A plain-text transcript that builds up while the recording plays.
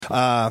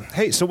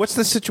Hey, so what's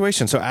the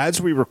situation? So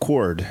as we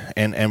record,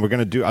 and I'm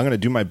going to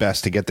do my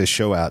best to get this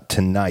show out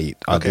tonight.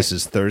 Okay. This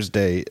is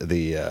Thursday,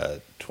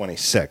 the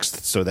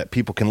 26th, so that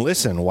people can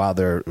listen while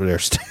they're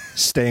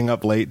staying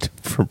up late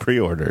for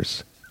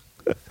pre-orders.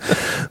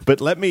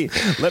 But let me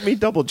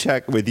double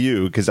check with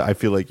you, because I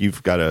feel like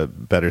you've got a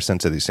better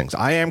sense of these things.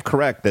 I am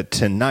correct that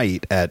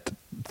tonight at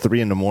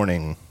 3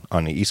 a.m.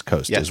 on the East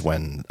Coast is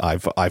when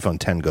iPhone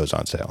 10 goes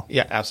on sale.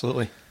 Yeah,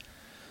 absolutely.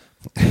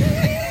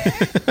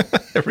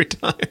 Every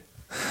time.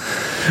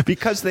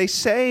 Because they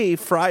say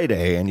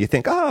Friday, and you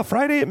think, oh,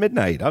 Friday at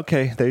midnight.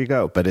 Okay, there you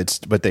go. But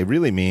what they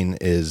really mean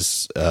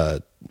is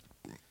Friday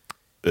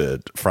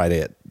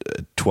at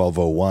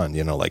 12:01.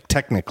 You know, like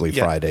technically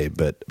Friday,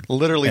 but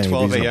literally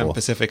 12 a.m. reasonable.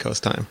 Pacific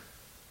Coast time.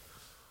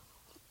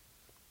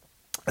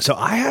 So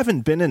I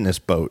haven't been in this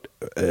boat.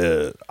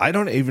 I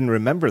don't even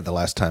remember the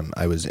last time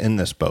I was in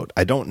this boat.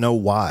 I don't know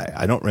why.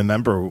 I don't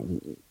remember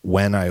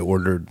when I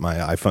ordered my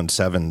iPhone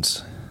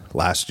 7s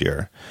last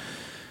year.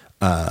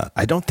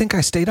 I don't think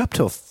I stayed up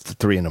till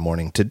 3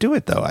 a.m. to do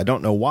it, though. I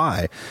don't know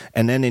why.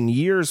 And then in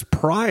years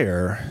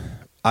prior,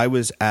 I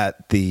was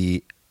at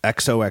the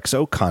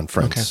XOXO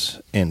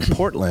conference in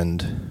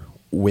Portland,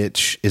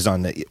 which is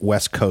on the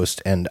West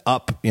Coast, and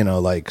up,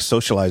 like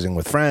socializing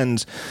with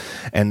friends.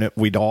 And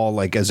we'd all,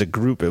 like, as a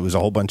group, it was a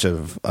whole bunch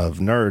of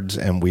nerds,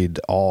 and we'd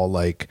all,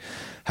 like,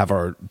 have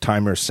our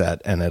timer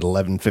set. And at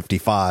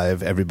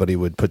 11:55, everybody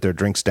would put their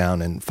drinks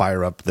down and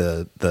fire up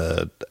the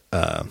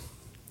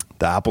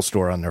Apple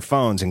Store on their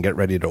phones and get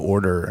ready to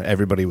order.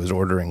 Everybody was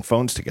ordering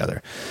phones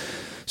together.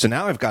 So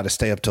now I've got to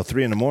stay up till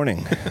 3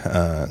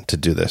 a.m. To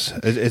do this.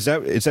 Is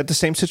that the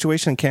same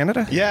situation in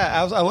Canada? Yeah,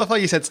 I love how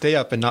you said stay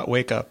up and not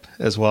wake up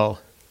as well.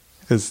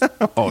 This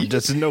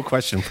is no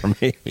question for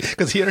me.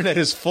 Because the internet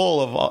is full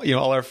of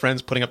all our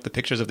friends putting up the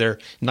pictures of their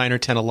 9 or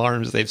 10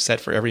 alarms they've set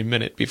for every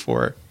minute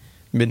before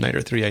midnight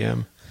or 3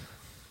 a.m.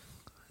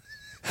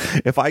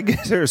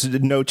 There's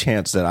no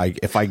chance that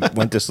if I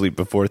went to sleep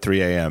before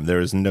 3 a.m.,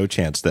 there is no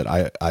chance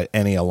that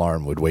any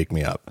alarm would wake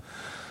me up.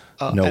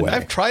 No way.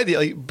 I've tried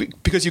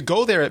because you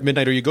go there at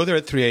midnight or you go there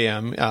at 3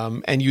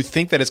 a.m. And you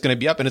think that it's going to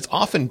be up, and it's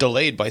often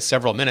delayed by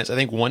several minutes. I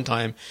think one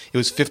time it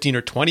was 15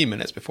 or 20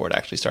 minutes before it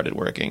actually started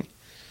working.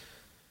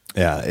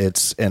 Yeah,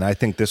 and I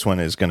think this one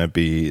is going to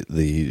be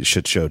the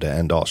shit show to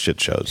end all shit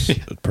shows,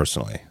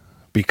 personally,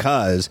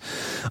 because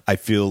I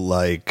feel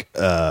like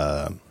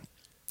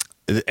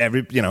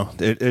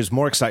there's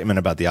more excitement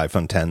about the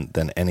iPhone 10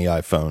 than any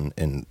iPhone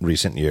in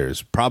recent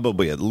years,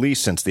 probably at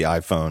least since the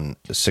iPhone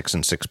 6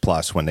 and 6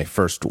 Plus, when they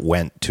first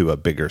went to a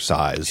bigger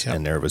size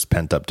and there was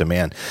pent-up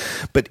demand.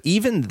 But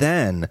even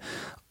then,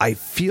 I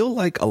feel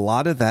like a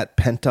lot of that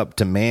pent-up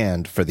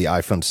demand for the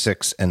iPhone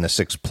 6 and the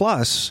 6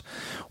 Plus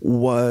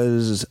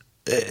was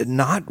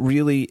not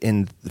really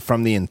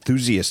from the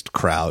enthusiast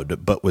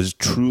crowd, but was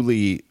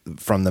truly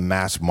from the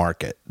mass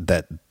market,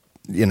 that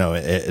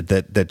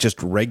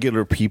just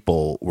regular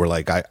people were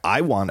like,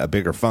 I want a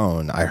bigger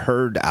phone. I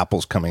heard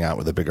Apple's coming out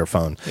with a bigger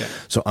phone,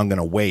 so I'm going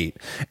to wait.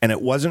 And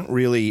it wasn't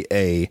really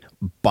a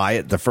buy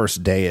it the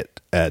first day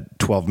at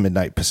 12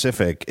 midnight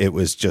Pacific. It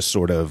was just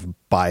sort of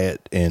buy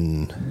it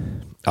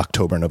in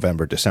October,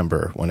 November,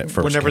 December when it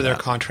first whenever came their out.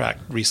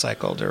 Contract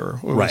recycled or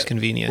was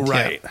convenient.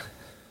 Right.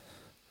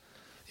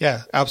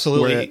 Yeah,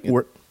 absolutely.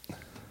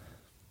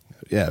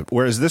 Yeah.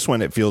 Whereas this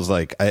one, it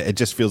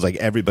just feels like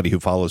everybody who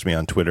follows me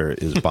on Twitter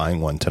is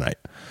buying one tonight.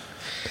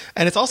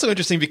 And it's also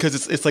interesting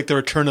because it's like the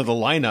return of the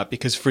lineup,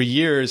 because for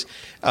years,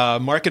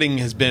 marketing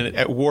has been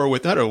at war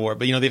with, not at war,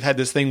 but they've had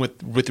this thing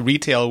with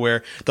retail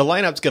where the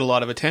lineups get a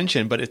lot of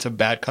attention, but it's a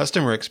bad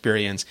customer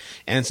experience.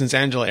 And since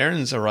Angela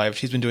Ahrendts arrived,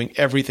 she's been doing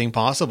everything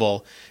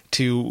possible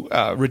to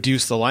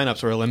reduce the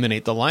lineups or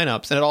eliminate the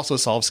lineups. And it also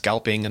solves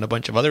scalping and a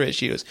bunch of other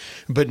issues.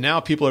 But now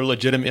people are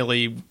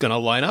legitimately going to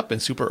line up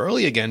and super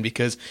early again,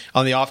 because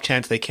on the off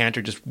chance they can't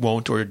or just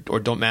won't or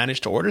don't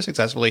manage to order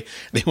successfully,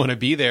 they want to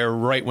be there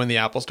right when the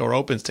Apple Store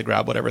opens to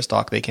grab whatever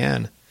stock they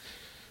can.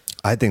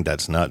 I think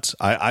that's nuts.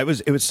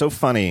 It was so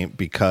funny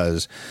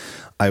because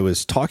I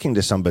was talking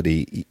to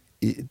somebody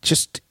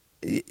just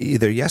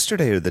either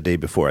yesterday or the day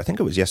before. I think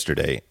it was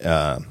yesterday.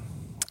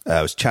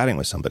 I was chatting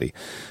with somebody,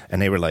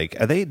 and they were like,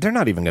 they're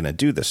not even going to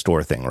do the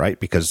store thing, right?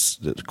 Because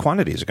the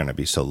quantities are going to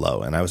be so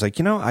low. And I was like,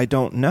 I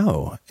don't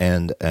know.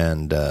 And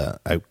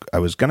I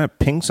was going to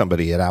ping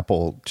somebody at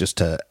Apple just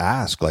to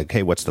ask, like,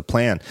 hey, what's the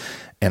plan?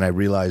 And I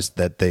realized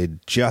that they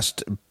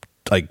just,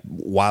 like,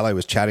 while I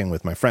was chatting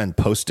with my friend,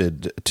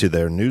 posted to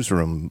their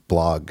newsroom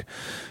blog,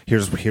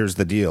 here's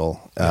the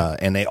deal.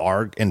 And they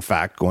are, in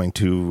fact, going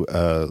to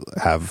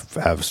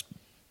have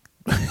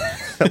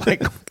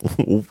like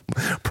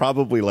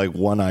probably like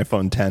one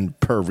iPhone 10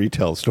 per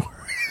retail store.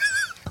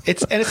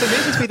 It's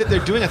amazing to me that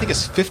they're doing, I think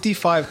it's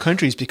 55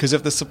 countries, because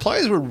if the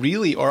supplies were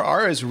really, or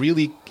are as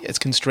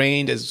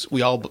constrained as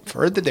we all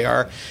heard that they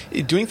are,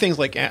 doing things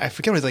like, I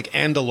forget what it's like,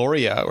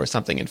 Andaloria or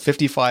something, and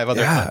 55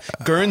 other,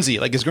 Guernsey,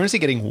 like, is Guernsey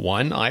getting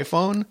one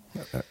iPhone?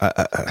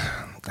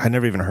 I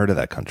never even heard of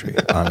that country,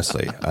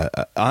 honestly.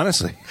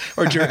 Honestly.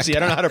 Or Jersey, I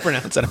don't know how to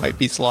pronounce it. I might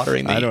be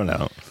slaughtering the... I don't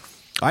know.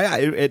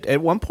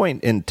 At one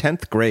point in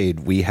 10th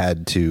grade, we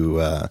had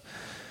to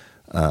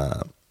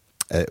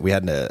we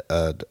had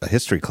a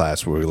history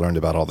class where we learned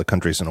about all the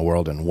countries in the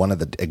world, and one of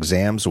the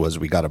exams was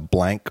we got a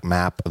blank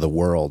map of the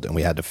world, and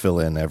we had to fill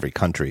in every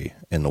country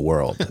in the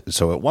world.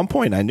 So at one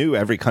point, I knew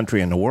every country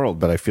in the world,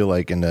 but I feel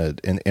like in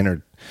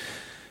the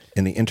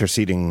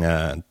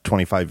interceding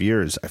 25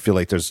 years, I feel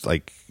like there's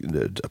like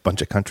a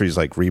bunch of countries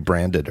like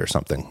rebranded or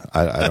something.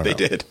 I don't know. They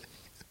did.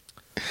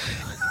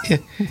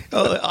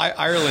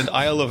 Ireland,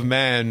 Isle of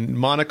Man,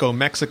 Monaco,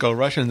 Mexico,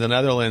 Russia, the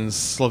Netherlands,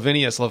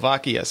 Slovenia,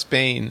 Slovakia,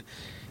 Spain,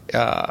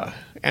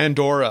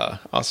 Andorra,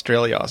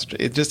 Australia.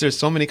 There's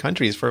so many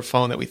countries for a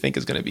phone that we think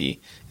is going to be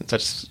in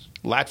such.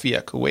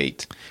 Latvia,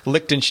 Kuwait,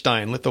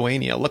 Liechtenstein,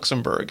 Lithuania,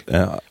 Luxembourg,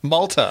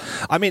 Malta.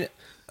 I mean,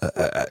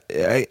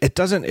 it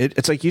doesn't.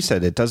 It's like you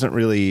said. It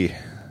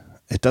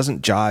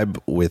doesn't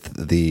jibe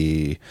with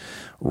the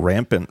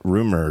rampant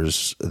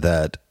rumors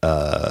that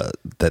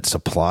that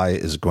supply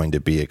is going to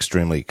be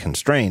extremely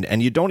constrained,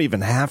 and you don't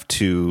even have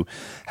to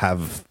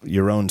have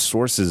your own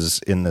sources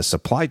in the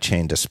supply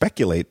chain to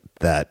speculate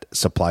that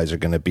supplies are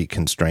going to be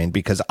constrained,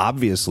 because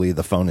obviously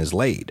the phone is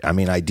late. I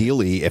mean,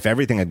 ideally, if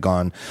everything had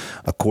gone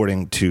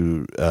according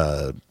to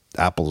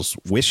Apple's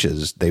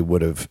wishes, it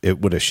would have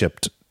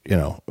shipped,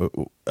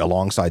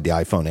 alongside the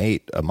iPhone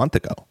 8 a month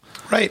ago.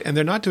 Right, and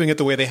they're not doing it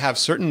the way they have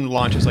certain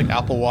launches like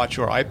Apple Watch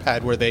or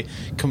iPad, where they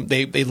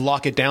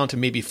lock it down to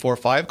maybe 4 or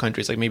 5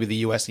 countries, like maybe the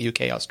US, the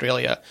UK,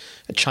 Australia,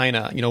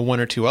 China, 1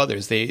 or 2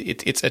 others.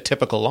 It's a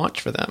typical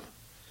launch for them.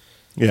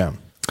 Yeah.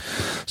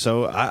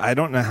 So I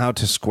don't know how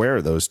to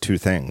square those two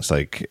things.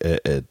 Like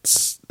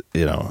is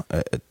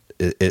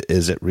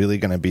it really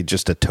going to be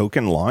just a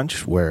token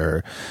launch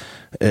where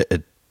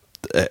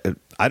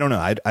I don't know.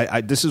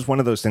 I this is one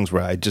of those things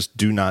where I just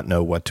do not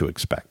know what to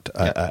expect.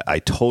 Yeah. I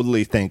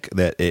totally think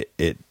that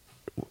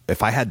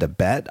if I had to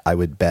bet, I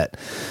would bet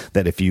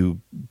that if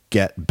you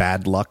get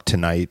bad luck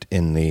tonight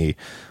in the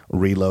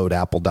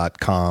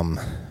reloadapple.com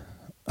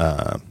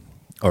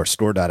or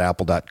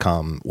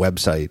store.apple.com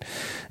website,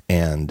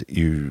 and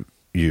you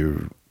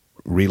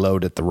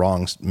reload at the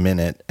wrong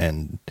minute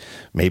and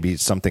maybe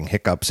something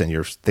hiccups and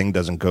your thing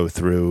doesn't go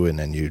through, and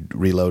then you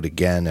reload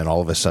again, and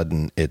all of a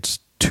sudden it's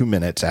 2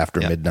 minutes after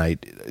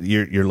midnight,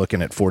 you're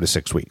looking at 4 to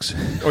 6 weeks.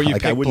 Or you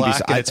pick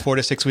black and it's 4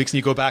 to 6 weeks, and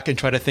you go back and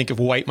try to think if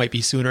white might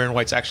be sooner and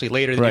white's actually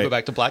later. Then you go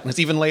back to black and it's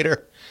even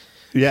later.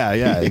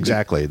 Yeah,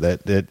 exactly.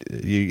 that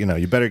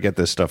you better get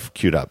this stuff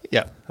queued up.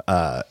 Yeah.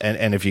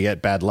 And if you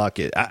get bad luck,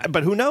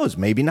 but who knows?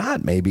 Maybe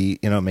not. Maybe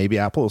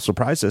Apple will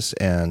surprise us,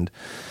 and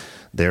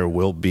there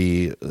will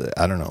be,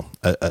 I don't know,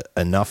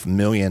 enough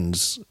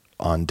millions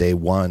on day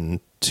one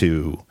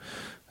to.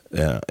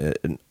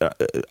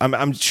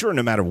 I'm sure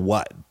no matter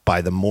what,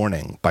 by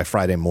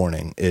Friday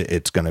morning,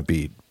 it's going to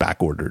be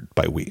back ordered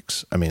by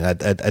weeks. I mean,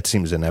 that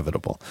seems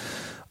inevitable.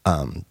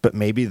 But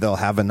maybe they'll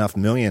have enough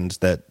millions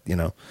that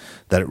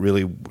it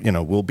really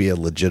will be a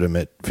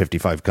legitimate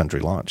 55 country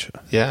launch.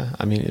 Yeah,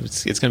 I mean,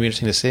 it's going to be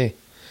interesting to see.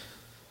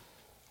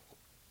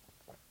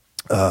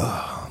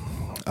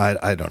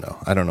 I don't know.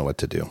 I don't know what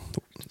to do.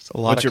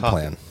 What's your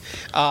plan?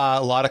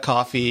 A lot of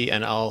coffee,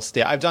 and I'll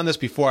stay. I've done this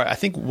before. I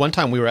think one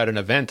time we were at an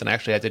event, and I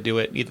actually had to do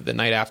it either the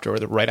night after or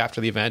right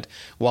after the event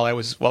while I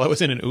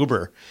was in an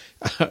Uber,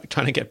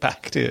 trying to get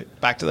back to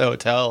the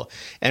hotel.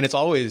 And it's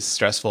always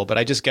stressful, but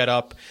I just get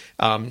up.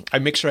 I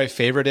make sure I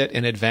favorite it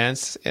in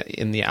advance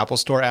in the Apple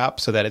Store app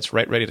so that it's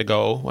ready to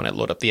go when I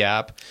load up the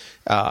app.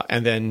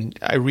 And then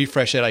I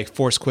refresh it. I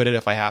force quit it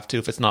if I have to,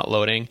 if it's not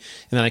loading.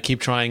 And then I keep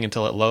trying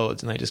until it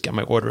loads, and I just get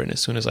my order in as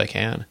soon as I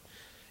can.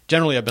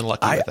 Generally, I've been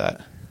lucky with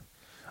that.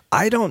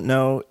 I don't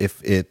know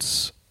if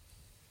it's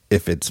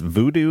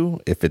voodoo,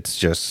 if it's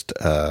just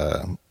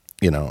a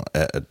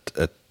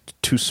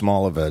too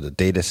small of a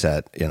data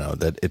set,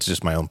 that it's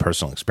just my own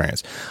personal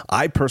experience.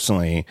 I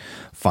personally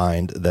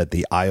find that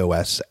the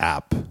iOS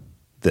app,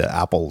 the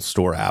Apple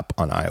Store app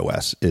on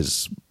iOS,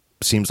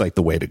 seems like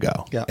the way to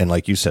go. Yeah. And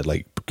like you said,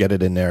 like get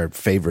it in there,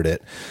 favorite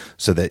it,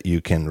 so that you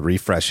can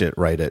refresh it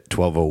right at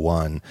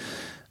 12:01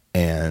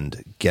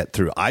 and get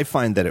through. I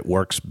find that it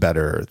works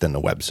better than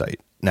the website.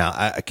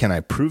 Now, can I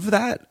prove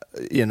that?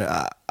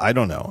 I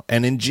don't know.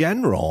 And in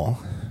general,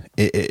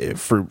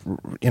 for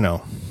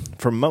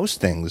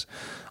most things,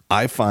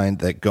 I find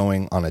that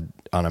going on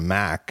a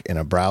Mac in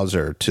a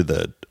browser to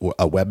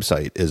a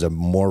website is a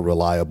more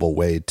reliable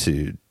way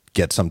to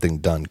get something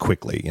done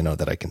quickly,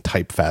 that I can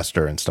type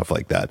faster and stuff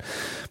like that.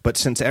 But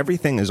since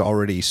everything is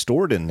already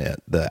stored in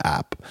the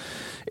app,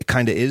 it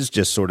kind of is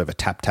just sort of a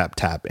tap, tap,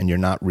 tap. And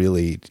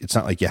it's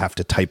not like you have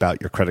to type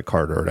out your credit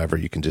card or whatever.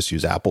 You can just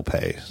use Apple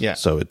Pay. Yeah.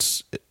 So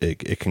it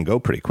can go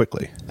pretty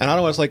quickly. And I don't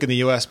know what it's like in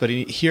the US, but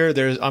here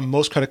there's on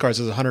most credit cards,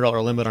 there's a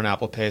 $100 limit on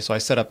Apple Pay. So I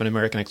set up an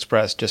American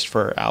Express just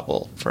for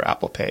Apple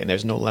Pay, and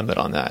there's no limit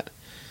on that.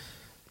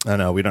 Oh,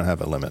 no, we don't have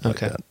a limit like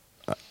that.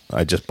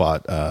 I just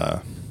bought,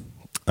 well,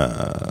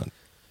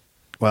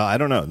 I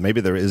don't know.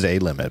 Maybe there is a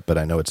limit, but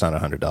I know it's not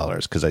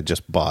 $100 because I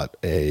just bought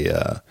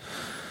a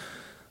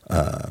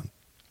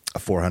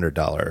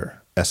 $400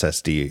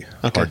 SSD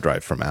hard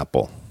drive from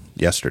Apple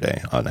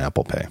yesterday on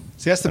Apple Pay.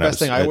 See, that's the best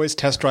thing. I always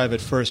test drive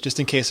it first, just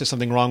in case there's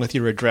something wrong with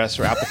your address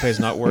or Apple Pay is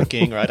not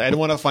working. Or I don't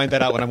want to find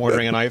that out when I'm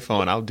ordering an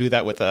iPhone. I'll do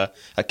that with a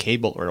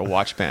cable or a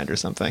watch band or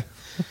something.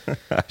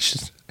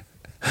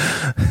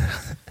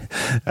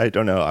 I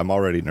don't know. I'm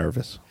already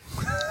nervous.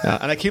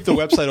 And I keep the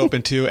website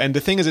open too. And the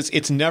thing is,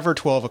 it's never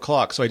 12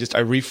 o'clock. So I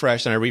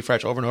refresh and I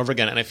refresh over and over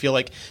again. And I feel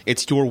like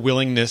it's your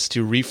willingness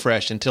to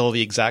refresh until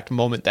the exact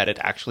moment that it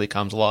actually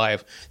comes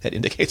live that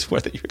indicates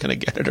whether you're going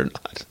to get it or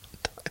not.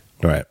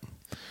 Right.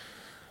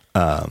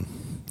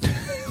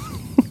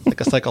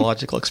 Like a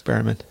psychological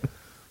experiment.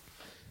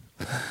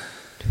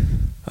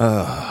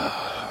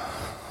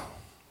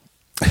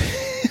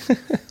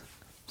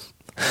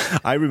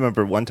 I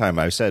remember one time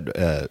I said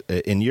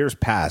in years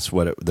past,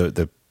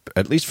 the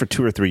at least for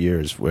 2 or 3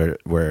 years, where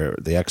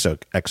the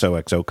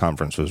XOXO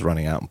conference was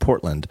running out in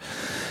Portland,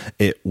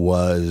 it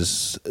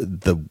was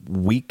the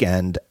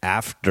weekend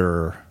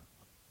after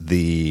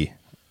the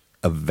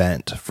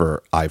event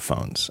for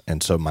iPhones.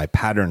 And so my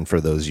pattern for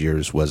those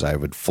years was I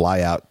would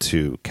fly out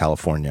to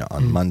California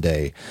on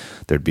Monday.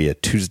 There'd be a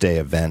Tuesday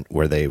event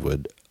where they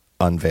would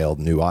unveil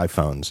new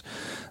iPhones.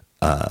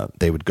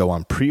 They would go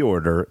on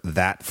pre-order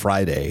that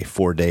Friday,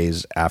 4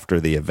 days after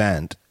the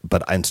event.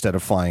 But instead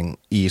of flying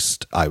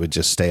east, I would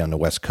just stay on the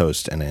West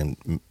Coast and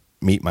then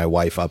meet my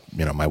wife up.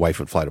 You know, my wife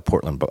would fly to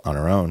Portland on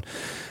her own,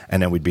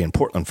 and then we'd be in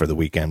Portland for the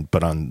weekend.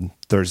 But on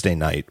Thursday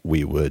night,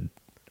 we would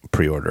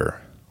pre-order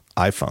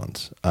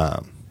iPhones.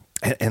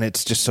 And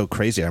it's just so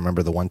crazy. I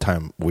remember the one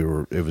time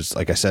it was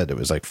like I said, it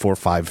was like 4,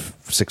 5,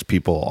 6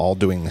 people all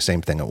doing the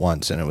same thing at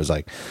once. And it was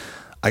like,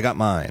 I got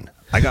mine.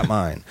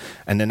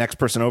 And the next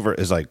person over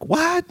is like,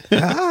 what?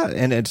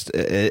 And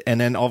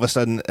then all of a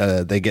sudden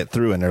they get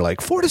through and they're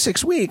like 4 to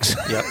 6 weeks.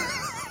 Yep.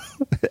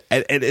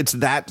 and it's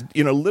that,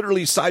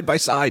 literally side by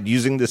side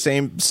using the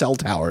same cell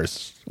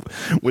towers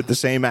with the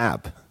same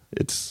app.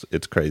 It's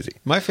crazy.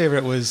 My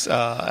favorite was,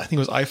 I think it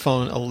was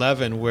iPhone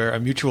 11, where a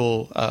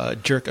mutual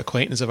jerk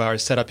acquaintance of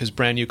ours set up his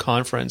brand new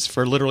conference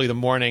for literally the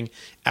morning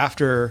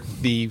after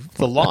the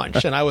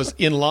launch. And I was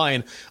in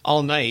line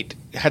all night,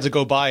 had to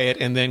go buy it,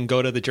 and then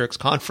go to the jerk's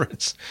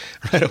conference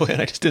right away.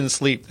 And I just didn't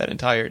sleep that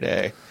entire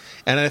day.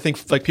 And I think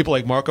people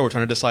like Marco were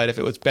trying to decide if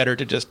it was better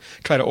to just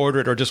try to order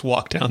it or just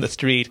walk down the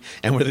street,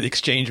 and whether the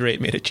exchange rate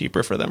made it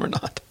cheaper for them or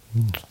not.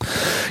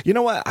 You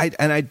know what?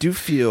 I do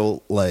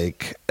feel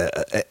like,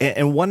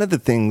 and one of the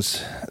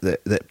things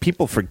that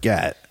people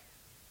forget,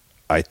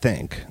 I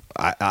think,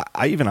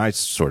 I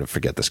sort of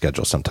forget the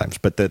schedule sometimes,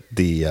 but that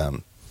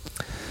the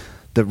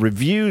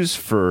reviews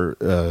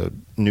for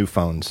new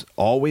phones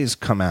always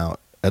come out,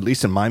 at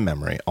least in my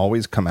memory,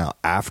 always come out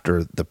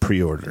after the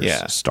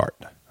pre-orders start.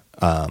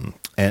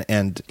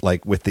 And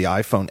like with the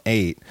iPhone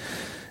 8,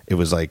 it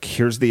was like,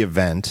 here's the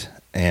event,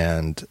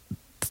 and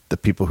the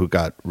people who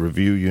got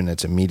review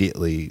units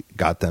immediately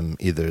got them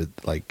either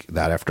like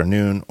that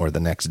afternoon or the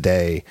next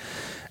day,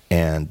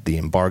 and the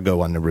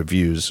embargo on the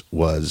reviews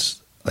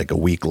was like a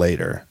week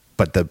later.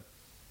 But the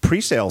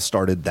pre-sale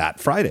started that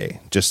Friday,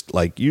 just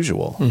like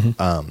usual.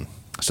 Mm-hmm.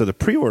 So the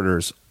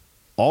pre-orders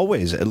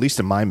always, at least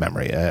in my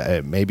memory,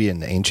 maybe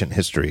in ancient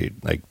history,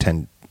 like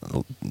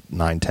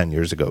 9-10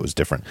 years ago, it was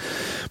different.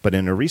 But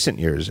in the recent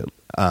years,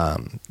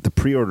 the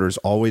pre-orders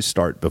always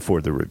start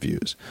before the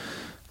reviews.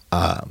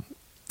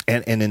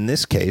 And in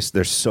this case,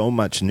 there's so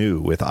much new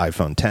with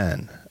iPhone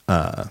 10.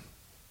 I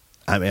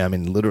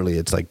mean, literally,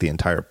 it's like the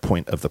entire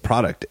point of the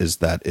product is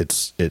that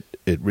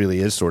it really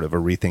is sort of a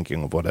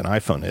rethinking of what an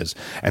iPhone is.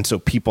 And so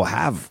people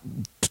have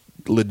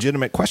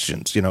legitimate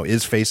questions.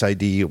 Is Face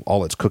ID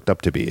all it's cooked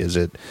up to be? Is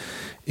it,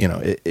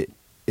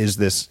 is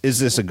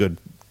this a good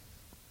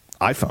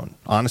iPhone?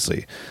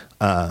 Honestly,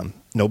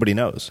 nobody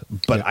knows.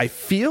 But yeah. I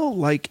feel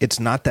like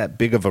it's not that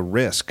big of a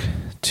risk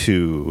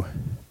to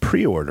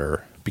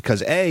pre-order,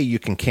 because you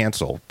can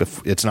cancel.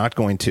 It's not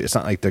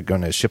like they're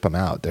going to ship them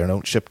out. They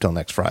don't ship till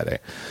next Friday.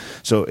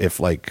 So if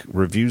like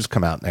reviews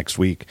come out next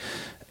week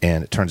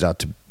and it turns out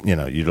to, you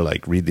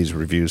like read these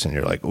reviews and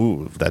you're like,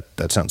 ooh,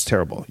 that sounds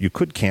terrible, you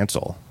could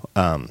cancel.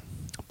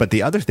 But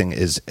the other thing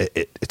is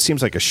it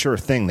seems like a sure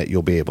thing that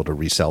you'll be able to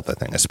resell the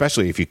thing,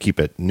 especially if you keep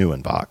it new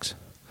in box.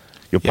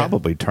 You'll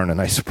probably turn a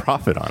nice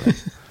profit on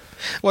it.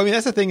 Well, I mean,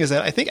 that's the thing, is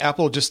that I think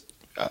Apple just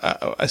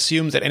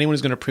assumes that anyone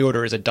who's going to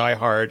pre-order is a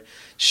diehard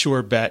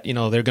sure bet.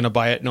 They're going to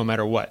buy it no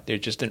matter what. They're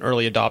just an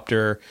early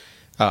adopter,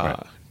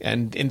 right.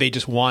 and they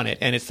just want it.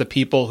 And it's the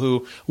people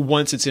who,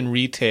 once it's in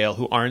retail,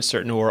 who aren't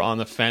certain, who are on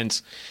the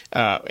fence,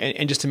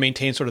 and just to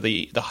maintain sort of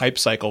the hype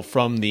cycle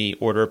from the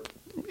order,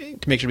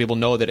 to make sure people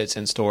know that it's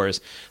in stores.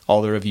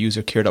 All the reviews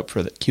are queued up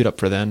for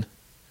then.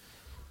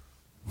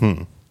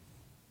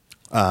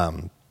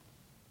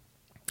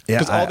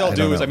 Because all they'll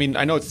do is, I mean,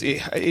 I know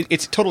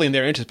it's totally in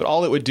their interest, but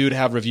all it would do to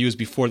have reviews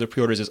before the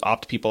pre-orders is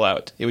opt people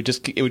out. It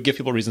would give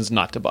people reasons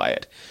not to buy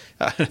it.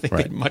 I think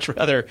they'd much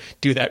rather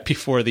do that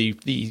before the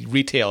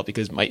retail,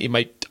 because it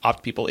might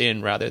opt people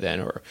in rather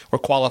than or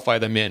qualify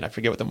them in. I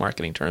forget what the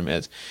marketing term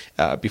is,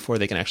 before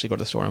they can actually go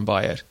to the store and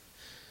buy it.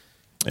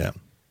 Yeah.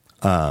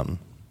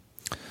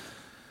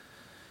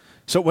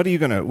 So what are you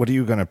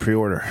gonna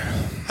pre-order?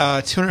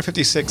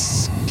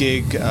 256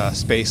 gig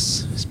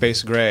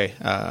space gray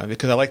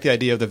because I like the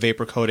idea of the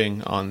vapor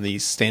coating on the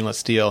stainless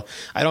steel.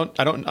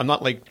 I'm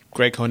not like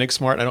Greg Koenig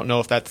smart. I don't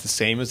know if that's the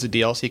same as the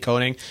DLC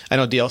coating. I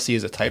know DLC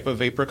is a type of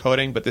vapor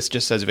coating, but this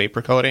just says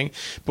vapor coating.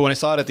 But when I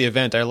saw it at the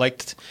event, I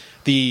liked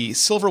the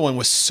silver one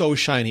was so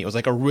shiny. It was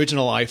like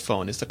original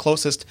iPhone. It's the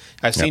closest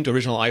I've seen to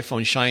original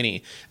iPhone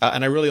shiny,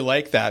 and I really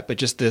like that. But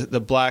just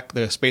the black,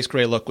 the space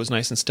gray look was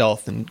nice and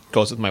stealth and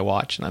goes with my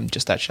watch. And I'm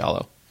just that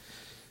shallow.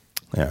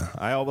 Yeah,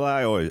 I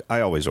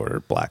always order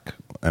black.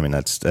 I mean,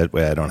 that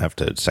way I don't have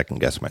to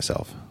second guess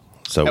myself.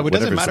 So it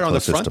doesn't matter on the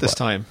front this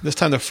time. This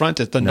time the front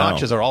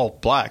notches are all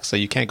black, so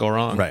you can't go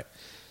wrong.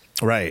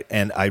 Right.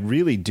 And I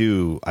really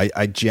do.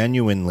 I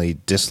genuinely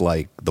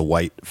dislike the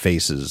white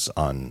faces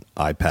on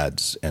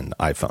iPads and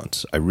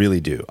iPhones. I really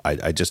do.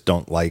 I just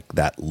don't like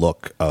that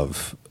look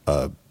of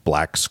a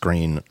black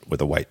screen with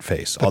a white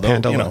face.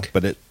 Although,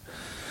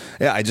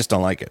 I just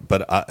don't like it.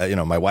 But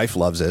my wife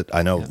loves it.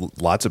 I know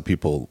lots of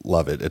people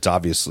love it. It's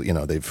obviously,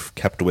 they've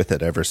kept with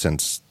it ever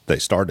since they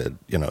started.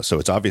 So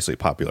it's obviously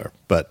popular.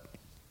 But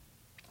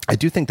I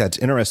do think that's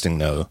interesting,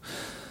 though.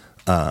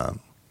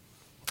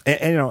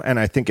 And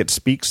I think it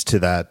speaks to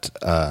that.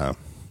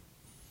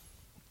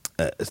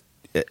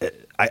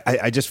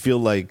 I just feel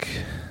like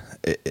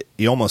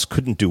you almost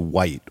couldn't do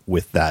white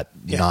with that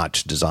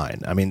notch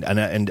design. I mean,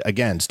 and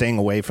again, staying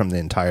away from the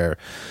entire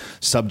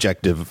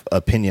subjective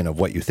opinion of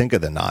what you think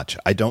of the notch,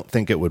 I don't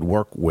think it would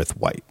work with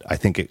white. I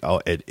think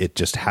it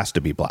just has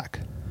to be black.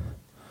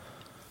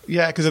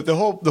 Yeah, because the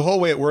whole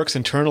way it works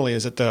internally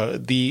is that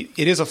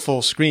it is a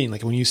full screen.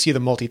 Like when you see the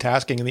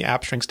multitasking and the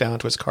app shrinks down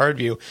to its card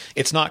view,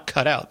 it's not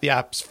cut out. The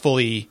app's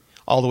fully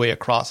all the way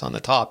across on the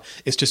top.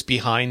 It's just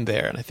behind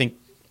there, and I think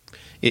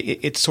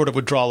it sort of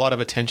would draw a lot of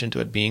attention to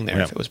it being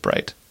there if it was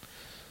bright.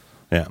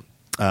 Yeah.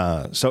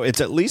 So it's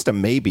at least a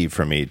maybe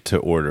for me to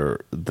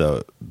order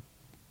the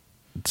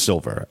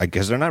silver,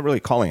 because they're not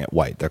really calling it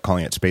white; they're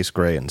calling it space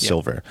gray and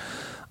silver.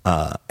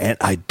 And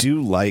I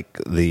do like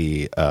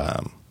the.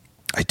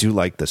 I do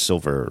like the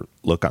silver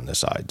look on the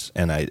sides,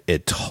 and I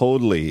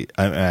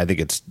think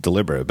it's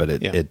deliberate, but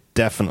it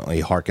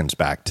definitely harkens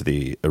back to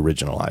the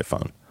original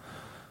iPhone.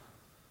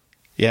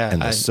 Yeah,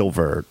 and the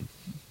silver.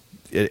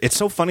 It's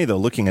so funny though,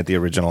 looking at the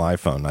original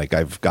iPhone. Like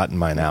I've gotten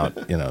mine out,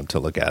 to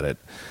look at it,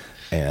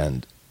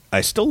 and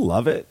I still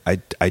love it.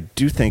 I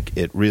do think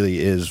it really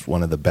is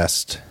one of the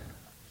best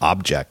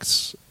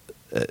objects,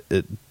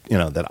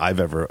 that I've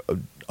ever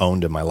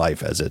owned in my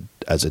life as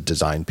a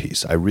design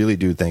piece. I really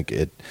do think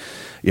it.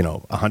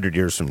 100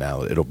 years from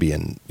now, it'll be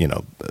in,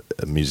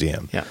 a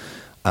museum. Yeah.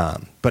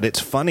 But it's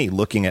funny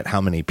looking at how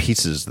many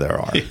pieces there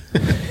are.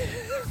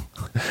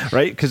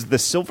 Right? Because the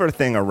silver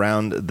thing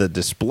around the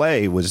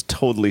display was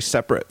totally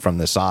separate from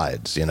the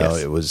sides.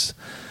 It was,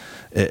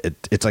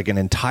 it's like an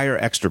entire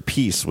extra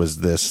piece was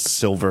this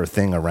silver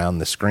thing around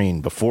the screen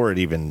before it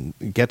even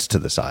gets to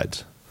the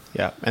sides.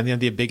 Yeah. And then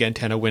the big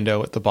antenna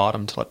window at the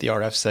bottom to let the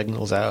RF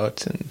signals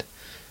out. And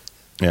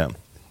yeah.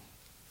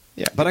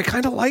 Yeah, but I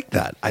kind of like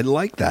that. I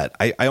like that.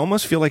 I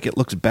almost feel like it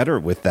looks better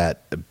with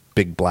that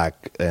big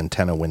black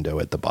antenna window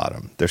at the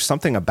bottom. There's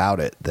something about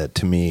it that,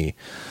 to me,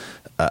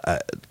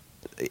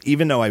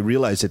 even though I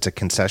realize it's a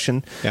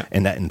concession,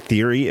 and that in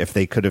theory, if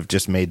they could have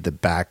just made the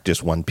back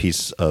just one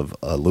piece of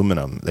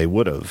aluminum, they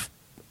would have.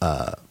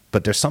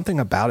 But there's something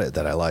about it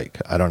that I like.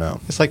 I don't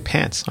know. It's like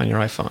pants on your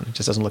iPhone. It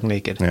just doesn't look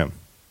naked. Yeah.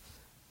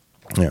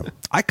 Yeah,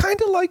 I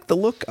kind of like the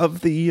look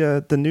of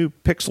the new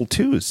Pixel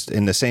 2s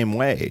in the same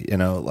way.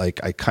 Like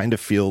I kind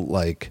of feel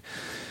like,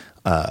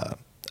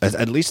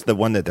 at least the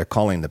one that they're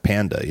calling the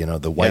Panda,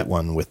 the white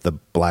one with the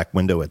black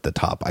window at the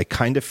top. I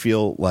kind of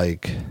feel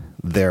like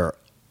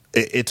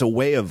it's a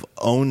way of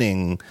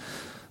owning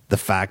the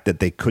fact that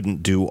they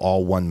couldn't do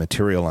all one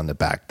material on the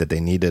back, that they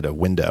needed a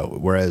window.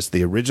 Whereas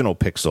the original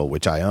Pixel,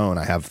 which I own,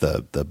 I have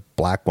the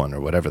black one or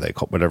whatever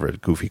whatever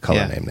goofy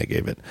color name they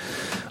gave it.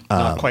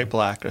 Not quite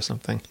black or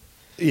something.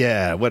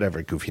 Yeah,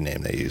 whatever goofy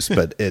name they use,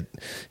 but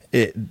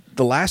the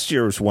last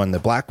year's one, the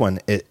black one,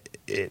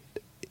 it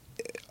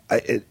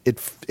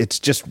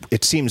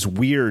seems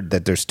weird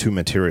that there's two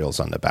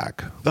materials on the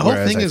back. The whole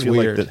thing is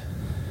weird.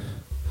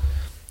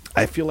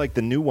 I feel like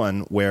the new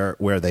one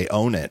where they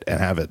own it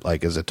and have it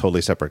like as a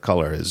totally separate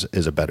color is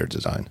a better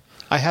design.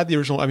 I had the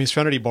original. I mean,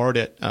 Serenity borrowed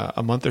it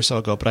a month or so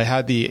ago, but I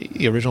had the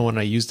original one.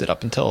 I used it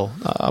up until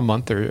a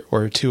month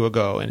or two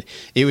ago, and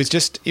it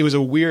was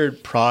a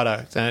weird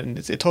product, and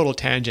it's a total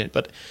tangent.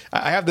 But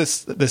I have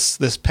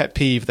this pet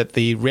peeve that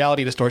the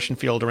reality distortion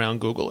field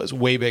around Google is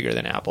way bigger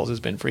than Apple's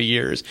has been for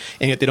years,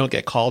 and yet they don't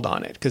get called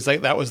on it because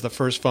that was the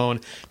first phone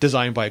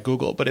designed by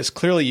Google, but it's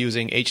clearly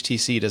using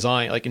HTC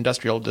design, like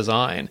industrial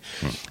design.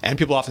 And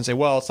people often say,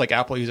 well, it's like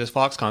Apple uses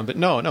Foxconn, but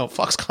no,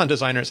 Foxconn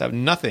designers have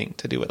nothing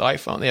to do with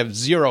iPhone. They have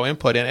zero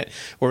input in it,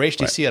 where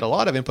HTC had a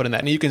lot of input in that.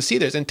 And you can see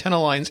there's antenna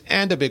lines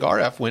and a big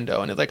RF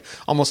window, and it's like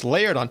almost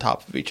layered on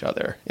top of each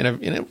other in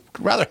a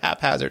rather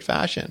haphazard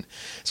fashion.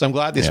 So I'm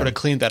glad they sort of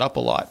cleaned that up a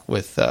lot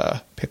with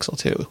Pixel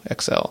 2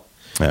 XL.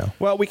 Yeah.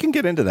 Well, we can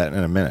get into that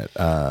in a minute.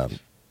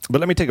 But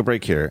let me take a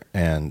break here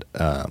and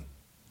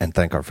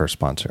thank our first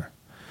sponsor.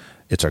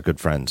 It's our good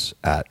friends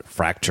at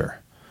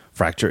Fracture.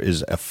 Fracture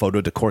is a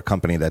photo decor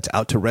company that's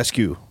out to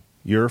rescue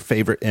your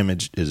favorite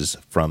images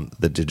from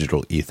the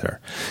digital ether.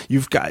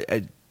 You've got,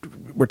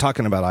 we're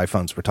talking about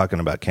iPhones, we're talking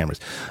about cameras.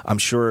 I'm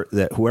sure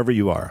that whoever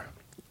you are,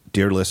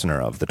 dear listener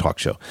of the talk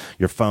show,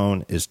 your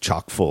phone is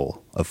chock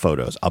full of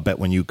photos. I'll bet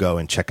when you go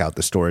and check out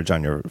the storage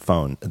on your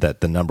phone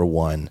that the number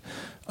one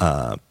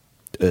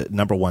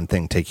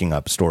thing taking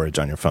up storage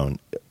on your phone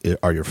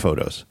are your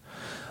photos.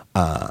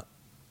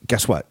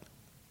 Guess what?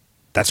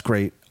 That's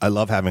great. I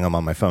love having them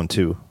on my phone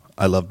too.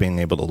 I love being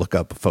able to look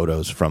up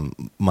photos from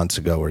months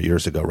ago or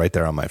years ago right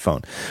there on my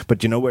phone.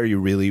 But you know where you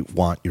really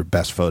want your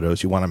best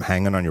photos? You want them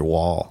hanging on your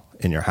wall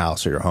in your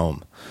house or your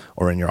home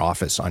or in your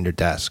office on your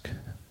desk.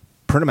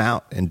 Print them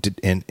out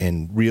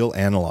in real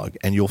analog,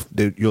 and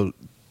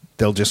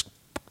they'll just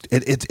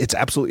it's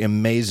absolutely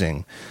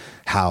amazing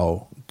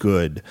how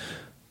good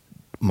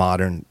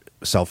modern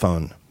cell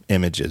phone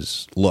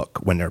images look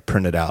when they're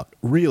printed out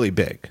really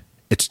big.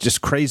 It's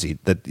just crazy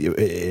that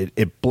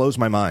it blows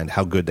my mind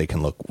how good they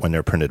can look when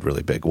they're printed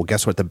really big. Well,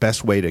 guess what? The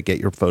best way to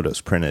get your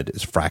photos printed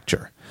is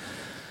Fracture.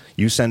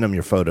 You send them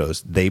your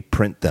photos, they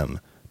print them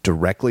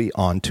directly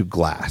onto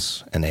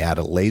glass, and they add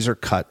a laser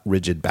cut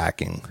rigid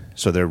backing,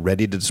 so they're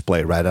ready to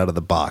display right out of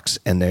the box,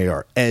 and they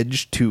are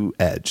edge to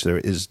edge. There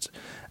is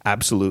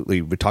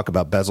absolutely, we talk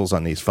about bezels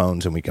on these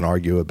phones, and we can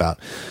argue about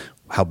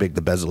how big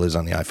the bezel is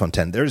on the iPhone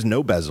 10. There's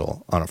no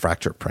bezel on a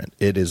Fracture print.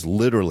 It is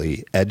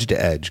literally edge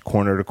to edge,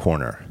 corner to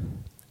corner,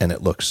 and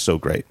it looks so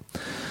great.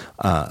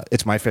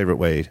 It's my favorite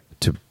way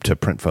to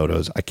print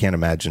photos. I can't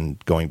imagine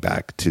going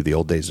back to the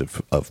old days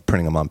of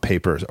printing them on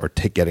paper or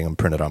getting them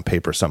printed on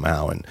paper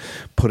somehow and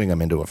putting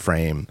them into a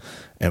frame.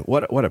 And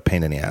what a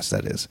pain in the ass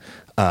that is.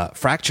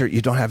 Fracture,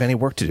 you don't have any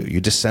work to do. You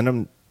just send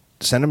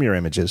them your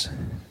images.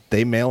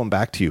 They mail them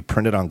back to you,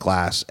 printed on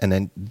glass, and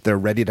then they're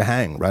ready to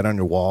hang right on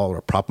your wall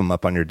or prop them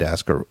up on your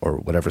desk or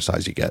whatever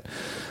size you get.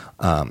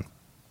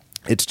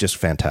 It's just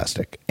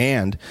fantastic.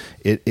 And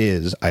it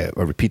is, I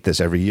repeat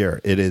this every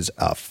year, it is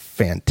a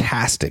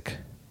fantastic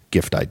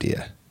gift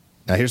idea.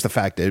 Now, here's the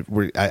fact.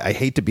 I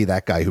hate to be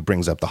that guy who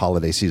brings up the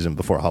holiday season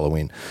before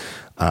Halloween,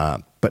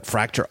 but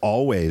Fracture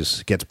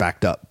always gets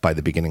backed up by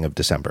the beginning of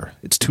December.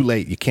 It's too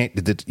late. You can't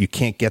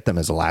get them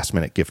as a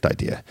last-minute gift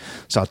idea.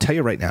 So I'll tell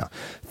you right now,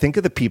 think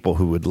of the people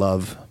who would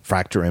love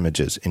Fracture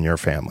images in your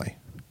family.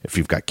 If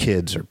you've got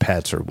kids or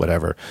pets or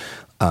whatever,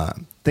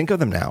 think of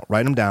them now.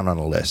 Write them down on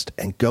a list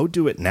and go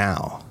do it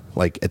now,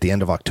 like at the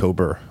end of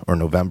October or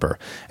November,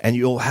 and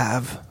you'll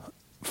have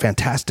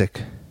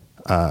fantastic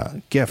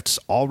gifts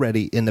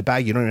already in the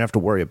bag. You don't even have to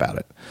worry about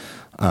it.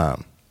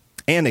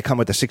 And they come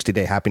with a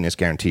 60-day happiness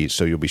guarantee,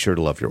 so you'll be sure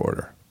to love your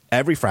order.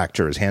 Every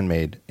Fracture is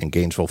handmade in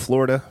Gainesville,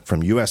 Florida,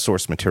 from U.S.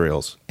 source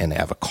materials, and they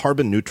have a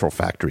carbon-neutral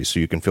factory, so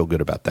you can feel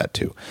good about that,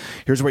 too.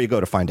 Here's where you go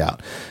to find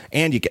out.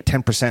 And you get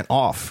 10%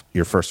 off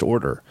your first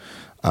order.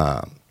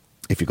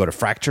 If you go to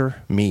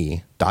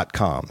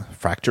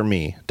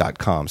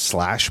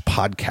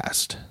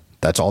fractureme.com/podcast.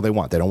 That's all they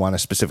want. They don't want a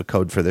specific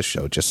code for this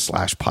show, just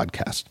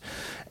 /podcast.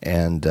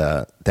 And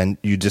then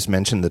you just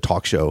mention the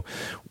talk show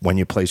when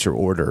you place your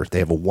order. They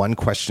have a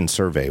one-question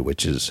survey,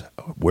 which is,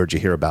 where'd you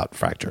hear about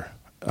Fracture?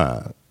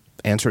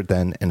 Answer it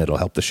then, and it'll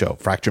help the show.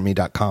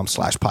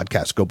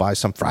 fractureme.com/podcast. Go buy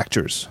some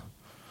Fractures.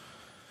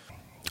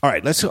 All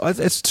right,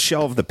 let's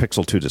shelve the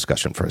Pixel 2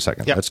 discussion for a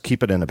second. Yep. Let's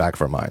keep it in the back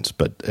of our minds,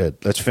 but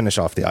let's finish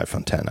off the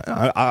iPhone 10.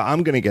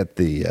 I'm going to get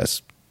the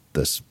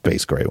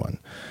space gray one.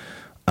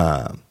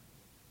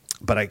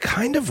 But I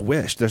kind of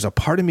wish, there's a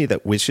part of me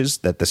that wishes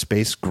that the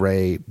space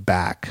gray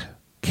back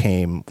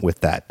came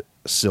with that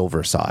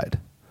silver side.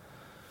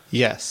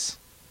 Yes.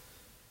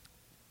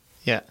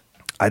 Yeah.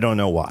 I don't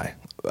know why.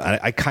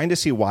 I kind of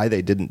see why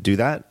they didn't do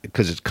that,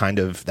 because it's kind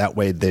of that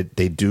way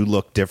they do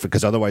look different,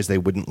 because otherwise they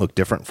wouldn't look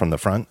different from the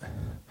front.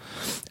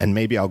 And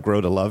maybe I'll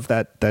grow to love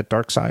that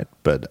dark side,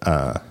 but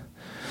I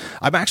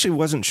actually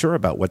wasn't sure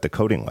about what the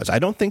coating was. I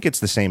don't think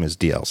it's the same as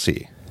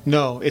DLC.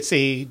 No, it's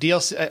a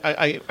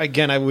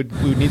DLC. We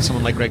would need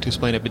someone like Greg to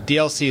explain it, but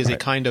DLC is a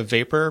kind of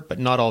vapor, but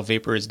not all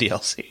vapor is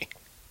DLC.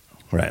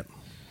 Right.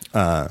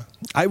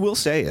 I will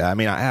say, I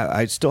mean,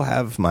 I still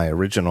have my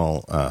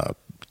original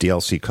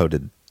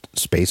DLC-coated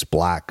space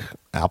black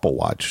Apple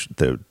Watch,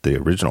 the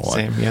original one.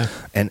 Same, yeah.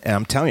 And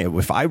I'm telling you,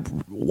 if I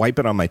wipe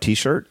it on my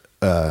T-shirt,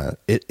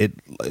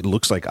 it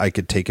looks like I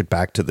could take it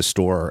back to the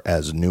store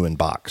as new in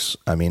box.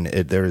 I mean,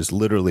 there is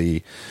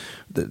literally,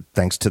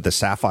 thanks to the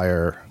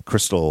sapphire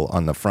crystal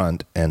on the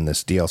front and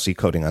this DLC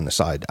coating on the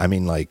side, I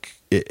mean, like,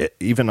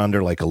 even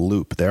under like a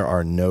loop, there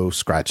are no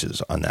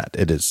scratches on that.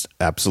 It is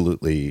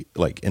absolutely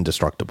like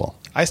indestructible.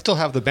 I still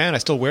have the band. I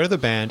still wear the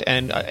band.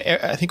 And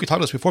I think we talked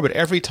about this before, but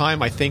every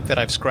time I think that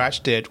I've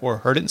scratched it or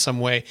hurt it in some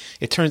way,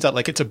 it turns out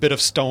like it's a bit of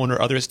stone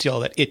or other steel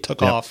that it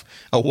took off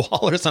a wall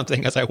or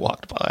something as I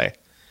walked by.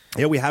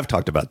 Yeah, we have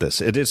talked about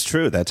this. It is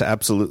true. That's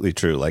absolutely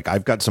true. Like,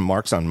 I've got some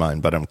marks on mine,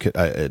 but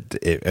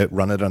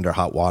run it under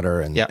hot water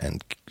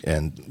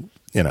and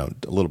a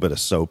little bit of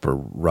soap or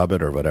rub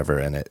it or whatever,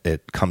 and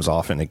it comes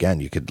off. And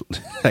again,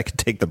 I could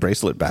take the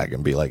bracelet back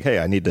and be like, hey,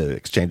 I need to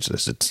exchange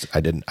this.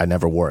 I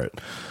never wore it.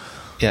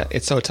 Yeah,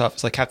 it's so tough.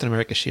 It's like Captain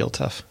America shield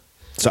tough.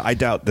 So I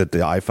doubt that the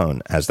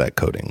iPhone has that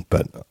coating,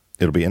 but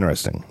it'll be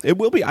interesting. It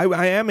will be.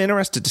 I am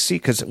interested to see,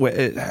 because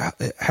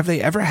have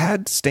they ever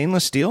had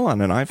stainless steel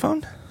on an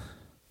iPhone?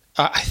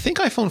 I think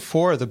iPhone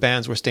 4, the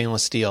bands were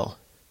stainless steel.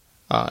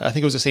 I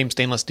think it was the same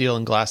stainless steel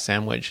and glass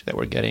sandwich that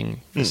we're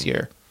getting this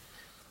year.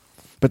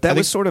 But that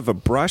was sort of a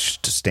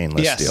brushed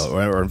stainless steel,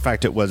 or in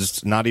fact, it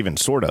was not even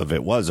sort of.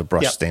 It was a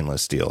brushed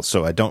stainless steel.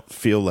 So I don't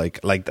feel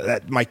like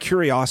that. My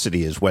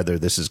curiosity is whether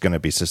this is going to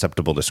be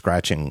susceptible to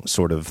scratching,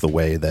 sort of the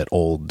way that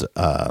old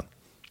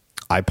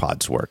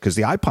iPods were, because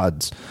the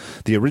iPods,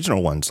 the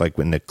original ones, like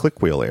when the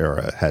click wheel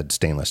era, had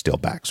stainless steel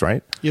backs,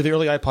 right? Yeah, the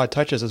early iPod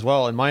Touches as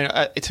well. And mine,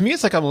 to me,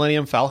 it's like a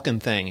Millennium Falcon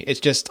thing. It's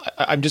just,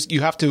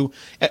 you have to,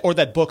 or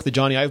that book, the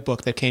Johnny Ive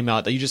book that came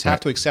out, that you just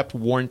have to accept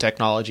worn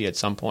technology at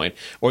some point,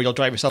 or you'll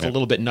drive yourself a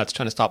little bit nuts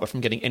trying to stop it from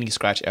getting any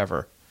scratch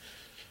ever.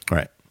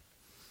 Right.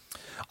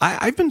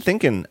 I've been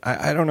thinking,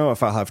 I don't know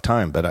if I'll have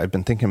time, but I've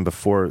been thinking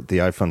before the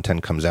iPhone 10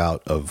 comes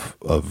out of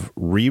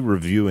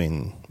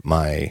re-reviewing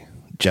my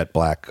jet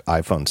black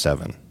iPhone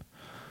 7,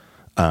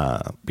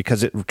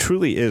 because it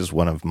truly is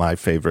one of my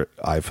favorite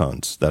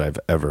iPhones that I've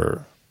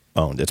ever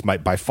owned. It's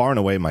by far and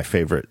away my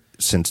favorite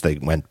since they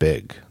went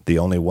big. The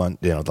only one,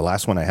 the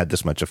last one I had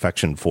this much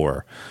affection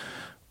for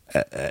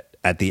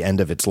at the end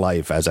of its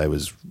life, as I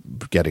was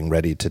getting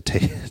ready to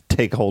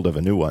take hold of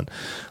a new one,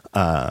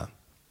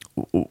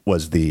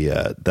 was the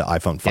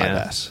iPhone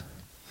 5S.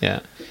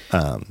 Yeah.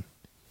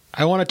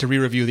 I wanted to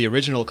re-review the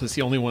original because it's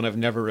the only one I've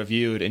never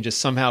reviewed, and just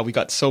somehow we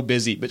got so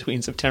busy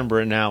between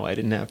September and now I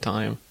didn't have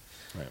time.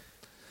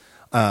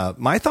 Right.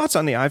 My thoughts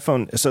on the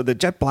iPhone, so the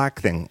jet black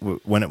thing,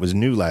 when it was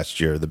new last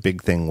year, the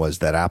big thing was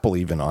that Apple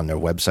even on their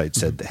website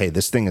said, hey,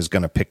 this thing is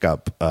going to pick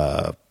up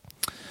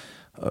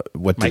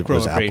what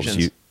was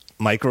Apple's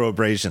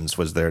microabrasions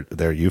was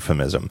their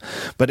euphemism,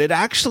 but it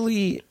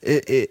actually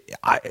it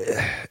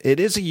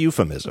is a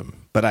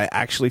euphemism, but I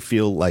actually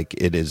feel like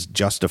it is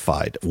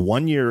justified.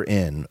 1 year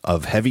in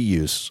of heavy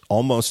use,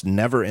 almost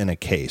never in a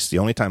case. The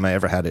only time I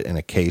ever had it in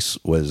a case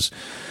was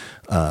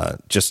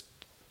just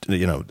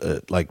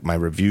like my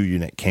review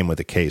unit came with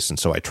a case, and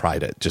so I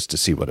tried it just to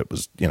see what it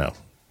was,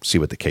 see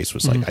what the case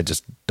was like. I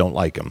just don't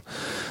like them.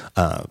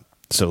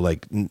 So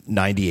like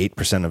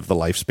 98% of the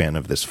lifespan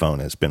of this phone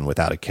has been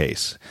without a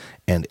case.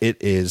 And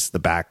the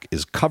back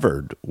is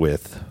covered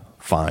with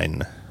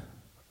fine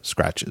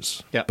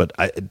scratches. Yeah. But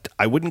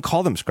I wouldn't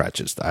call them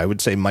scratches. I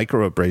would say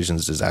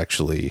microabrasions is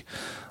actually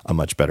a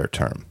much better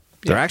term.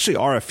 There actually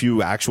are a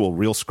few actual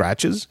real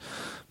scratches,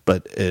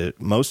 but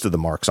most of the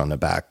marks on the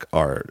back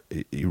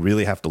you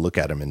really have to look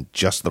at them in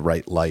just the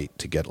right light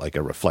to get like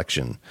a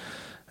reflection.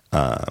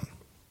 And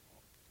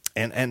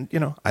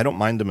I don't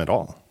mind them at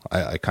all.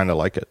 I kind of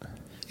like it.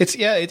 It's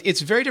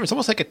very different. It's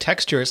almost like a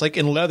texture. It's like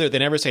in leather, they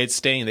never say it's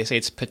stained. They say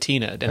it's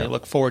patinaed, and I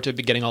look forward to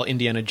getting all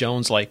Indiana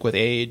Jones-like with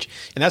age.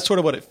 And that's sort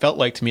of what it felt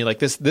like to me. Like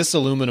this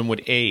aluminum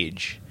would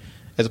age,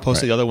 as opposed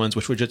to the other ones,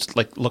 which would just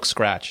like look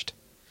scratched.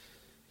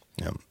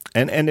 Yeah.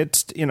 And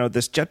it's,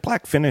 this jet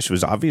black finish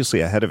was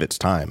obviously ahead of its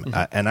time.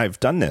 And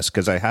I've done this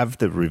because I have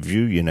the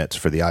review units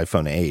for the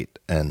iPhone 8,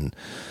 and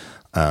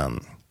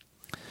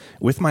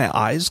with my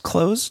eyes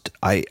closed,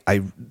 I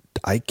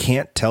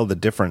can't tell the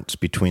difference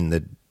between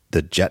the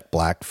jet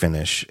black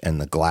finish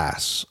and the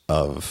glass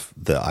of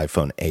the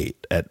iPhone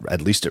 8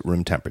 at least at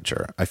room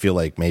temperature. I feel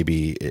like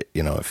maybe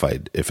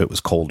if it was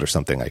cold or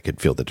something, I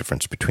could feel the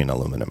difference between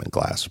aluminum and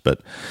glass.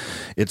 But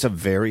it's a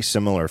very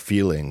similar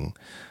feeling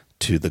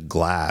to the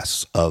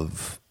glass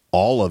of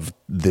all of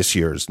this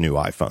year's new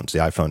iPhones, the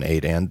iPhone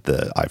 8 and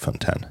the iPhone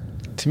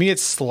 10. To me,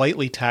 it's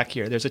slightly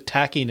tackier. There's a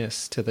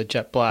tackiness to the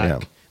jet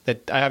black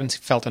that I haven't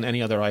felt on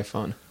any other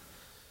iPhone.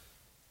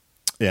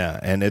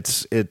 Yeah, and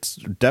it's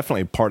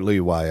definitely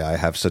partly why I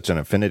have such an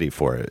affinity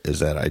for it, is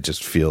that I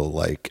just feel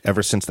like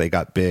ever since they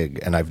got big,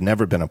 and I've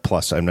never been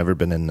I've never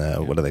been in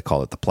what do they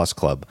call it, the Plus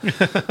Club.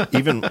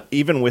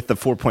 even with the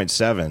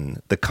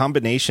 4.7, the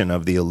combination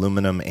of the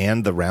aluminum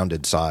and the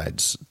rounded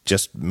sides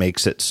just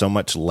makes it so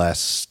much less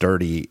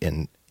sturdy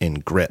in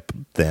grip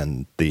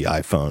than the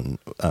iPhone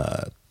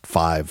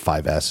 5,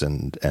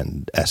 5S,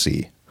 and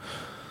SE.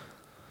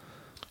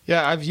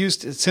 Yeah, I've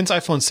used, since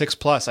iPhone 6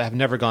 Plus, I have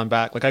never gone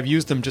back. Like, I've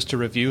used them just to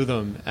review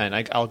them, and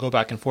I'll go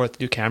back and forth to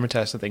do camera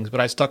tests and things,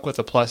 but I stuck with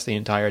the Plus the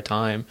entire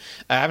time.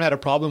 I haven't had a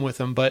problem with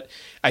them, but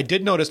I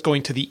did notice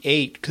going to the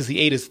 8, because the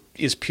 8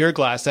 is pure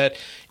glass, that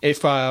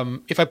if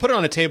I put it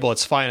on a table,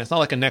 it's fine. It's not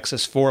like a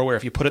Nexus 4 where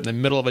if you put it in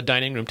the middle of a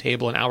dining room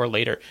table an hour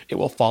later, it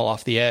will fall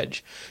off the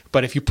edge.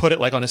 But if you put it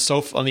like on a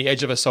sofa, on the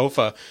edge of a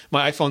sofa,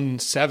 my iPhone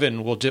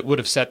 7 would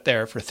have sat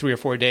there for 3 or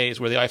 4 days,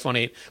 where the iPhone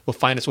 8 will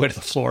find its way to the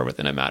floor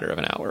within a matter of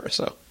an hour or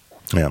so.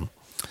 Yeah.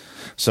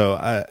 So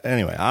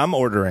anyway, I'm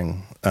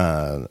ordering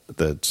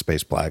the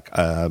Space Black.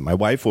 My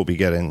wife will be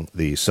getting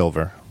the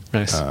silver.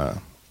 Nice.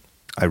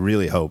 I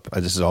really hope.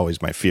 This is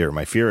always my fear.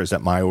 My fear is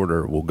that my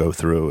order will go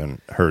through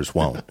and hers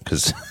won't,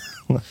 because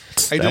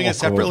Are you doing it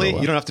separately?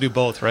 You don't have to do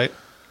both, right?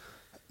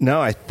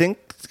 No, I think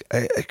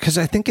because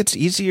I think it's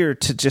easier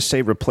to just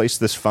say replace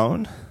this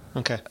phone.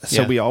 Okay.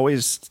 So we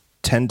always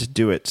tend to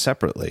do it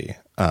separately.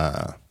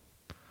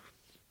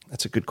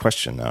 That's a good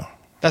question, though.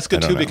 That's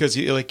good too, because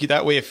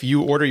that way, if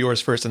you order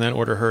yours first and then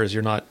order hers,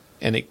 you're not,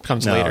 and it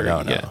comes later.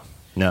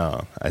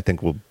 No. I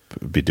think we'll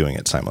be doing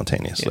it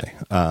simultaneously.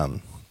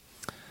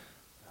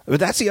 But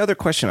that's the other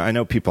question I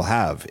know people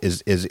have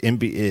is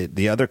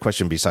the other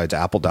question besides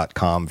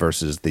Apple.com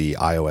versus the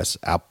iOS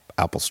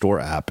Apple Store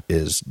app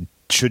is,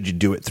 should you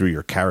do it through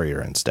your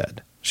carrier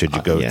instead? Should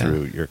you go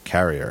through your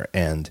carrier?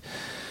 And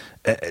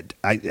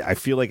I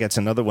feel like it's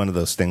another one of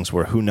those things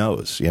where who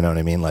knows? You know what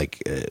I mean?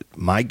 Like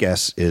my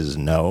guess is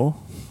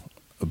no,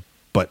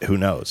 but who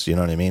knows? You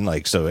know what I mean?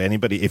 Like, so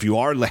anybody, if you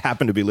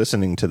happen to be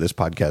listening to this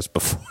podcast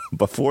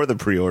before the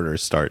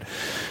pre-orders start,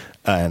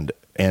 and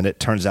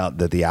it turns out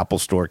that the Apple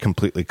Store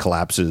completely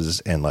collapses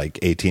and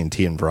like AT&T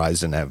and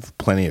Verizon have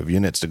plenty of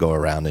units to go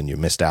around and you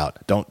missed out,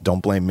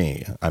 don't blame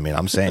me. I mean,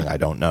 I'm saying I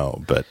don't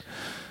know, but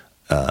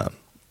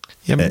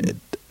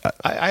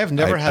I have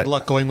never had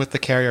luck going with the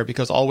carrier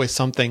because always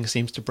something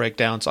seems to break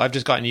down. So I've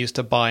just gotten used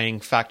to buying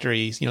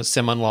factory,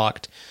 SIM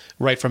unlocked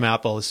right from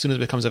Apple as soon as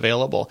it becomes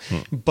available.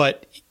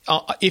 But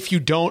if you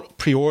don't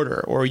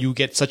pre-order or you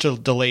get such a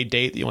delayed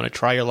date that you want to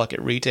try your luck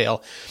at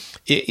retail,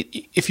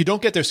 if you don't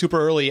get there super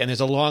early and there's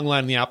a long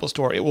line in the Apple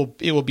Store, it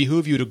will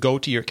behoove you to go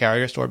to your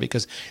carrier store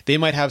because they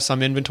might have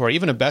some inventory,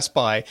 even a Best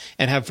Buy,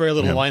 and have very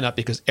little lineup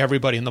because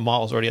everybody in the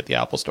mall is already at the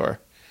Apple Store.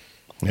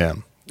 Yeah.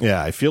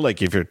 Yeah, I feel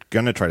like if you're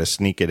going to try to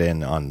sneak it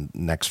in on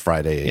next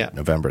Friday,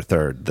 November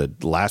 3rd, the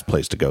last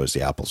place to go is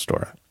the Apple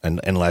Store.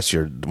 And unless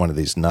you're one of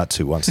these nuts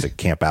who wants to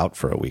camp out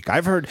for a week.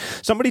 I've heard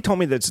somebody told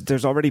me that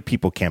there's already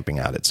people camping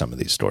out at some of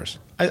these stores.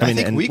 I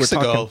think weeks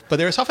ago, but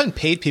there's often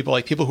paid people,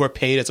 like people who are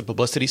paid as a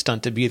publicity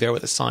stunt to be there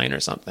with a sign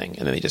or something,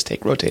 and then they just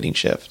take rotating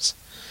shifts.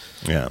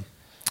 Yeah.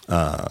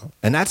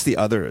 And that's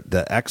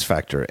the X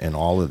factor in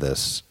all of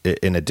this,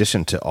 in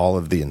addition to all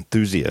of the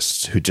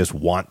enthusiasts who just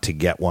want to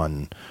get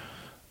one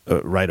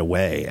right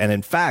away. And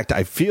in fact,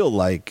 I feel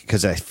like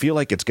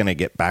it's going to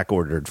get back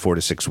ordered 4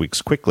 to 6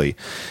 weeks quickly,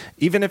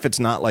 even if it's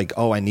not like,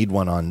 oh, I need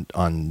one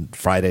on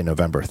Friday,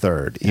 November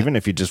 3rd. Even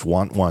if you just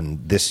want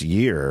one this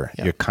year,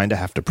 you kind of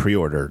have to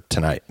pre-order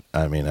tonight.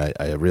 I mean,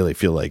 I really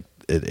feel like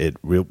it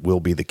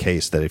will be the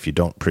case that if you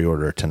don't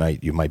pre-order tonight,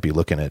 you might be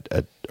looking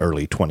at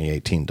early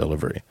 2018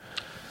 delivery.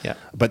 Yeah.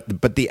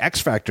 But the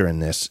X factor in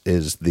this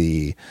is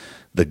the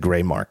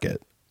gray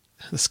market.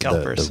 The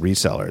scalpers. The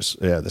resellers,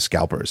 the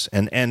scalpers.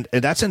 And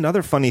that's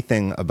another funny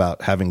thing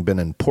about having been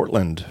in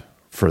Portland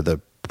for the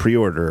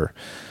pre-order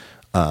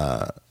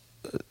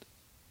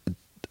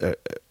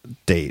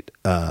date.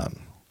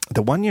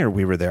 The one year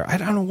we were there, I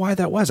don't know why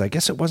that was. I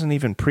guess it wasn't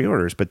even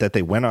pre-orders, but that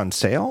they went on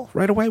sale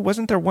right away.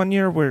 Wasn't there one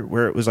year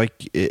where it was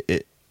like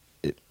it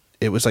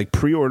was like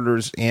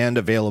pre-orders and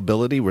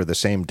availability were the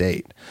same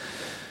date?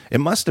 It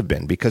must have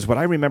been, because what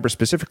I remember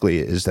specifically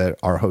is that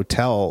our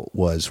hotel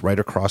was right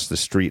across the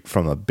street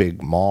from a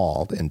big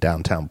mall in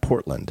downtown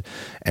Portland,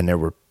 and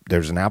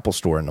there's an Apple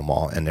Store in the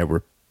mall, and there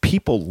were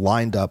people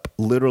lined up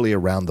literally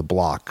around the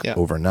block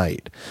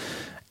overnight,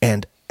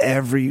 and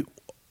every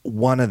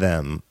one of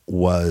them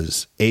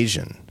was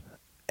Asian,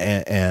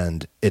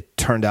 and it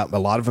turned out a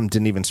lot of them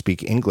didn't even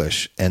speak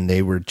English, and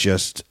they were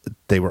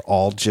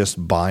all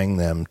just buying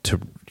them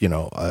to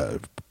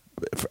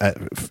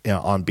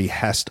on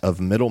behest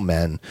of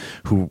middlemen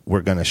who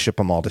were going to ship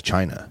them all to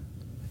China.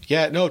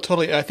 Yeah, no,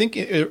 totally. I think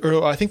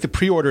the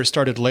pre-order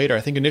started later.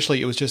 I think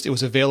initially it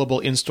was available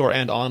in store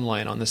and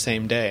online on the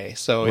same day.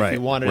 So if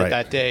you wanted it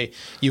that day,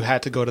 you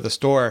had to go to the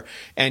store.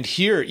 And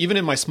here, even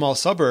in my small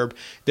suburb,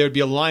 there would be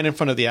a line in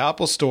front of the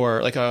Apple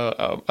Store, like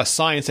a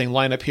sign saying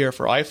 "Line up here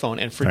for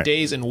iPhone." And for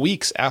days and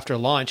weeks after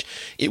launch,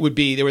 there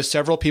were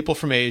several people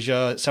from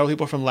Asia, several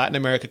people from Latin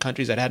America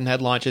countries that hadn't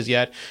had launches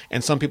yet,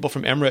 and some people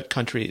from Emirate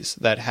countries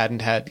that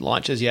hadn't had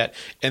launches yet.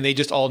 And they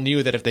just all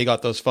knew that if they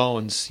got those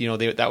phones,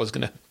 that was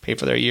going to pay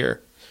for their year.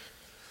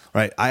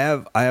 Right. I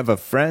have a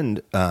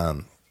friend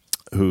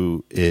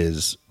who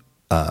is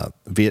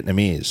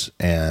Vietnamese,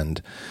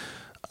 and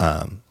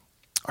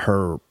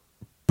her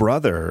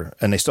brother,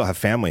 and they still have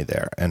family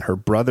there, and her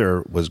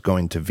brother was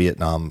going to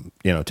Vietnam,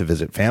 to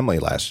visit family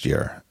last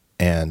year.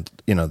 And,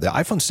 the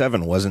iPhone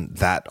 7 wasn't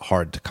that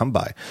hard to come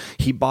by.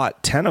 He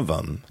bought 10 of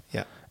them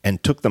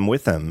and took them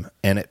with him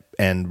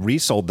and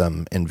resold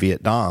them in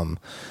Vietnam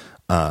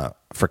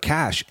for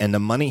cash, and the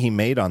money he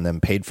made on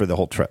them paid for the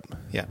whole trip.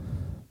 Yeah.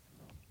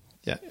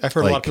 Yeah. I've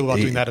heard a lot of people about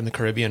doing that in the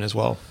Caribbean as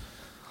well.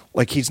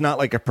 Like, he's not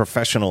like a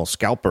professional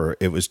scalper.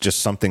 It was just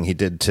something he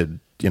did to,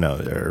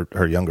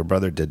 her younger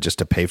brother did just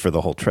to pay for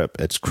the whole trip.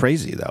 It's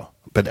crazy though.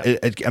 But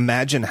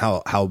imagine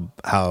how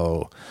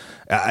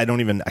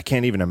I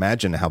can't even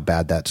imagine how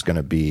bad that's going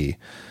to be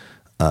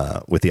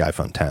with the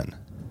iPhone 10.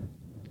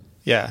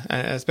 Yeah,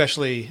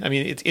 especially, I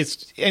mean,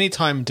 it's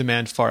anytime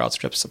demand far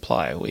outstrips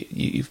supply,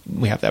 we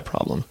have that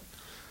problem.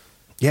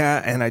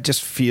 Yeah, and I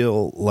just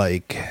feel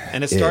like,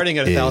 and it's starting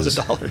at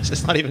 $1,000.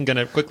 It's not even going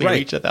to quickly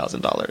reach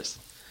 $1,000.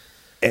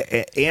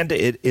 And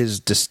it is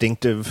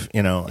distinctive,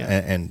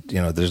 and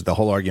there's the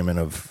whole argument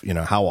of,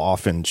 how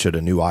often should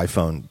a new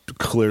iPhone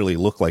clearly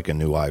look like a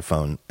new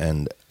iPhone?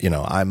 And,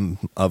 I'm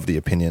of the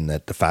opinion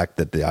that the fact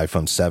that the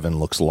iPhone 7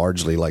 looks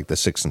largely like the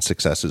 6 and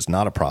 6S is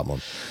not a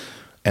problem.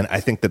 And I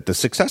think that the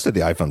success of the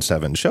iPhone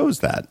 7 shows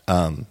that.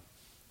 And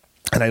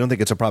I don't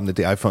think it's a problem that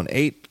the iPhone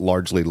 8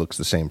 largely looks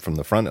the same from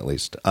the front, at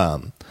least.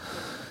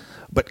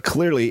 But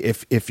clearly,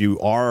 if you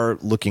are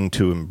looking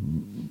to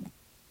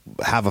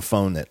have a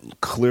phone that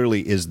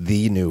clearly is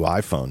the new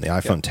iPhone, the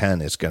iPhone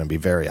 10 is going to be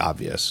very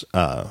obvious.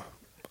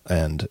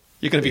 And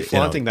you're going to be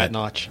flaunting that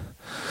notch.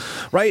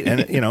 Right.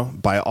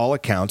 And, by all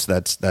accounts,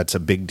 that's a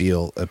big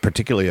deal,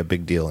 particularly a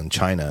big deal in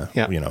China,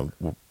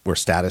 where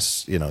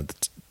status,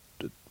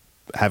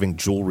 having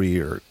jewelry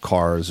or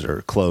cars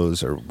or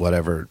clothes or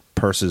whatever,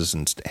 purses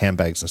and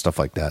handbags and stuff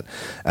like that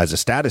as a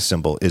status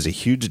symbol is a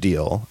huge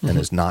deal and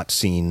is not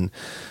seen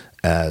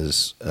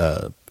as,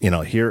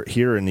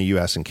 here in the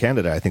U.S. and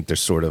Canada. I think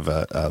there's sort of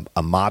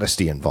a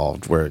modesty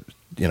involved where,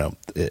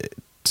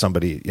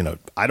 somebody,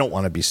 I don't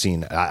want to be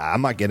seen.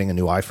 I'm not getting a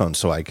new iPhone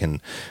so I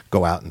can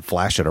go out and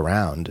flash it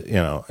around.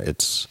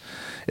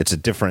 It's a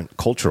different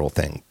cultural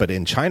thing. But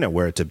in China,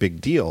 where it's a big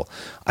deal,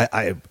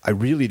 I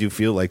really do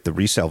feel like the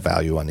resale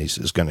value on these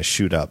is going to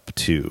shoot up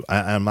to,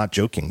 I'm not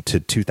joking, to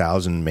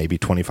 $2,000, maybe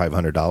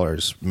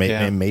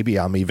 $2,500. Maybe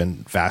I'm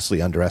even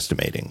vastly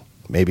underestimating.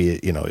 Maybe,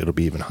 it'll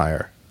be even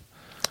higher.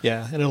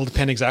 Yeah, and it'll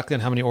depend exactly on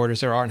how many orders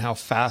there are and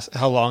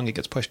how long it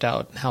gets pushed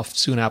out, and how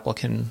soon Apple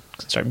can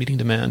start meeting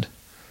demand.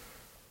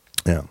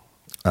 Yeah.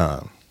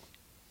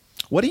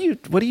 What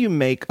do you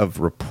make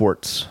of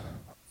reports?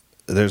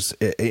 There's,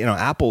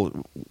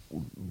 Apple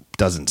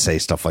doesn't say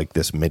stuff like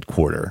this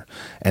mid-quarter,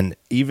 and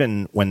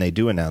even when they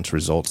do announce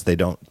results, they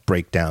don't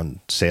break down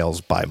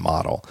sales by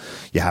model.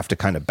 You have to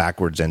kind of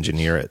backwards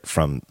engineer it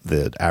from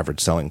the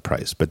average selling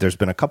price. But there's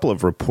been a couple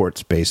of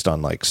reports based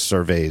on like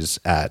surveys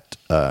at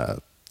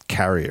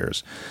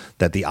carriers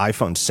that the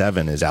iPhone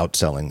 7 is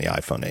outselling the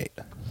iPhone 8.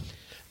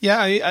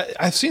 Yeah,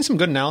 I've seen some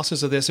good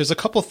analysis of this. There's a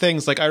couple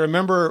things. Like I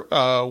remember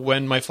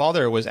when my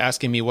father was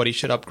asking me what he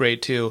should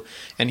upgrade to,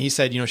 and he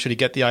said, should he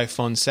get the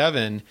iPhone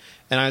 7?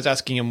 And I was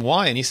asking him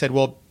why, and he said,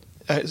 well,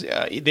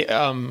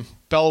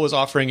 Bell was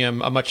offering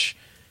him a much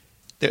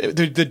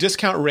the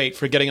discount rate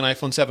for getting an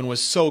iPhone 7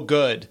 was so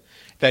good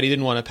that he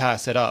didn't want to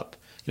pass it up.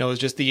 It was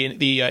just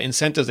the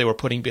incentives they were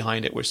putting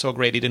behind it were so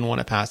great he didn't want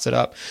to pass it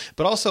up.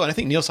 But also, and I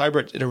think Neil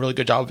Seibert did a really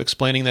good job of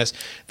explaining this,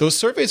 those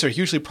surveys are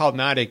hugely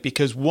problematic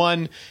because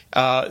one,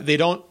 they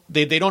don't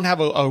have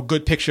a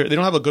good picture. They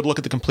don't have a good look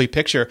at the complete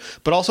picture,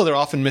 but also they're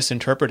often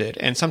misinterpreted.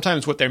 And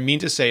sometimes what they mean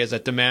to say is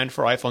that demand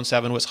for iPhone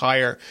 7 was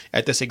higher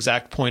at this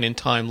exact point in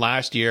time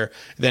last year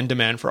than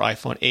demand for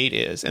iPhone 8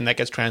 is. And that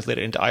gets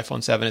translated into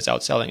iPhone 7 is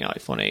outselling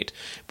iPhone 8,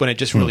 when it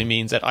just really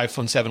means that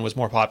iPhone 7 was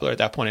more popular at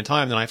that point in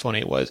time than iPhone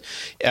 8 was.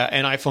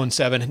 And iPhone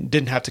 7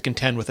 didn't have to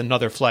contend with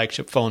another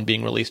flagship phone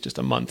being released just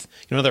a month,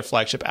 another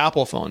flagship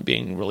Apple phone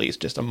being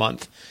released just a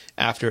month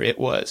after it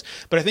was.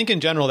 But I think in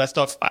general, that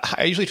stuff,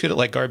 I usually treat it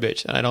like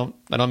garbage. And I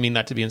don't mean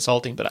that to be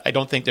insulting, but I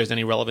don't think there's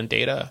any relevant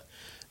data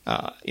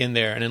in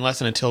there. And unless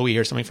and until we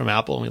hear something from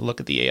Apple and we look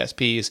at the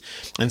ASPs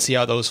and see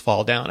how those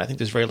fall down, I think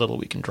there's very little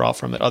we can draw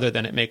from it other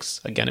than it makes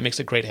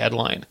a great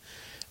headline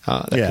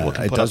that people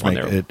can put up on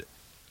their...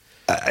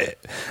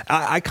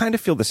 I kind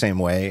of feel the same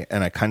way,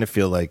 and I kind of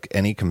feel like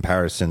any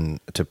comparison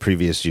to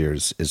previous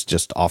years is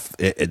just off.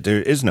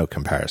 There is no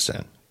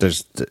comparison.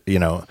 There's,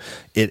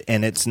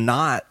 and it's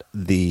not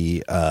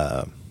the,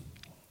 I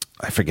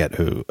forget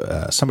who,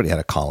 somebody had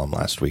a column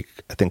last week.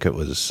 I think it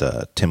was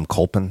Tim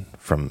Colpin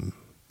from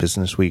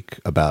Business Week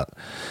about,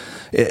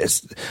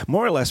 it's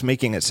more or less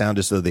making it sound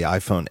as though the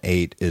iPhone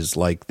 8 is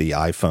like the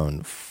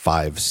iPhone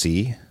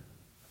 5C.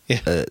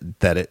 Yeah.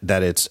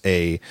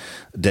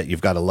 That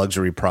you've got a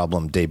luxury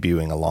problem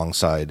debuting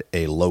alongside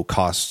a low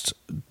cost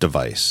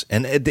device,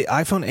 and the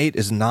iPhone 8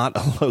 is not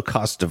a low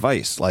cost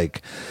device.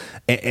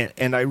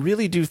 And I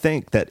really do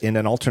think that in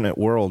an alternate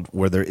world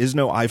where there is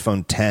no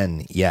iPhone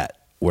 10 yet,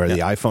 where the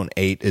iPhone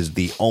 8 is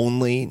the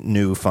only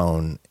new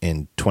phone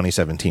in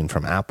 2017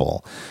 from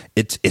Apple,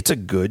 it's a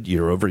good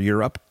year over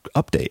year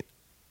update.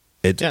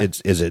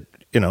 Is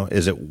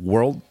it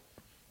world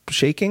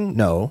shaking?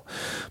 No,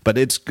 but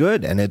it's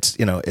good, and it's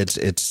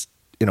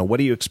what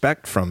do you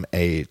expect from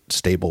a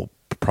stable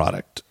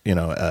product?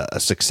 A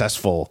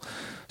successful,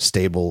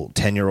 stable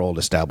 10-year-old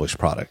established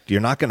product.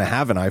 You're not going to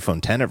have an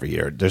iPhone 10 every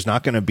year. There's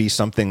not going to be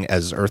something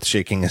as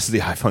earth-shaking as the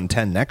iPhone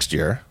 10 next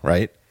year,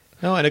 right?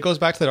 No, and it goes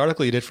back to that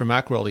article you did for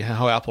Macworld,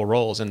 how Apple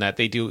rolls, and that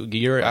they do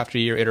year after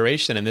year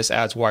iteration, and this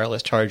adds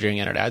wireless charging,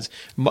 and it adds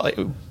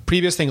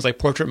previous things like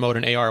portrait mode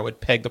and AR would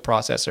peg the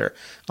processor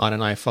on an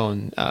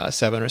iPhone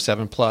 7 or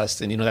 7 Plus,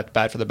 and that's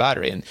bad for the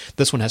battery. And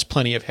this one has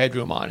plenty of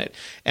headroom on it,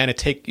 and the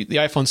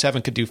iPhone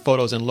 7 could do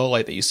photos in low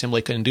light that you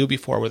simply couldn't do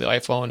before, where the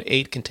iPhone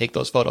 8 can take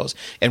those photos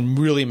and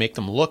really make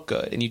them look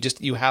good, and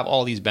you have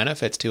all these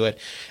benefits to it.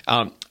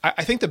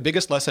 I think the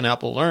biggest lesson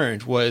Apple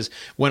learned was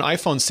when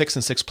iPhone 6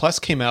 and 6 Plus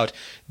came out,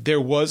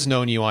 there was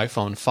no new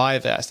iPhone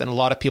 5S. And a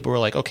lot of people were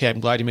like, okay, I'm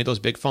glad you made those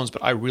big phones,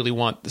 but I really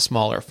want the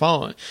smaller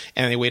phone.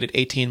 And they waited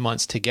 18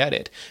 months to get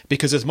it.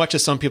 Because as much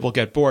as some people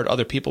get bored,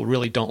 other people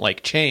really don't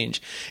like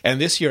change. And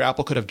this year,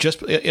 Apple could have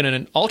just, in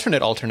an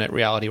alternate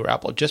reality where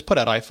Apple just put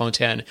out iPhone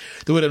 10,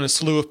 there would have been a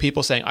slew of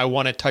people saying, I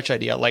wanted Touch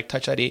ID, I like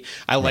Touch ID,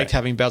 I liked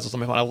having bezels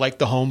on my phone, I liked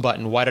the home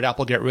button, why did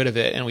Apple get rid of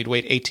it? And we'd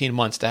wait 18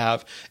 months to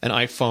have an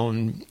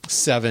iPhone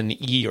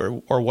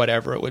 7E or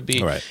whatever it would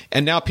be. Right.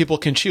 And now people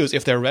can choose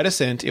if they're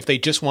reticent, if they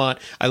just want,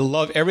 I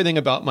love everything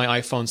about my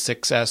iPhone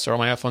 6S or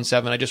my iPhone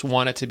 7, I just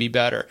want it to be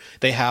better.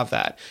 They have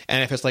that.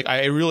 And if it's like,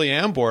 I really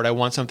am bored, I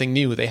want something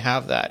new, they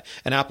have that.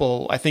 And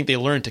Apple, I think they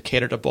learned to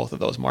cater to both of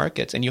those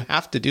markets. And you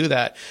have to do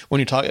that when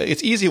you talk.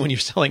 It's easy when you're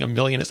selling 1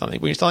 million or something.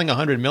 When you're selling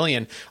 100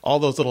 million, all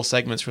those little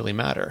segments really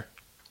matter.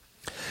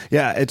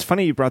 Yeah, it's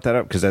funny you brought that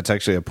up because that's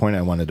actually a point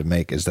I wanted to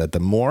make, is that the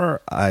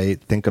more I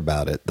think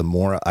about it, the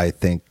more I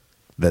think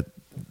that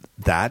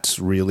that's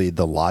really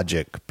the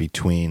logic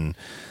between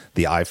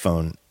the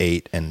iPhone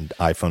 8 and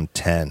iPhone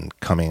 10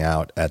 coming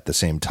out at the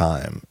same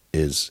time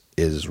is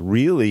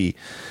really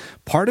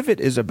part of it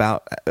is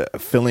about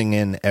filling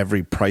in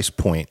every price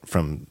point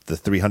from the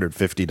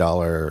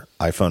 $350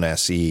 iPhone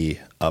SE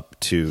up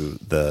to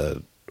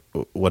the,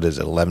 what is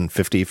it,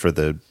 $1,150 for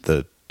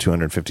the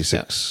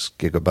 256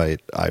 gigabyte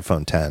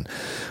iPhone 10.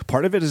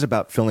 Part of it is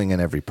about filling in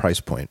every price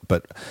point,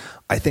 but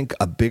I think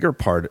a bigger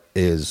part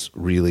is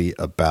really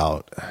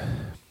about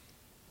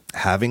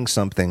having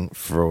something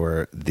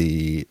for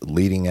the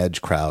leading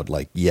edge crowd,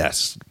 like,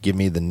 yes, give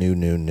me the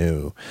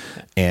new,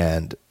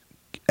 and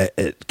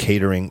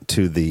catering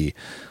to the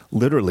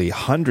literally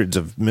hundreds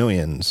of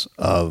millions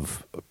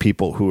of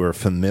people who are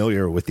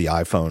familiar with the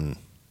iPhone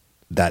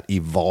that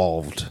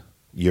evolved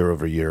year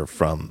over year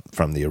from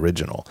the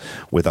original,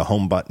 with a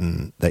home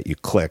button that you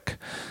click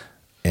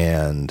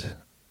and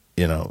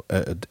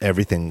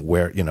everything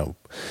where,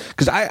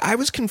 because I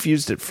was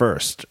confused at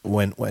first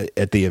when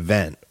at the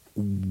event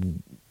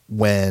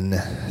when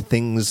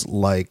things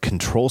like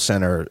Control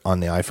Center on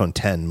the iPhone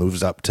 10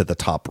 moves up to the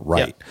top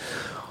right. Yeah.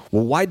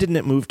 Well, why didn't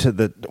it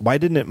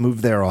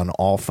move there on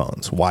all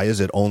phones? Why is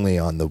it only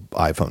on the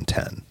iPhone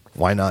 10?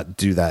 Why not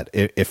do that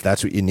if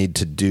that's what you need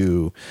to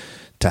do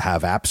to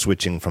have app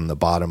switching from the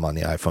bottom on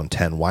the iPhone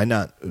 10? Why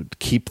not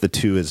keep the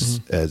two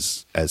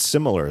as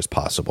similar as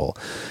possible?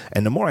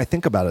 And the more I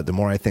think about it, the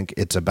more I think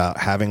it's about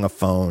having a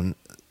phone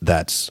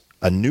that's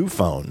a new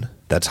phone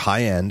that's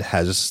high end,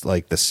 has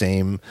like the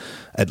same,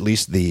 at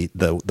least the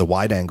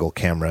wide angle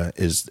camera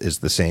is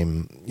the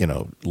same,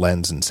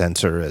 lens and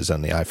sensor as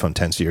on the iPhone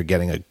 10. So you're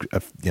getting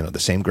the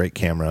same great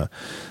camera,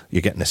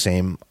 you're getting the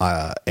same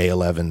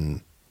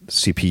A11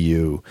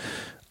 CPU.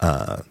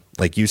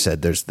 Like you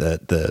said, there's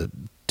the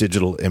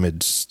digital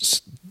image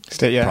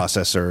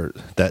processor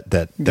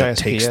that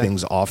takes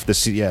things off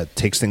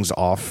takes things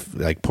off,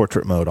 like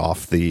portrait mode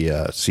off the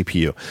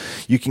CPU.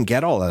 You can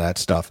get all of that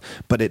stuff,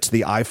 but it's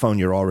the iPhone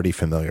you're already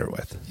familiar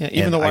with. Yeah,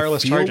 even the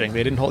wireless charging,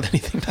 they didn't hold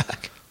anything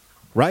back.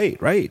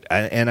 Right.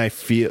 And I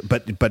feel,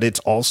 but it's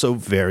also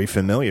very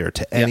familiar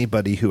to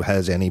anybody who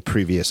has any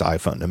previous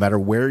iPhone, no matter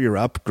where you're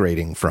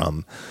upgrading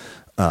from.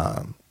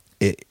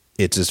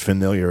 It's as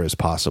familiar as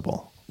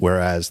possible.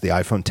 Whereas the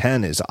iPhone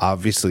 10 is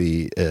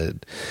obviously,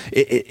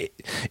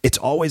 it's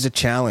always a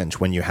challenge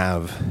when you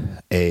have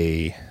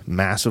a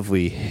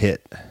massively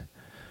hit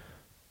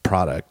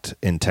product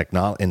in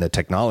the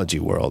technology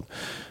world,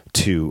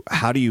 to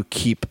how do you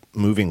keep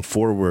moving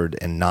forward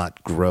and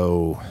not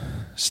grow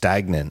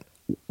stagnant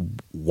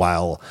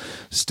while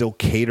still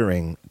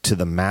catering to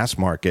the mass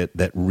market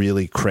that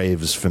really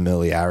craves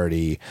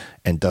familiarity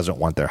and doesn't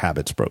want their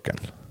habits broken.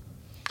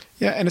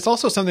 Yeah, and it's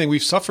also something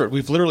we've suffered.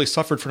 We've literally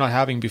suffered for not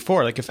having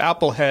before. Like if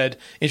Apple had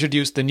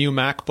introduced the new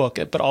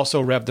MacBook, but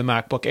also revved the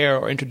MacBook Air,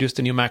 or introduced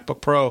the new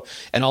MacBook Pro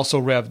and also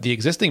revved the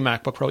existing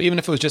MacBook Pro, even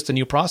if it was just the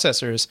new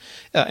processors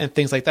and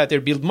things like that,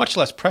 there'd be much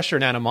less pressure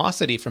and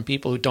animosity from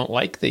people who don't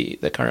like the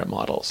current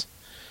models.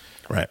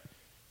 Right.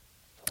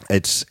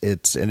 I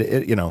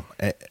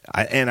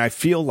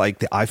feel like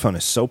the iPhone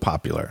is so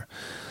popular.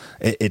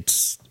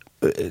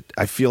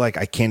 I feel like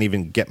I can't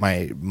even get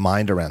my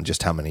mind around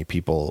just how many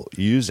people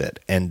use it.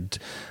 And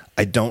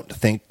I don't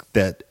think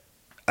that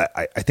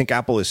I think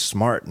Apple is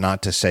smart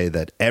not to say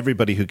that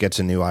everybody who gets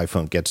a new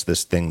iPhone gets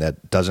this thing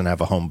that doesn't have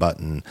a home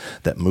button,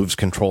 that moves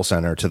Control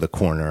Center to the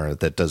corner,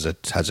 that has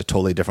a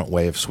totally different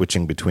way of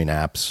switching between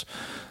apps.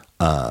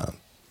 I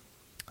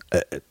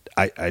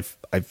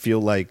feel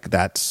like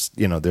that's,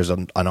 there's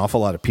an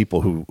awful lot of people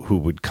who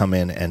would come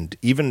in, and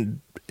even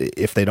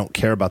if they don't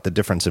care about the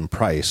difference in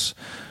price,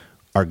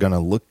 are going to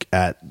look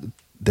at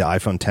the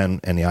iPhone 10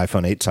 and the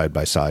iPhone 8 side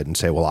by side and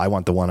say, well, I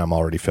want the one I'm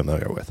already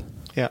familiar with.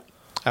 Yeah,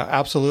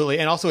 absolutely.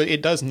 And also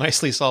it does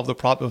nicely solve the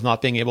problem of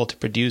not being able to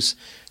produce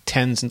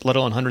tens, let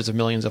alone hundreds of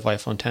millions of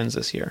iPhone 10s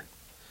this year.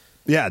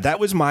 Yeah, that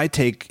was my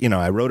take.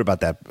 I wrote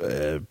about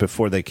that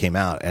before they came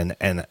out,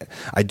 and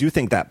I do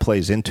think that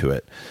plays into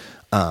it.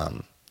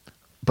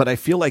 But I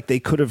feel like they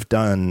could have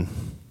done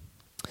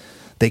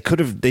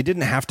They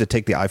didn't have to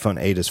take the iPhone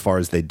 8 as far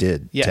as they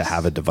did to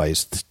have a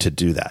device to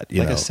do that.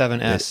 Like a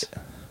 7S.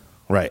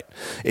 Right.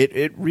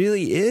 It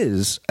really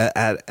is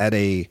at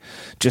a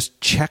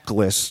just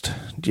checklist,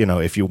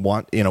 if you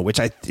want, which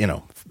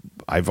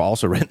I've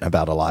also written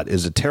about a lot,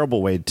 is a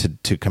terrible way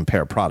to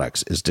compare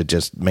products, is to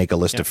just make a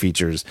list of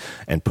features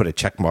and put a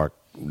check mark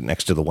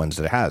next to the ones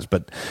that it has.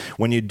 But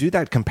when you do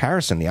that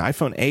comparison, the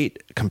iPhone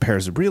 8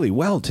 compares really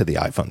well to the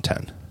iPhone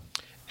 10.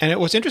 And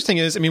what's interesting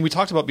is, we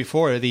talked about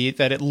before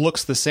that it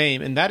looks the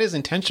same, and that is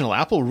intentional.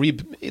 Apple,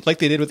 like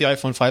they did with the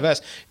iPhone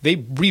 5S, they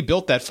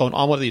rebuilt that phone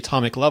almost at the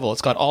atomic level.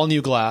 It's got all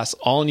new glass,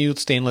 all new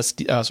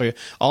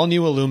all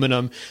new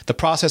aluminum. The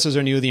processors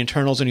are new, the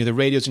internals are new, the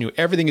radios are new,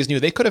 everything is new.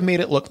 They could have made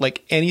it look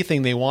like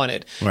anything they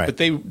wanted, but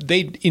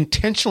they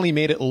intentionally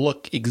made it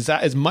look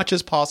as much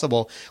as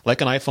possible like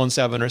an iPhone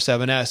 7 or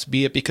 7S,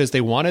 be it because they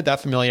wanted that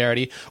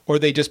familiarity, or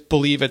they just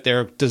believe at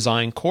their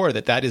design core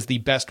that is the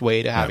best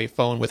way to have a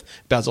phone with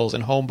bezels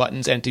and home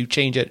buttons, and to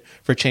change it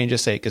for change's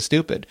sake is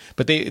stupid.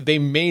 But they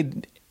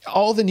made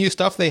all the new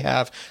stuff they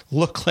have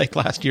look like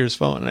last year's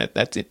phone, and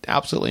that's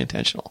absolutely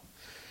intentional.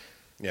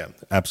 Yeah,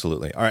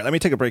 absolutely. All right, let me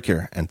take a break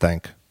here and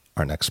thank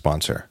our next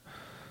sponsor.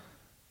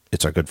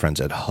 It's our good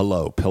friends at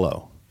Hello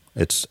Pillow.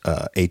 It's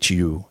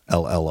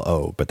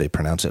Hullo, but they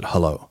pronounce it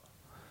Hello.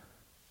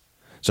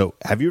 So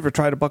have you ever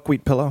tried a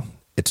buckwheat pillow?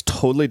 It's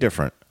totally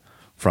different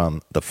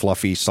from the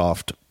fluffy,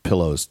 soft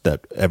pillows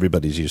that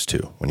everybody's used to.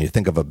 When you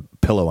think of a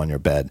pillow on your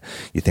bed,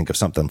 you think of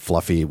something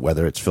fluffy,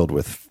 whether it's filled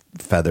with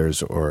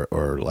feathers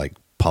or like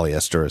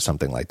polyester or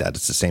something like that.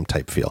 It's the same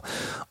type feel.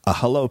 A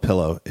Hello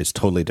pillow is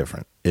totally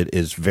different. It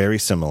is very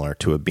similar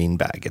to a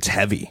beanbag. It's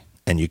heavy,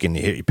 and you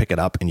pick it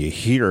up and you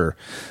hear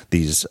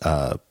these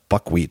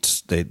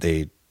buckwheats.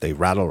 They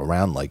rattle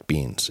around like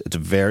beans. It's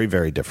very,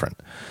 very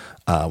different.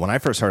 When I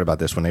first heard about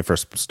this, when they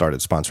first started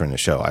sponsoring the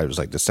show, I was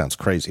like, this sounds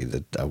crazy.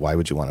 Why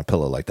would you want a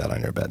pillow like that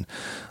on your bed?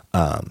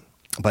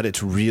 But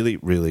it's really,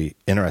 really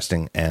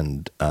interesting.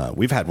 And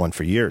we've had one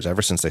for years,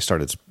 ever since they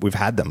started. We've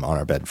had them on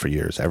our bed for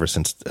years, ever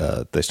since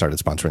they started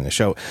sponsoring the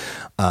show.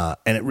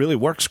 And it really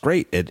works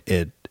great.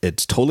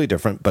 It's totally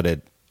different, but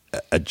it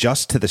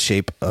adjusts to the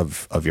shape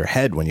of your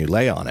head when you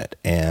lay on it.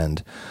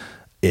 And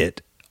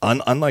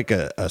unlike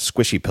a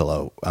squishy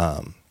pillow,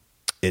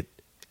 it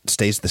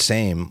stays the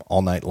same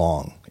all night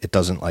long. It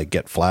doesn't like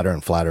get flatter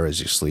and flatter as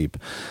you sleep.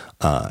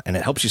 And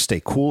it helps you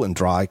stay cool and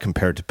dry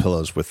compared to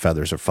pillows with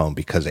feathers or foam,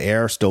 because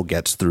air still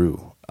gets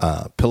through.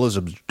 Pillows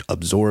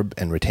absorb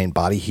and retain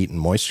body heat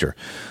and moisture,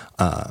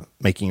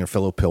 making your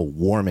pillow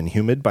warm and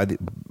humid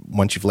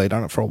once you've laid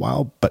on it for a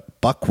while. But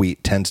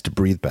buckwheat tends to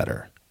breathe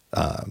better.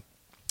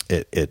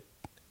 It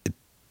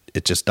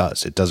just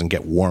does. It doesn't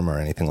get warm or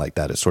anything like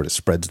that. It sort of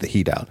spreads the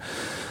heat out.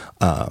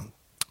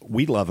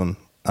 We love them.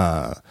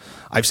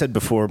 I've said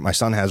before, my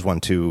son has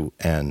one too,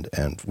 and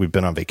we've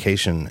been on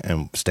vacation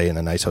and stay in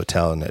a nice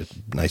hotel and a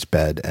nice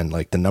bed. And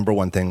like the number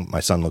one thing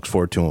my son looks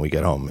forward to when we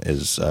get home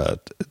is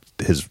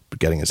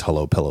getting his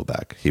Hello pillow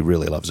back. He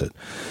really loves it.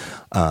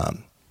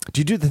 Do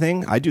you do the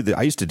thing? I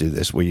used to do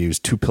this where you use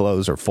two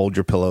pillows or fold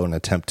your pillow in an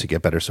attempt to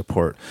get better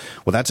support.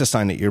 Well, that's a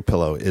sign that your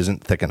pillow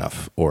isn't thick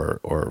enough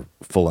or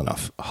full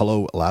enough.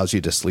 Hello allows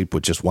you to sleep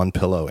with just one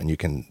pillow, and you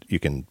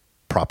can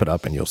prop it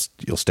up and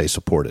you'll stay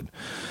supported.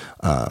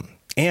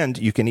 And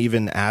you can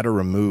even add or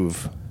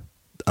remove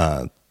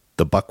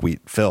the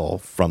buckwheat fill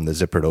from the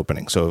zippered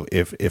opening. So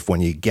if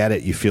when you get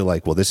it, you feel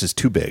like, well, this is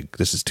too big,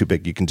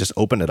 you can just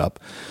open it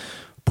up,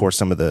 pour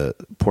some of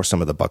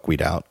the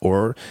buckwheat out.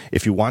 Or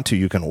if you want to,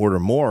 you can order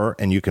more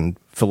and you can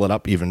fill it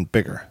up even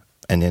bigger.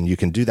 And then you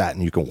can do that,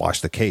 and you can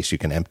wash the case. You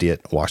can empty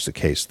it, wash the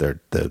case. The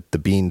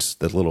beans,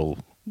 the little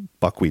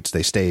buckwheats,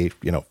 they stay,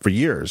 for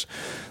years.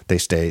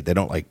 They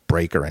don't like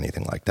break or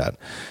anything like that.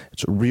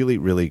 It's a really,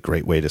 really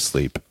great way to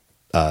sleep.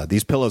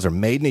 These pillows are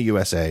made in the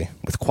USA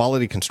with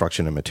quality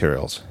construction and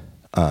materials.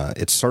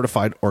 It's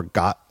certified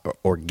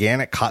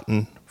organic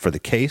cotton for the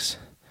case,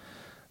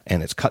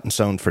 and it's cut and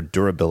sewn for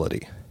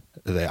durability.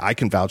 I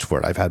can vouch for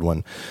it. I've had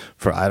one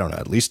for, I don't know,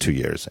 at least 2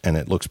 years, and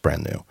it looks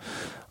brand new.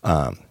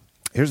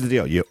 Here's the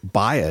deal. You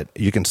buy it,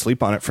 you can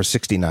sleep on it for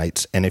 60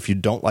 nights, and if you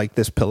don't like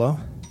this pillow,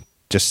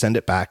 just send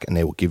it back, and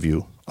they will give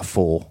you a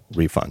full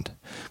refund.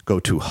 Go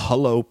to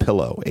Hello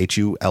Pillow,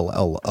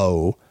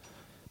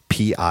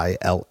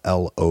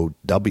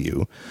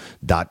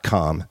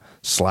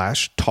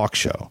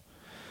 HULLOPILLOW.com/talkshow.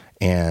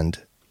 And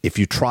if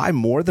you try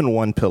more than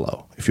one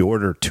pillow, if you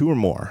order two or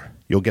more,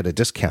 you'll get a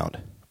discount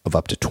of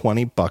up to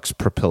 $20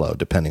 per pillow,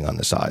 depending on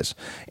the size.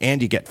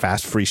 And you get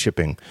fast free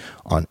shipping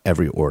on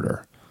every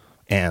order.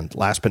 And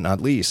last but not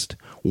least,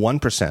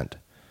 1%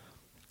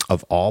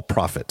 of all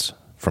profits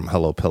from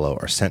Hello Pillow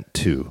are sent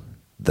to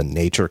the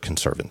Nature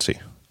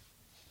Conservancy.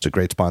 It's a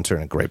great sponsor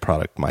and a great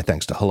product. My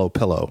thanks to Hello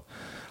Pillow.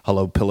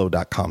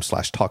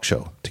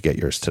 HelloPillow.com/talkshow to get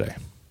yours today.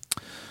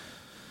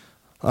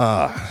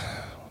 So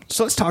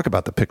let's talk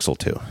about the Pixel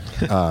 2.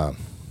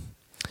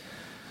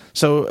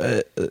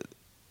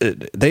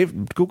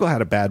 Google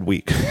had a bad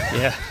week.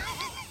 Yeah,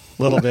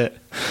 a little bit.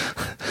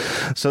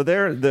 So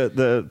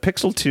the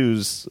Pixel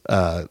 2's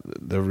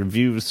the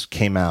reviews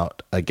came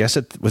out. I guess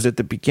was it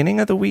the beginning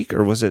of the week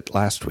or was it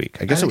last week?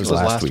 I guess it was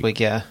last week.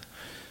 Yeah.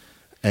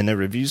 And the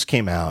reviews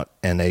came out,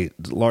 and they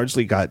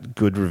largely got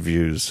good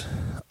reviews.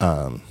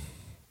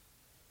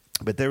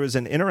 But there was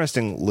an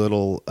interesting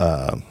little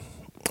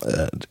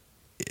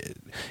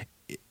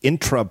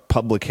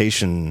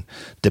intra-publication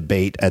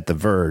debate at The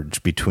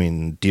Verge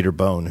between Dieter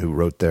Bohn, who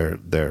wrote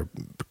their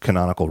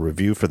canonical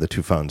review for the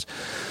two phones,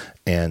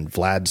 and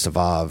Vlad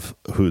Savov,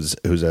 who's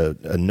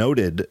a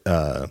noted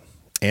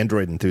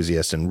Android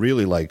enthusiast and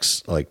really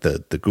likes like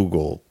the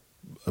Google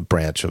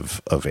branch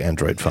of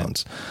Android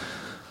phones.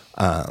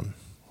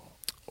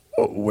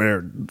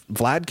 Where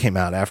Vlad came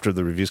out after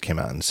the reviews came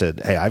out and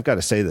said, "Hey, I've got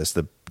to say this: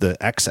 the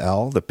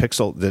XL, the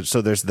Pixel.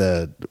 So there's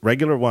the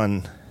regular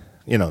one,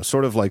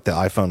 sort of like the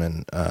iPhone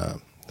and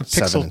the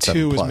 7 Pixel and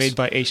 7 2 was Plus. made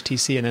by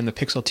HTC, and then the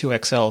Pixel 2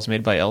 XL is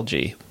made by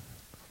LG.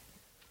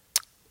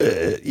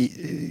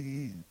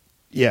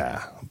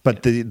 Yeah,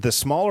 but the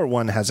smaller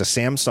one has a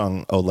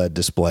Samsung OLED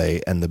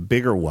display, and the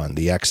bigger one,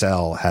 the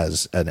XL,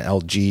 has an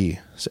LG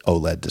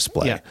OLED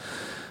display. Yeah.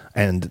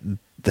 And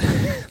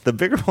the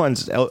bigger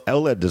one's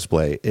OLED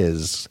display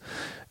is,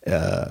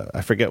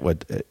 I forget what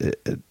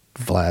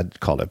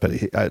Vlad called it,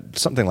 but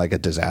something like a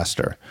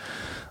disaster.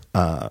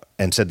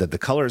 And said that the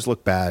colors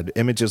look bad,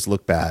 images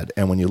look bad,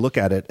 and when you look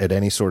at it at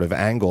any sort of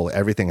angle,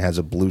 everything has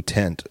a blue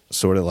tint,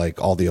 sort of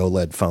like all the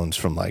OLED phones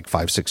from like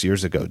 5-6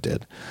 years ago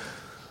did.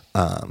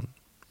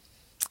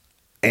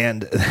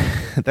 And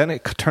then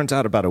it turns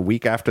out about a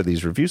week after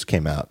these reviews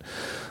came out,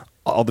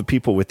 all the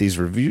people with these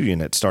review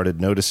units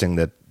started noticing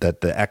that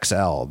the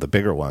XL, the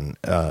bigger one,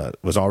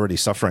 was already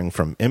suffering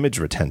from image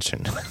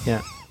retention.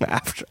 Yeah.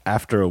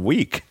 after a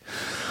week,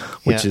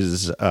 which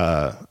is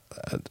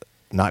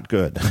not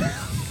good.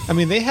 I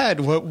mean, they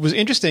had what was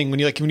interesting when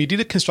you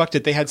deconstruct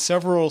it. They had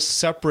several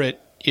separate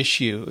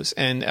issues,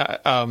 and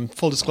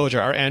full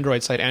disclosure, our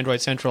Android site, Android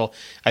Central,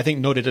 I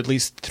think noted at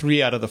least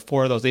 3 out of the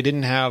 4 of those. They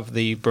didn't have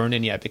the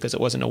burn-in yet because it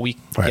wasn't a week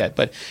yet,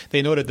 but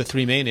they noted the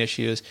 3 main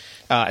issues.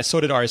 So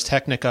did Ars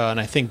Technica,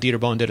 and I think Dieter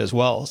Bohn did as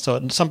well.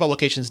 So some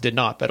publications did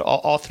not, but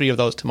all 3 of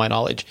those, to my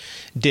knowledge,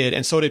 did,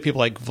 and so did people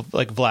like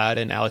Vlad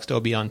and Alex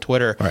Doby on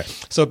Twitter. Right.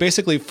 So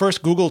basically,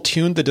 first Google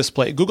tuned the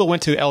display. Google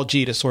went to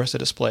LG to source the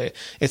display.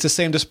 It's the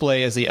same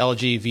display as the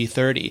LG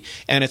V30,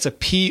 and it's a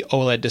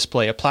P-OLED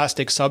display, a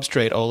plastic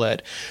substrate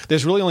OLED.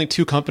 There's really only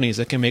 2 companies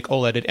that can make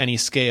OLED at any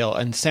scale,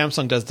 and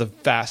Samsung does the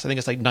vast, I think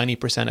it's like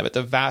 90% of it,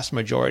 the vast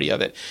majority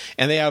of it.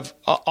 And they have,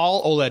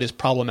 all OLED is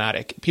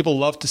problematic. People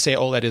love to say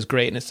OLED is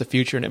great and it's the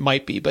future, and it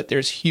might be, but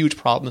there's huge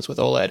problems with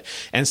OLED.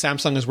 And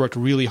Samsung has worked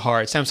really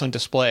hard. Samsung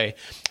Display,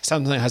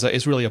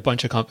 is really a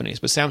bunch of companies,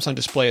 but Samsung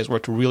Display has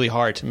worked really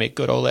hard to make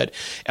good OLED.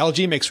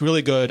 LG makes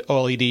really good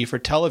OLED for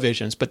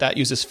televisions, but that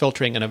uses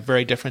filtering and a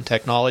very different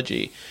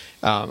technology.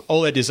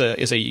 OLED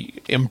is a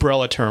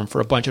umbrella term for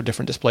a bunch of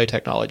different display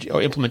technology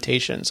or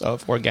implementations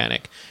of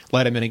organic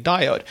light emitting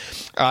diode,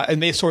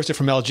 and they sourced it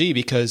from LG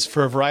because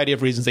for a variety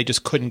of reasons they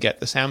just couldn't get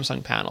the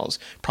Samsung panels,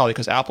 probably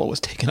because Apple was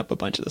taking up a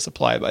bunch of the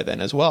supply by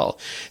then as well.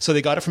 So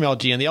they got it from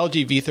LG, and the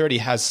LG V30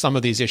 has some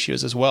of these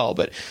issues as well.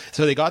 But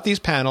so they got these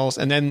panels,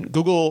 and then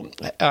Google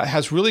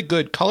has really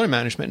good color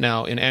management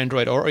now in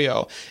Android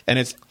Oreo, and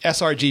it's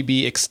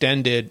sRGB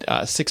extended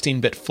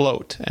 16-bit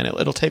float, and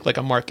it'll take like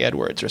a Mark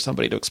Edwards or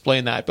somebody to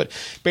explain that, but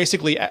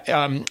basically,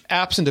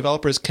 apps and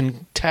developers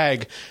can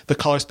tag the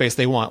color space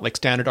they want, like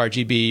standard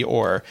RGB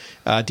or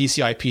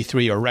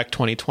DCI-P3 or Rec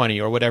 2020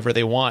 or whatever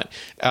they want,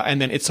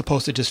 and then it's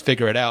supposed to just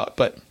figure it out.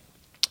 But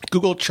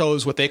Google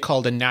chose what they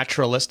called a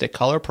naturalistic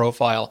color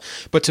profile,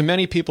 but to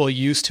many people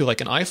used to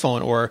like an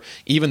iPhone or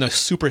even the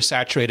super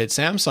saturated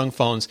Samsung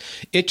phones,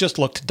 it just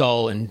looked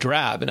dull and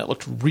drab, and it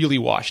looked really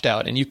washed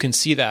out, and you can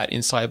see that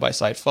in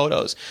side-by-side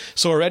photos.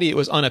 So already it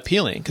was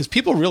unappealing because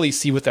people really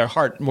see with their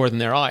heart more than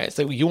their eyes.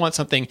 Like you want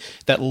something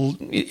that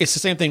it's the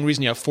same thing.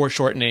 Reason you have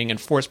foreshortening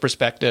and forced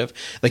perspective.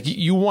 Like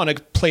you want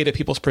to play to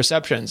people's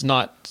perceptions,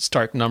 not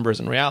stark numbers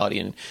and reality.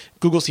 And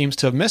Google seems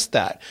to have missed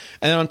that.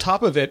 And then on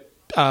top of it,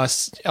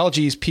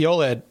 LG's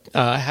POLED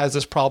has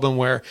this problem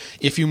where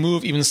if you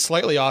move even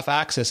slightly off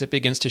axis, it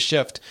begins to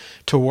shift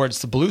towards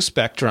the blue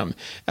spectrum.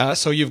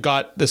 So you've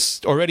got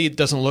this already, it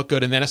doesn't look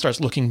good, and then it starts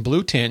looking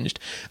blue tinged.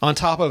 On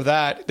top of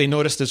that, they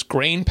notice this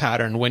grain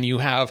pattern when you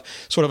have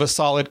sort of a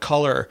solid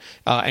color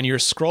and you're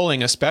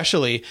scrolling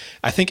especially.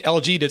 I think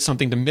LG did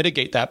something to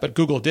mitigate that, but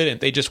Google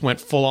didn't. They just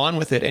went full on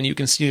with it, and you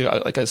can see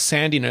like a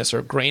sandiness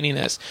or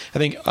graininess. I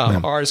think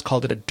ours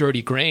called it a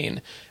dirty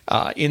grain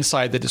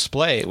inside the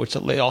display, which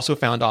they also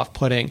found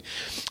off-putting.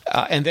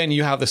 And then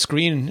you have the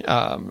screen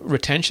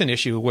retention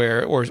issue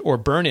or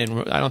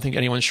burn-in. I don't think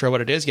anyone's sure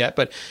what it is yet,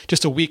 but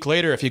just a week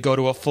later, if you go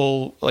to a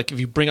full, like if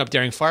you bring up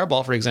Daring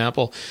Fireball, for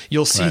example,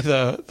 you'll see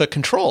the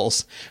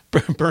controls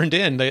burned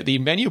in, the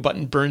menu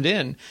button burned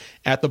in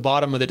at the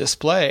bottom of the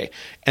display.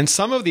 And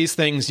some of these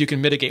things you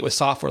can mitigate with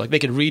software. Like they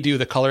could redo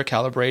the color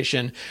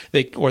calibration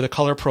or the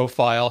color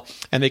profile,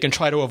 and they can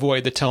try to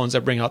avoid the tones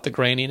that bring out the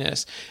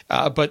graininess.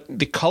 But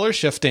the color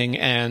shifting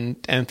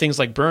and things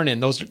like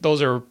burn-in,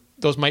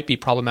 those might be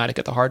problematic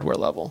at the hardware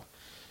level.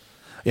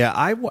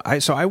 Yeah,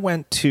 so I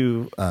went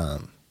to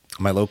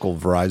my local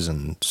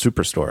Verizon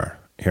superstore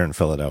here in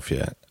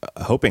Philadelphia,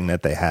 hoping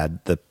that they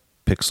had the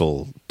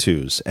Pixel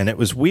 2s, and it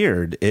was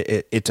weird.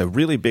 It's a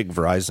really big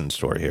Verizon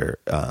store here.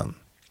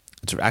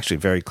 It's actually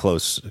very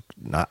close,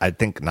 I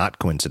think not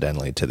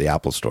coincidentally, to the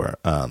Apple store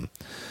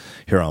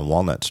here on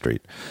Walnut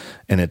Street,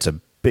 and it's a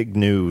big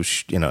new,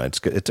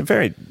 it's a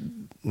very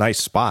nice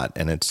spot,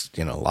 and it's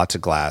lots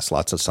of glass,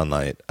 lots of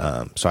sunlight.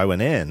 So I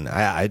went in.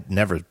 I'd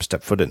never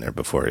stepped foot in there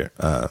before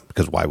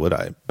because why would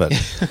I? But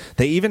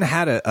they even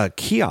had a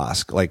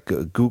kiosk, like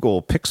a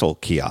Google Pixel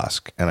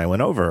kiosk, and I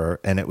went over,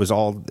 and it was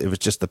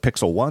just the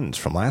Pixel ones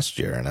from last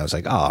year, and I was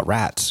like, oh,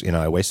 rats!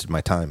 I wasted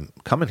my time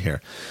coming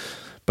here.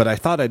 But I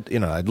thought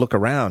I'd look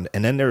around,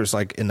 and then there's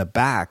like in the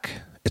back.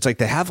 It's like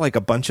they have like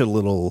a bunch of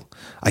little,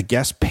 I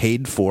guess,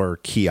 paid for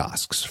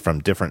kiosks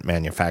from different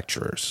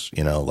manufacturers.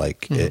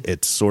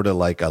 It's sort of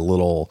like a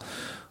little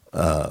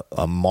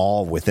a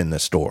mall within the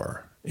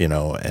store.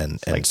 And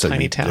like so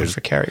tiny town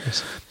for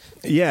carriers.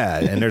 Yeah,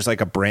 and there's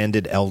like a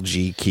branded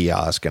LG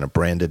kiosk and a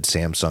branded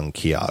Samsung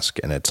kiosk,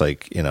 and it's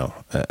like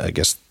I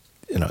guess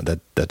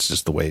that's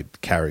just the way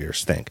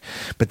carriers think.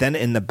 But then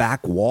in the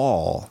back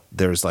wall,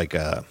 there's like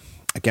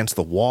against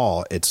the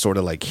wall, it's sort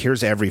of like,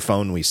 here's every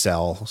phone we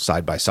sell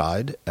side by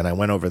side. And I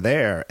went over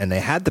there, and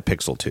they had the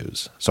Pixel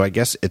 2s. So I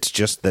guess it's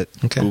just that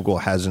Google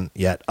hasn't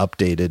yet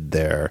updated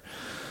their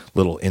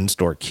little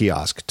in-store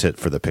kiosk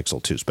for the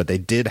Pixel 2s. But they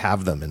did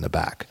have them in the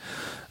back.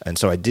 And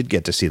so I did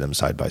get to see them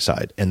side by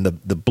side. And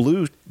the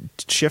blue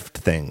shift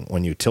thing,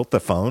 when you tilt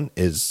the phone,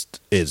 is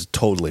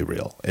totally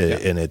real.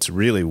 And it's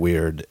really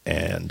weird.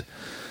 And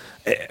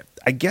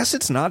I guess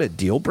it's not a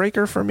deal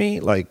breaker for me.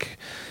 Like,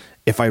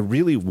 if I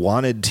really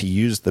wanted to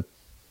use the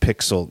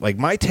Pixel, like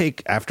my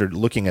take after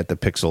looking at the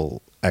Pixel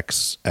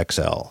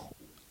XL,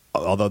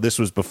 although this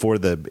was before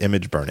the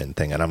image burn-in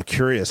thing, and I'm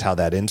curious how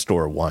that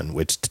in-store one,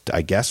 which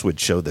I guess would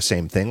show the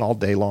same thing all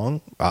day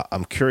long,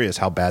 I'm curious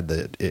how bad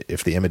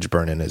if the image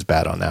burn-in is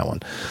bad on that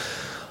one.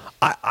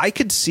 I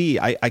could see,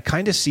 I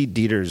kind of see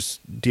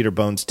Dieter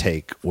Bohn's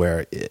take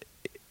where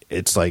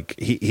it's like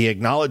he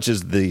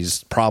acknowledges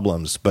these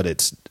problems, but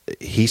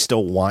he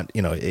still likes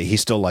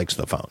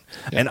the phone.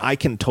 Yeah. And I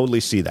can totally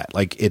see that.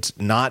 Like, it's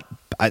not,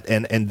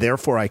 and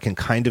therefore I can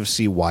kind of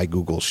see why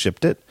Google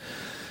shipped it.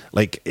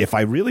 Like, if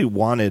I really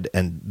wanted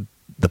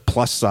the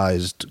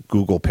plus-sized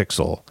Google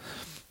Pixel,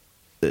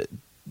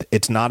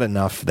 it's not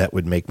enough that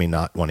would make me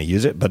not want to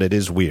use it, but it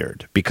is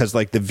weird. Because,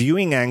 like, the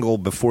viewing angle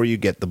before you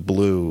get the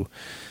blue,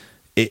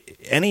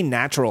 any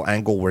natural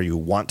angle where you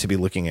want to be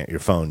looking at your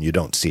phone, you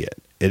don't see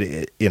it.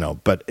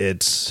 But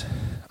it's,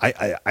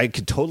 I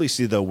could totally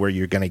see though where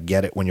you're going to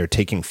get it when you're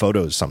taking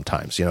photos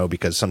sometimes,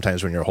 because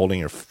sometimes when you're holding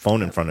your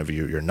phone in front of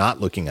you, you're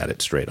not looking at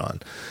it straight on.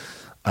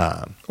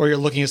 Or you're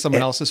looking at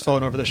someone else's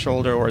phone over the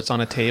shoulder, or it's on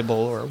a table,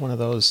 or one of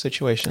those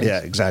situations. Yeah,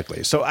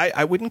 exactly. So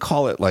I wouldn't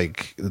call it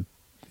like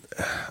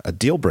a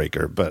deal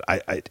breaker, but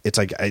it's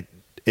like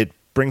it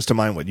brings to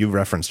mind what you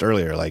referenced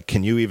earlier. Like,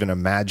 can you even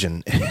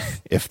imagine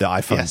if the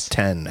iPhone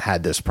 10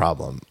 had this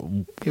problem?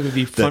 It would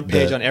be front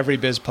page on every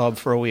BizPub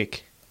for a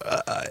week.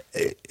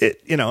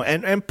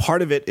 And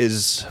part of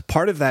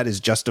that is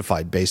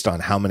justified based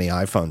on how many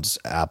iPhones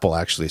Apple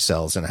actually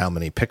sells and how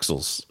many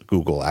Pixels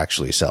Google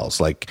actually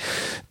sells. Like,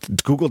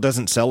 Google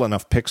doesn't sell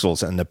enough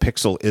Pixels, and the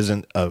Pixel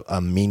isn't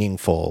a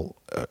meaningful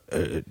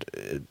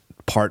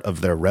part of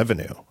their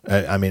revenue.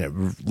 I mean,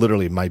 it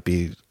literally might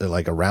be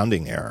like a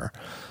rounding error.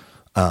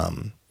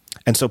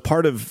 And so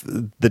part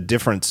of the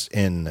difference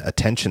in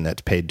attention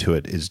that's paid to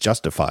it is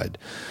justified.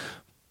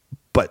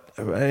 But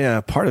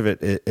part of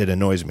it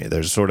annoys me.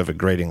 There's sort of a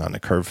grading on the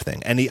curve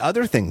thing. And the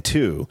other thing,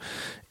 too,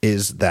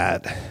 is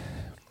that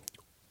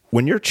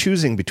when you're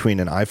choosing between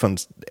an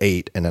iPhone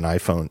 8 and an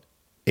iPhone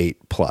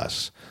 8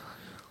 Plus,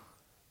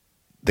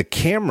 the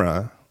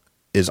camera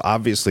is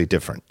obviously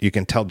different. You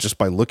can tell just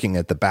by looking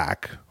at the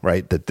back,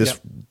 right, that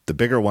the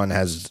bigger one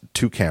has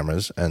 2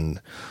 cameras and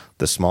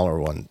the smaller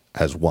one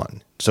has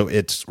 1. So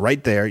it's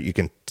right there. You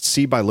can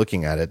see by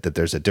looking at it that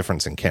there's a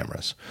difference in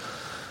cameras.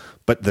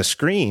 But the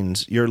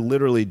screens, you're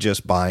literally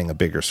just buying a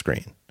bigger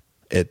screen.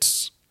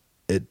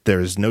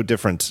 There's no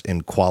difference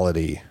in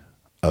quality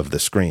of the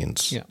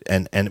screens. Yeah.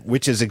 And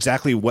which is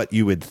exactly what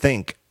you would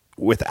think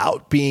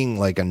without being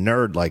like a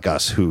nerd like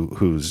us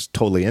who's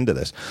totally into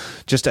this.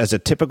 Just as a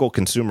typical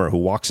consumer who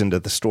walks into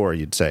the store,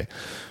 you'd say,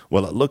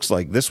 well, it looks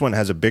like this one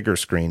has a bigger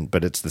screen,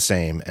 but it's the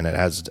same and it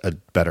has a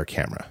better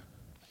camera.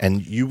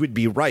 And you would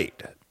be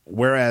right.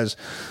 Whereas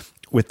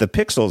with the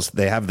Pixels,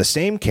 they have the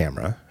same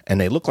camera,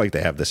 and they look like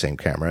they have the same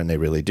camera, and they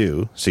really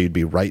do. So you'd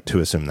be right to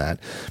assume that.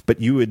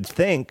 But you would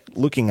think,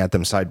 looking at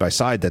them side by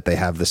side, that they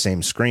have the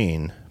same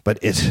screen, but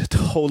it's a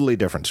totally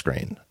different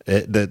screen.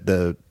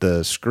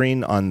 The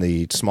screen on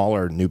the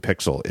smaller new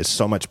Pixel is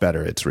so much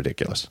better, it's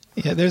ridiculous.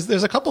 Yeah,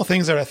 there's a couple of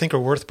things that I think are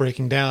worth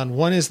breaking down.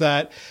 One is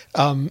that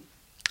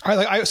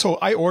So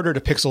I ordered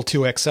a Pixel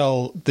 2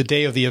 XL the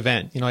day of the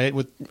event,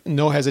 with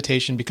no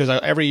hesitation, because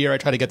every year I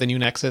try to get the new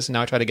Nexus, and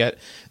now I try to get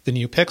the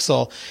new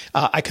Pixel.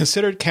 I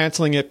considered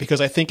canceling it because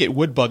I think it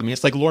would bug me.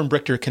 It's like Lauren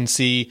Brichter can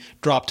see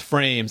dropped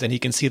frames, and he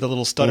can see the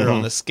little stutter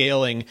on the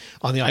scaling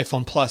on the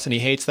iPhone Plus, and he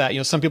hates that.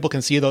 Some people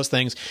can see those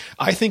things.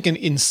 I think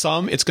in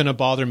some it's going to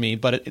bother me,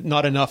 but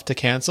not enough to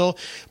cancel.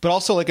 But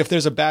also, like, if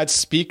there's a bad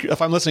speaker, if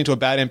I'm listening to a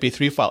bad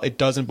MP3 file, it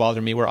doesn't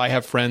bother me. Where I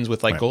have friends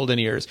with golden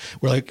ears,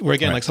 where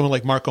someone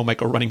like Marco might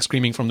go running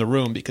screaming from the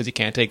room because he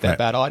can't take that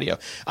bad audio.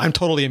 I'm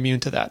totally immune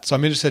to that. So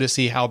I'm interested to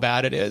see how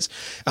bad it is.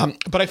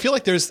 But I feel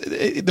like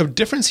the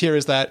difference here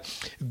is that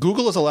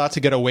Google is allowed to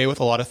get away with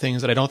a lot of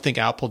things that I don't think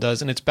Apple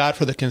does, and it's bad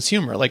for the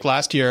consumer. Like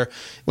last year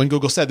when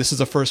Google said this is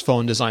the first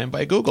phone designed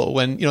by Google,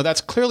 when,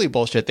 that's clearly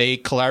bullshit. They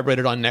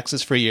collaborated on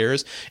Nexus for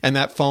years, and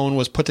that phone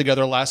was put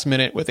together last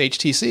minute with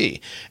HTC.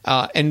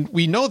 And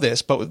we know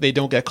this, but they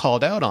don't get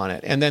called out on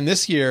it. And then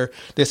this year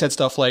they said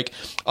stuff like,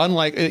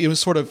 it was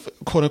sort of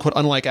quote unquote,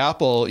 unlike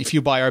Apple, if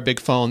you buy our big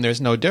phone, there's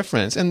no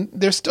difference. And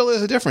there still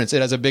is a difference.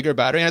 It has a bigger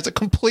battery and it's a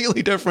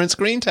completely different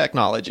screen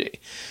technology.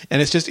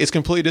 And it's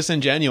completely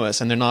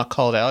disingenuous, and they're not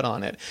called out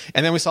on it.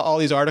 And then we saw all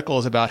these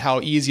articles about how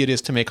easy it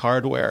is to make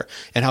hardware,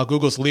 and how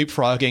Google's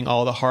leapfrogging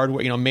all the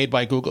hardware, made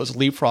by Google is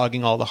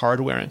leapfrogging all the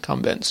hardware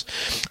incumbents.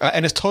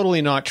 And it's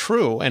totally not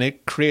true. And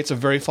it creates a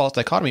very false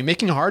dichotomy.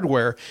 Making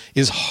hardware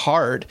is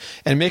hard,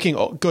 and making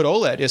good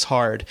OLED is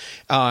hard.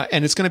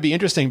 And it's going to be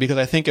interesting, because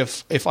I think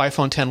if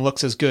iPhone 10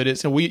 looks as good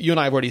as, you and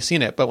I have already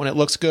seen it, but when it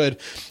looks good,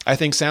 I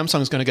think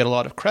Samsung's going to get a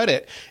lot of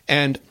credit,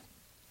 and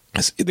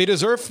they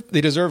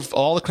deserve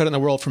all the credit in the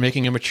world for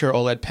making a mature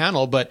OLED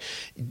panel. But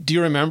do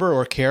you remember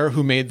or care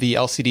who made the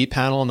LCD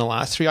panel in the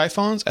last 3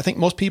 iPhones? I think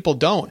most people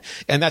don't,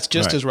 and that's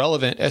just as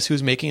relevant as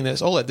who's making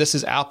this OLED. This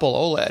is Apple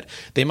OLED.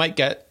 They might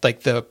get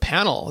like the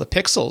panel, the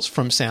pixels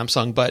from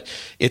Samsung, but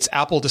it's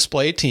Apple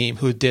display team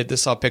who did the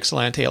subpixel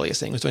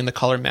anti-aliasing, who's doing the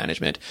color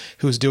management,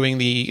 who's doing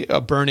the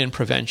burn-in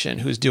prevention,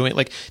 who's doing,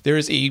 there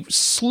is a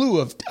slew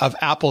of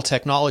Apple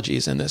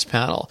technologies in this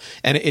panel,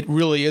 and it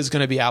really is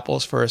going to be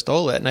Apple's first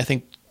OLED. And I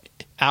think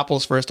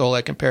Apple's first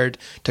OLED compared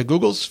to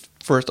Google's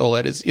first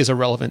OLED is a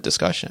relevant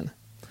discussion.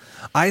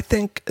 I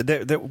think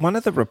that one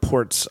of the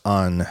reports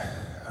on,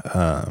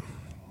 I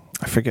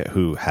forget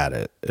who had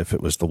it, if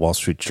it was the Wall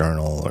Street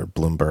Journal or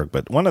Bloomberg,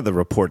 but one of the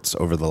reports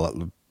over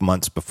the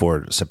months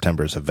before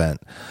September's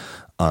event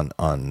on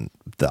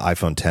the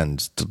iPhone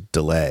 10's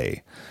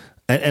delay,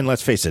 and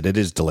let's face it, it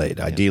is delayed.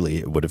 Ideally,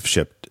 it would have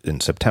shipped in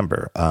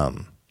September,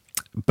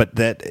 but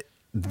that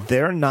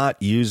they're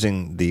not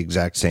using the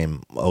exact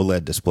same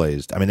OLED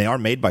displays. I mean, they are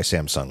made by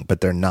Samsung, but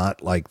they're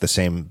not like the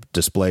same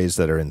displays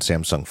that are in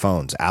Samsung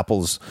phones.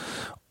 Apple's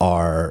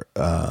are,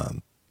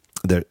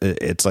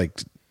 it's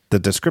like the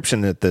description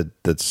that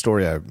the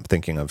story I'm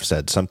thinking of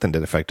said something to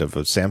the effect of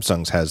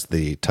Samsung's has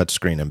the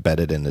touchscreen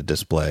embedded in the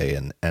display,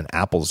 and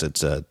Apple's,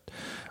 it's a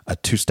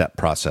 2-step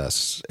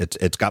process.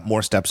 It's got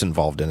more steps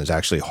involved and is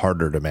actually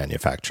harder to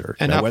manufacture.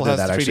 And now, Apple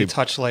has the 3D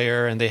touch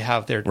layer, and they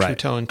have their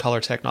two-tone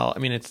color technology. I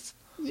mean,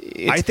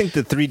 I think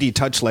the 3D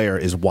touch layer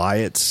is why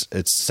it's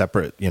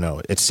separate.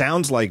 It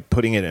sounds like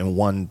putting it in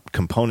one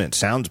component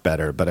sounds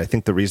better, but I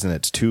think the reason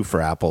it's 2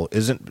 for Apple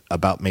isn't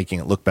about making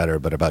it look better,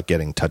 but about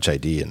getting Touch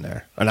ID in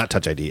there. Or not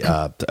Touch ID,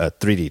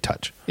 3D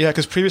touch. Yeah,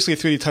 because previously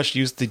 3D touch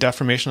used the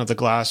deformation of the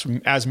glass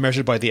as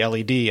measured by the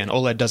LED, and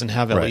OLED doesn't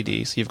have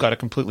LED, so you've got a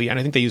completely... And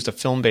I think they used a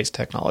film-based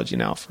technology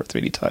now for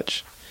 3D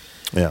touch.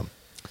 Yeah.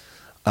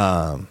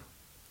 A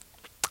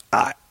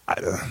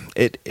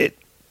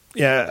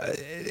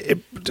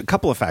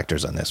couple of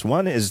factors on this.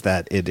 One is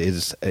that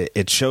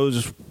it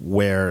shows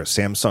where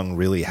Samsung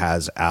really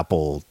has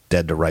Apple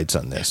dead to rights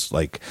on this.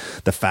 Like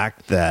the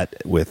fact that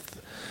with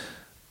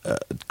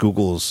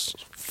Google's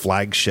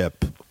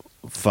flagship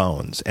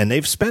phones, and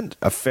they've spent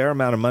a fair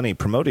amount of money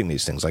promoting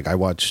these things. Like I've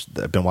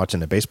been watching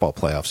the baseball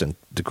playoffs, and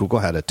Google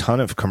had a ton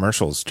of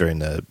commercials during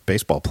the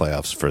baseball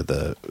playoffs for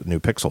the new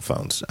Pixel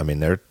phones. I mean,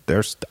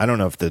 there's I don't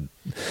know if it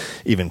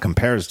even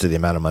compares to the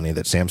amount of money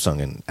that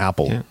Samsung and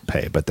Apple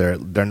pay, but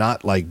they're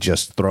not like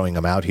just throwing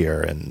them out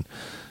here and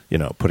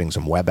putting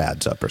some web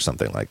ads up or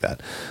something like that.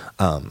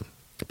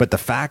 But the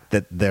fact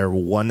that they're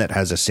one that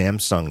has a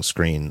Samsung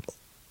screen,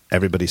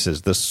 everybody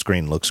says this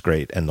screen looks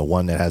great, and the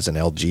one that has an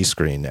LG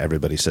screen,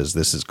 everybody says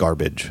this is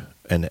garbage.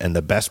 And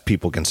the best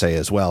people can say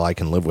as well, I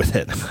can live with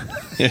it.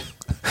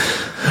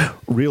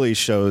 Really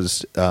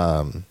shows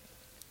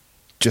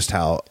just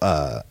how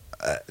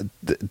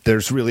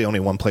there's really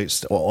only one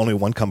place, only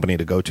one company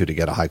to go to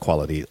get a high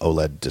quality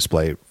OLED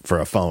display for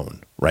a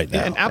phone right now.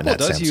 Yeah, and Apple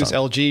does Samsung. use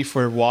LG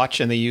for watch,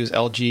 and they use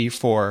LG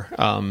for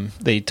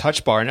the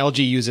touch bar. And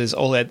LG uses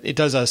OLED. It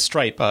does a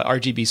stripe,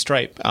 RGB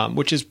stripe,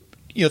 which is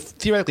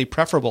theoretically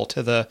preferable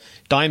to the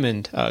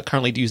Diamond.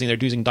 Currently they're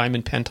using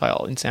Diamond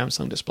Pentile in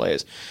Samsung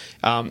displays,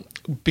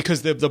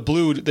 because the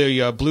blue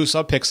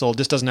subpixel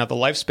just doesn't have the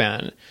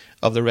lifespan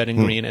of the red and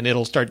green, and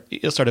it'll start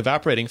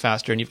evaporating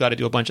faster, and you've got to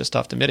do a bunch of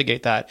stuff to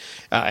mitigate that.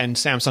 And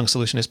Samsung's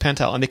solution is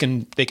Pentile,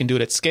 and they can do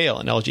it at scale,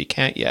 and LG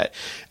can't yet.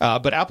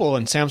 But Apple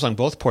and Samsung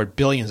both poured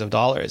billions of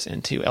dollars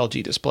into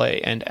LG Display,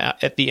 and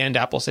at the end,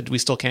 Apple said we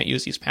still can't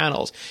use these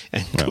panels,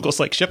 and Google's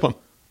like, ship them.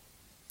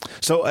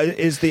 So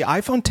is the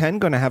iPhone 10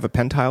 going to have a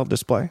Pentile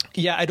display?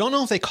 Yeah, I don't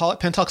know if they call it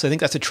Pentile because I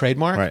think that's a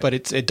trademark, right. but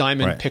it's a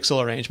diamond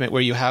pixel arrangement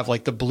where you have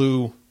like the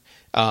blue,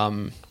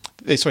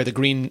 the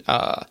green,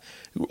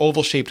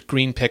 oval-shaped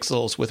green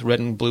pixels with red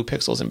and blue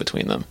pixels in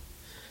between them.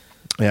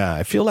 Yeah,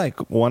 I feel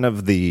like one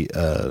of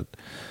the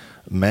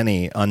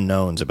many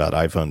unknowns about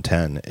iPhone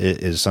 10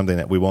 is something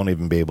that we won't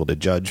even be able to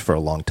judge for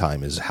a long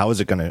time, is how is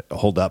it going to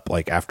hold up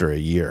like after a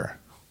year?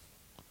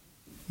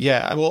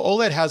 Yeah, well,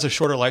 OLED has a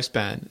shorter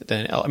lifespan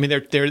than. I mean,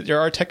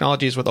 there are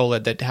technologies with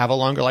OLED that have a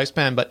longer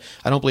lifespan, but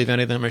I don't believe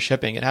any of them are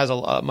shipping. It has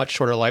a much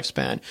shorter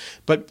lifespan,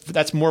 but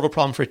that's more of a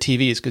problem for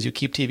TVs because you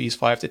keep TVs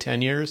 5 to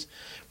 10 years,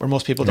 where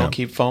most people don't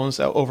keep phones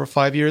over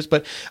 5 years.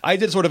 But I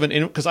did sort of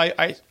because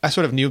I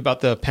sort of knew about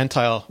the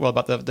Pentile,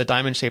 about the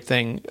diamond shaped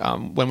thing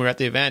when we were at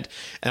the event,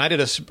 and I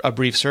did a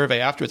brief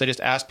survey afterwards. I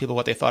just asked people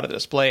what they thought of the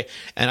display,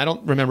 and I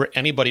don't remember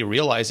anybody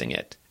realizing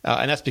it.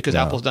 And that's because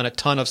Apple's done a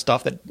ton of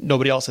stuff that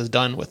nobody else has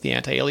done with the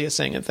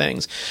anti-aliasing and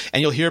things.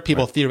 And you'll hear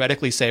people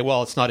theoretically say,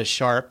 well, it's not as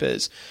sharp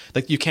as,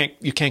 like, you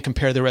can't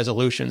compare the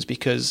resolutions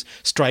because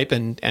Stripe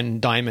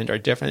and Diamond are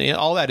different. And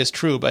all that is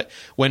true, but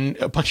when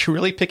a bunch of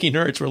really picky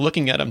nerds were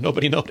looking at them,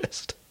 nobody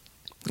noticed.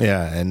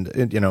 Yeah, and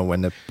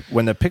when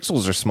the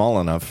pixels are small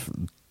enough,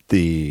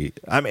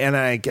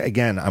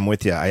 I'm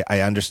with you.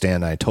 I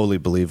understand. I totally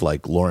believe,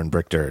 like Lauren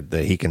Brichter,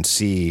 that he can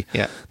see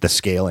the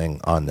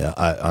scaling on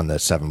the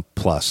 7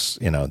 Plus,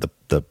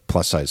 the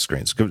plus size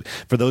screens.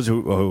 For those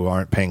who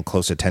aren't paying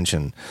close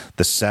attention,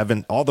 the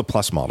 7, all the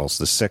Plus models,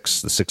 the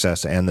 6, the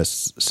 6S, and the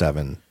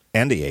 7,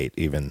 and the 8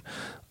 even,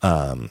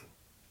 run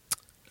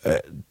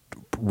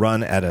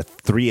at a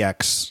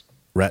 3x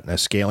Retina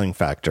scaling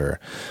factor.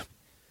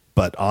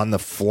 But on the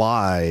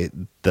fly,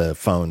 the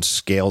phone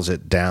scales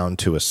it down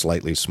to a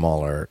slightly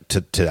smaller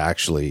to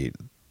actually,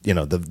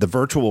 the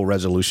virtual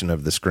resolution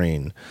of the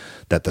screen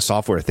that the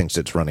software thinks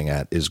it's running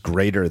at is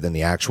greater than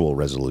the actual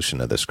resolution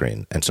of the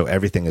screen. And so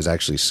everything is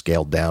actually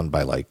scaled down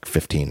by like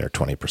 15 or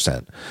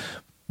 20%.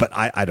 But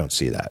I don't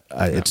see that.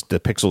 It's the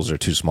pixels are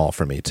too small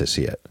for me to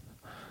see it.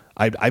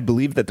 I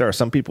believe that there are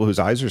some people whose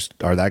eyes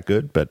are that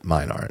good, but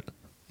mine aren't.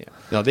 Yeah.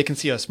 No, they can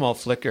see a small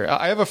flicker.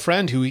 I have a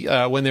friend who,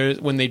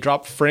 when they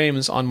drop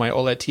frames on my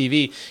OLED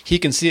TV, he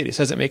can see it. He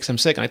says it makes him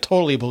sick, and I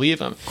totally believe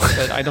him,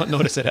 but I don't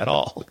notice it at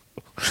all.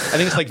 I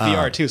think it's like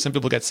VR too. Some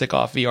people get sick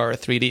off VR or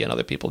 3D, and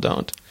other people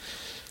don't.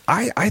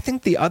 I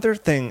think the other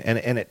thing,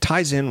 and it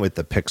ties in with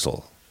the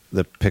Pixel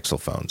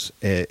phones,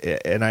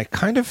 and I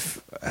kind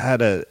of had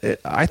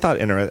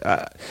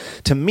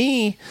to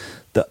me,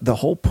 the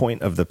whole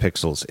point of the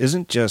Pixels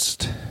isn't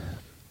just.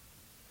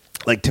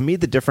 Like, to me,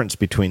 the difference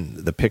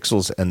between the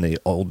Pixels and the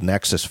old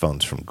Nexus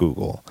phones from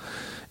Google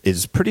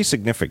is pretty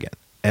significant.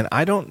 And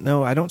I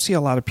don't see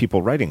a lot of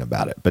people writing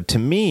about it. But to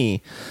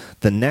me,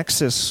 the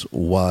Nexus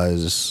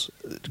was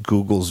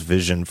Google's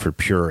vision for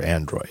pure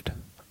Android.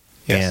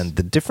 Yes. And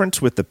the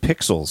difference with the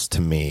Pixels, to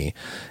me,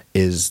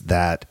 is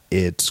that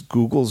it's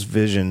Google's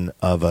vision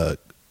of a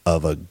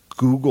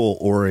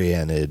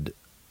Google-oriented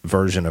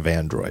version of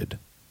Android,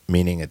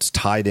 meaning it's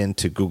tied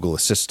into Google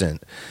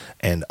Assistant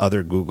and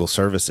other Google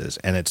services,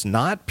 and it's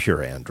not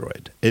pure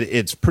Android.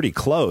 It's pretty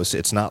close.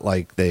 It's not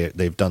like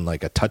they've done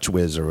like a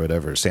TouchWiz or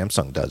whatever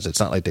Samsung does. It's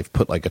not like they've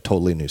put like a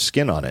totally new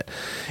skin on it.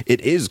 It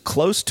is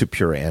close to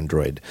pure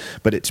Android,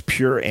 but it's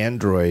pure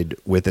Android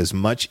with as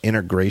much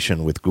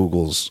integration with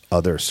Google's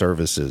other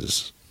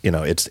services.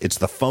 It's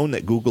the phone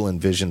that Google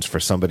envisions for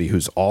somebody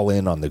who's all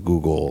in on the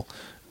Google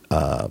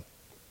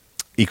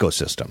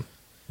ecosystem,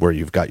 where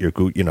you've got your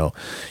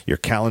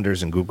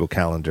calendars in Google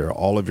Calendar,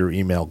 all of your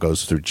email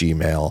goes through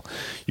Gmail.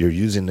 You're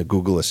using the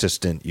Google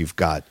Assistant. You've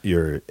got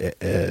your,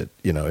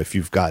 if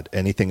you've got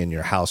anything in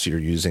your house, you're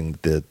using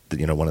the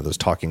one of those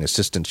talking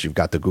assistants. You've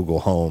got the Google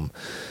Home.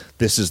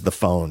 This is the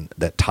phone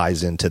that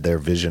ties into their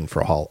vision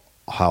for how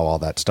all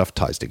that stuff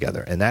ties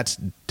together, and that's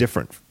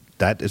different.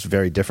 That is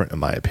very different in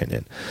my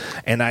opinion.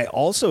 And I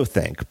also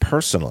think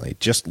personally,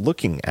 just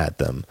looking at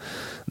them,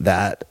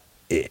 that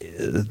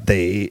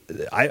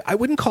I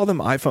wouldn't call them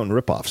iPhone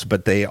ripoffs,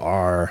 but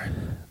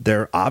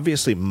they're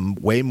obviously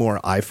way more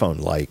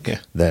iPhone-like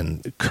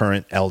than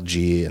current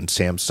LG and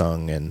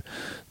Samsung and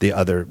the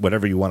other,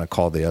 whatever you want to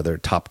call the other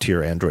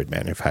top-tier Android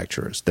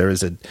manufacturers.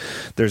 There's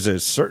a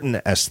certain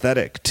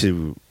aesthetic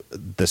to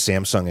the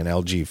Samsung and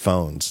LG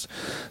phones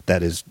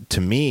that is,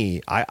 to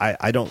me,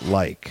 I don't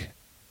like.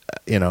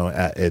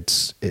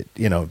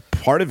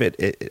 Part of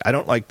it I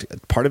don't like.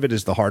 Part of it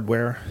is the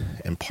hardware,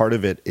 and part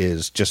of it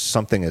is just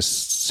something as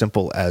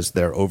simple as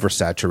their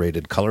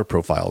oversaturated color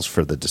profiles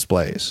for the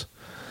displays.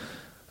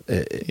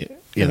 The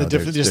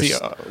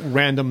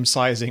random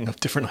sizing of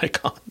different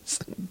icons.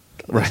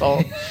 That's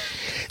all.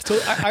 So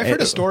I've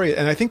heard a story,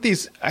 and I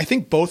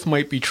think both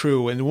might be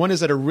true. And one is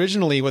that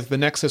originally with the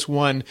Nexus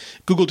 1,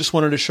 Google just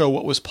wanted to show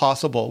what was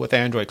possible with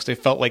Android because they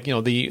felt like,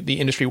 the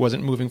industry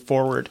wasn't moving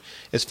forward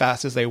as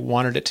fast as they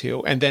wanted it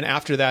to. And then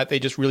after that, they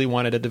just really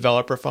wanted a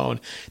developer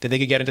phone that they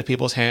could get into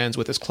people's hands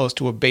with as close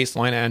to a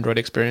baseline Android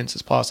experience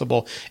as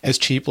possible, as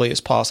cheaply as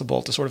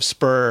possible, to sort of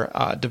spur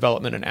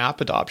development and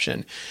app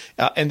adoption.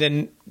 And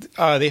then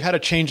they had a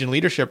change in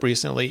leadership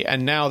recently,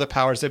 and now the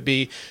powers that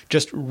be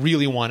just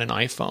really want an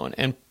iPhone.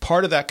 And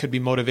part of that could be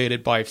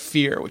motivated by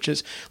fear, which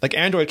is like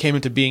Android came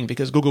into being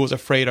because Google was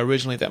afraid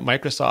originally that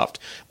Microsoft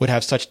would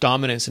have such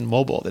dominance in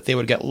mobile that they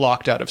would get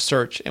locked out of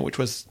search, and which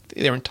was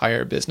their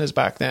entire business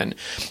back then.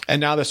 And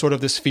now there's sort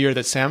of this fear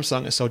that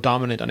Samsung is so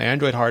dominant on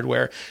Android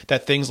hardware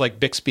that things like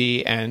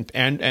Bixby and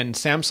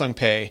Samsung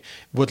Pay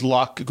would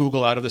lock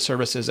Google out of the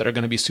services that are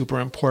going to be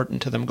super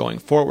important to them going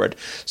forward.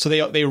 So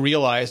they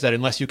realize that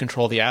unless you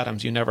control the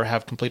atoms, you never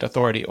have complete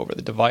authority over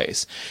the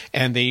device.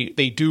 And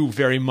they do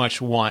very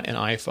much want an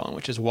iPhone,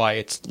 which is why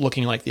it's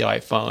looking like the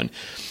iPhone.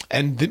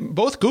 And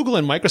both Google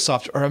and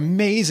Microsoft are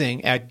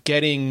amazing at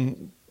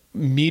getting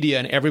media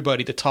and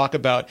everybody to talk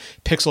about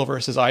Pixel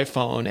versus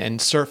iPhone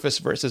and Surface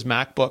versus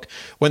MacBook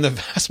when the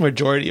vast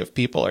majority of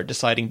people are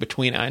deciding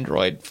between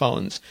Android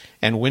phones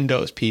and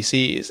Windows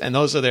PCs. And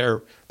those are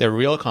their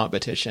real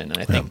competition. And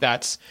I think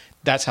that's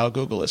how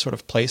Google is sort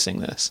of placing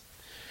this.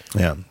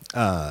 Yeah,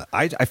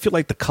 I feel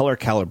like the color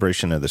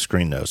calibration of the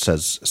screen though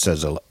says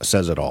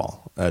it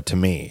all to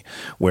me.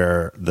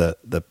 Where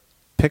the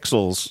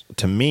pixels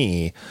to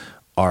me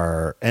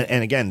are,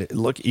 and again,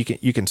 look,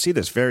 you can see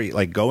this very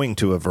like going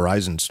to a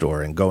Verizon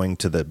store and going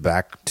to the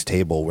back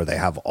table where they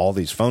have all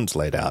these phones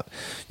laid out.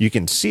 You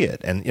can see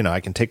it, and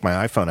I can take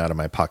my iPhone out of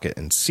my pocket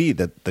and see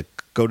that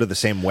go to the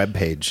same web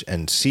page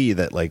and see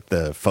that like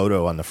the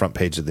photo on the front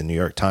page of the New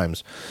York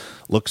Times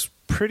looks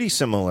pretty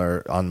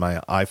similar on my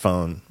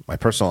iPhone, my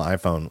personal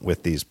iPhone,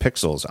 with these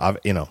pixels.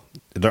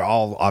 They're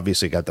all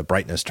obviously got the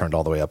brightness turned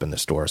all the way up in the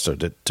store. So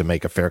to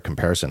make a fair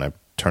comparison, I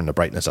turned the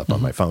brightness up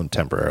on my phone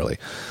temporarily.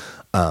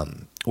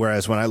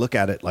 Whereas when I look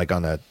at it like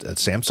on a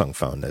Samsung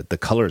phone, the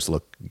colors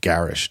look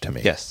garish to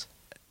me. Yes.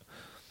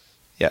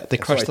 Yeah, they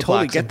crush the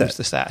blacks and boost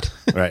the sat.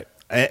 Right.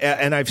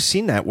 And I've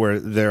seen that where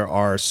there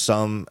are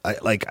some, I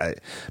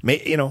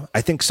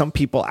think some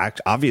people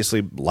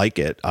obviously like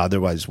it.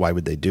 Otherwise, why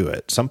would they do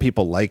it? Some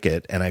people like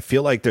it. And I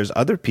feel like there's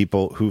other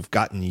people who've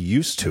gotten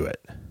used to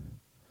it.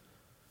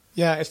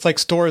 Yeah, it's like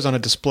stores on a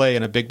display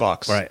in a big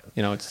box. Right.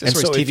 It's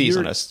TVs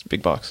on a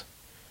big box.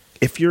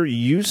 If you're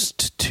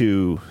used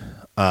to...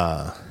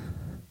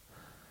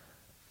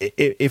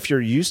 if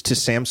you're used to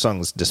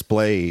Samsung's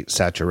display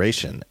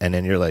saturation, and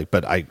then you're like,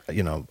 but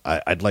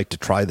I'd like to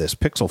try this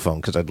Pixel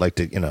phone because I'd like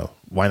to,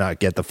 why not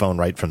get the phone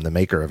right from the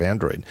maker of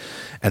Android?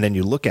 And then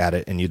you look at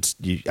it, and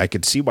I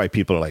could see why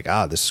people are like,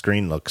 the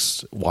screen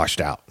looks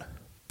washed out,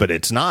 but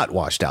it's not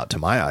washed out to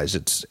my eyes.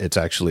 It's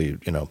actually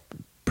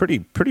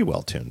pretty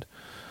well tuned.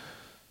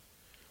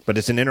 But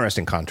it's an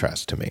interesting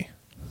contrast to me.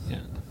 Yeah.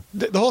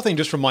 The whole thing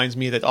just reminds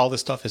me that all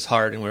this stuff is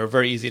hard, and we're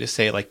very easy to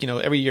say, like,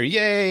 every year,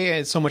 yay,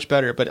 it's so much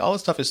better. But all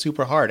this stuff is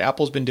super hard.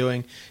 Apple's been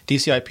doing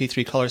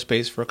DCI-P3 color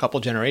space for a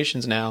couple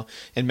generations now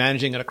and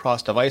managing it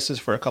across devices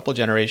for a couple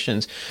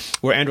generations.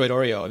 Where Android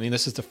Oreo,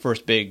 this is the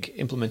first big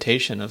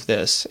implementation of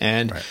this.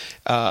 And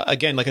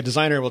again, like a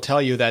designer will tell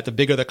you that the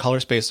bigger the color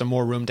space, the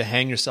more room to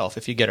hang yourself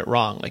if you get it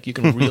wrong. Like you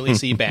can really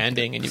see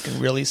banding and you can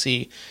really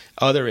see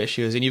other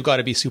issues. And you've got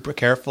to be super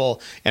careful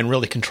and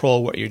really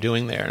control what you're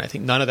doing there. And I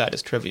think none of that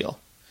is trivial.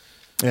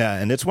 Yeah,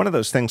 and it's one of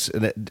those things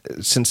that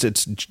since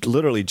it's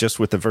literally just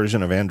with the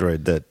version of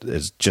Android that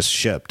is just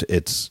shipped,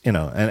 it's,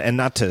 and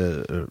not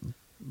to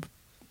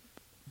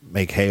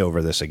make hay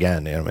over this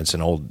again, it's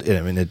an old,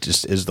 it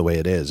just is the way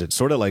it is. It's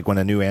sort of like when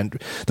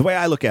the way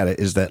I look at it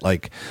is that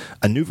like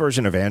a new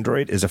version of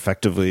Android is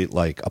effectively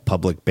like a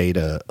public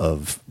beta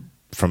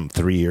from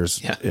 3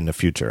 years in the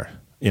future.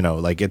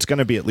 It's going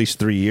to be at least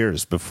 3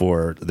 years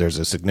before there's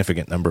a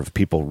significant number of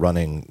people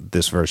running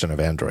this version of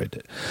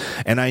Android.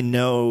 And I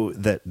know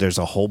that there's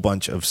a whole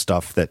bunch of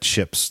stuff that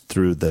ships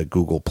through the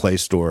Google Play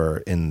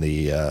Store in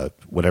the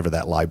whatever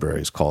that library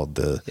is called,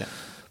 the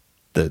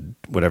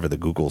whatever the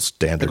Google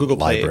standard the Google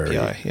library.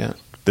 Play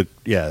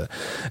API,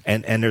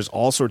 And there's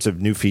all sorts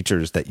of new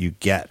features that you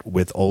get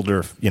with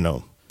older,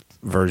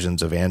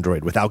 versions of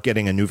Android without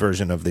getting a new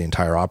version of the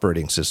entire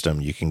operating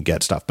system. You can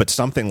get stuff, but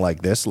something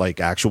like this,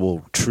 like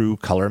actual true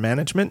color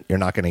management, you're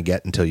not going to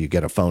get until you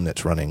get a phone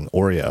that's running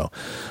Oreo.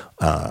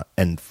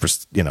 And for,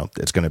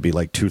 it's going to be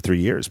like 2-3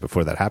 years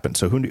before that happens.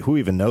 So who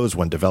even knows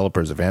when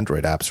developers of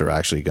Android apps are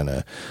actually going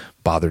to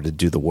bother to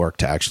do the work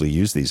to actually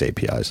use these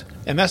APIs?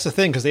 And that's the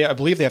thing, because I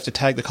believe they have to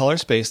tag the color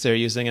space they're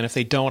using, and if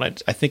they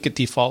don't, I think it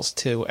defaults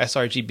to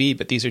sRGB,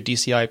 but these are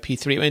DCI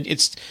P3. And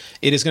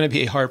it is going to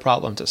be a hard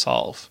problem to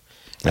solve.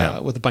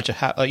 With a bunch of,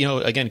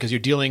 again, because you're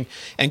dealing,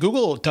 and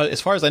Google does, as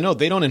far as I know,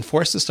 they don't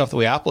enforce this stuff the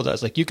way Apple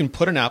does. Like you can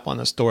put an app on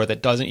the store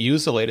that doesn't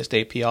use the latest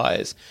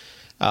APIs,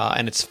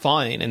 and it's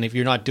fine. And if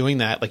you're not doing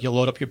that, like you'll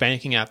load up your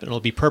banking app and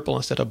it'll be purple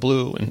instead of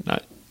blue, and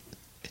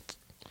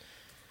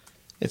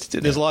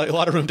There's a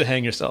lot of room to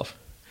hang yourself.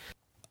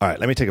 All right,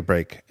 let me take a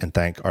break and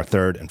thank our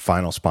third and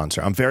final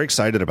sponsor. I'm very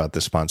excited about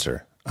this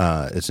sponsor.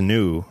 It's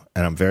new,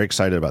 and I'm very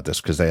excited about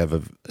this because they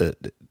have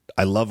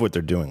I love what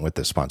they're doing with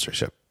this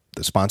sponsorship.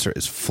 The sponsor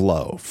is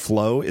Flow.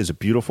 Flow is a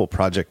beautiful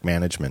project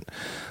management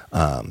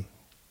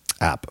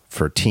app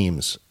for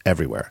teams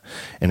everywhere.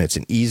 And it's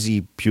an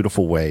easy,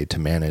 beautiful way to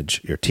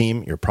manage your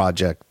team, your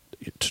project,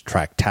 to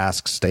track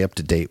tasks, stay up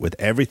to date with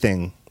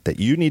everything that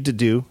you need to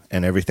do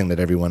and everything that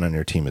everyone on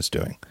your team is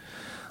doing.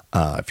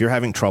 If you're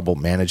having trouble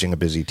managing a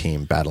busy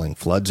team, battling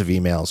floods of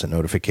emails and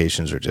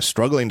notifications, or just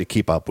struggling to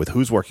keep up with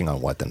who's working on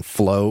what, then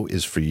Flow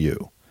is for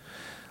you.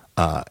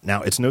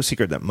 Now, it's no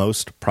secret that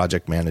most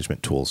project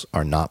management tools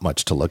are not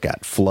much to look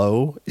at.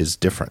 Flow is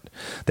different.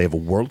 They have a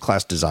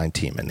world-class design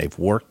team, and they've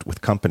worked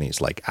with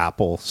companies like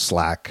Apple,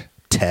 Slack,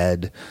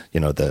 TED,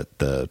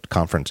 the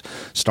conference,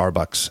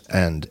 Starbucks,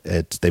 and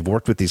they've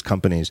worked with these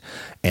companies,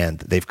 and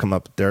they've come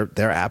up.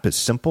 Their app is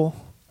simple,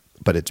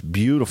 but it's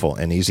beautiful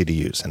and easy to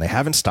use, and they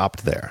haven't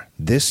stopped there.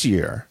 This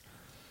year,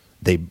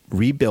 they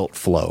rebuilt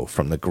Flow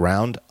from the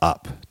ground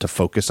up to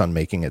focus on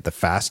making it the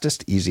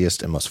fastest,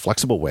 easiest, and most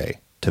flexible way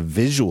to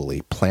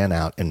visually plan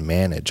out and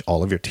manage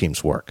all of your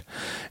team's work.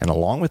 And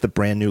along with the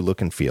brand new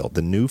look and feel,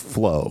 the new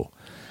Flow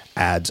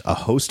adds a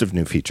host of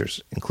new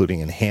features, including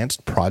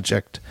enhanced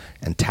project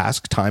and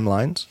task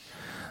timelines,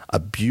 a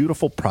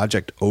beautiful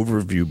project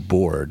overview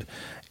board,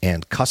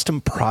 and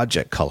custom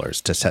project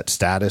colors to set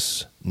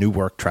status, new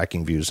work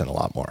tracking views, and a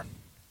lot more.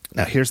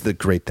 Now, here's the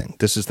great thing.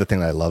 This is the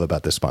thing that I love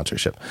about this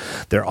sponsorship.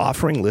 They're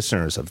offering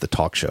listeners of the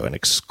talk show an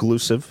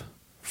exclusive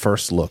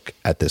first look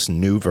at this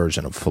new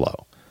version of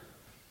Flow.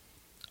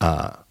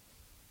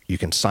 You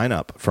can sign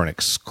up for an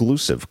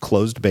exclusive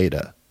closed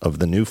beta of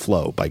the new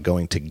Flow by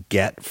going to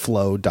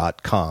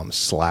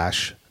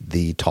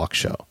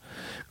getflow.com/thetalkshow.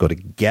 Go to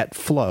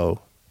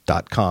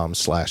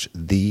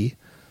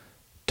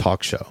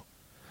getflow.com/thetalkshow.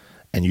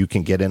 And you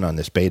can get in on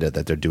this beta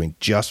that they're doing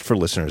just for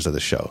listeners of the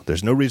show.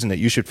 There's no reason that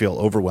you should feel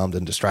overwhelmed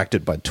and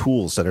distracted by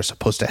tools that are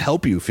supposed to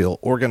help you feel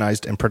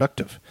organized and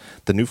productive.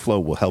 The new Flow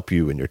will help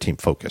you and your team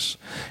focus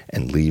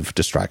and leave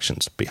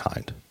distractions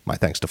behind. My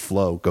thanks to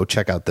Flow. Go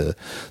check out the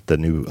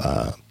new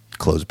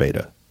closed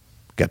beta,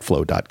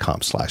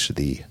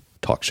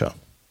 getflow.com/thetalkshow.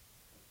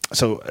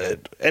 So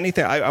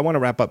anything, I want to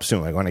wrap up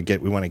soon. We want to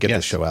get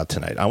this show out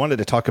tonight. I wanted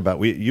to talk about,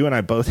 you and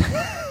I both,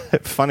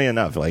 funny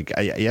enough,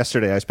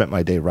 yesterday I spent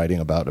my day writing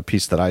about a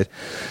piece that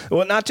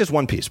not just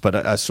one piece, but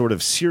a sort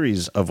of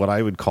series of what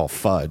I would call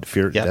FUD,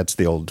 fear. Yep. That's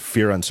the old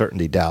fear,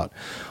 uncertainty, doubt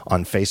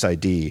on Face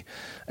ID.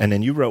 And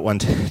then you wrote one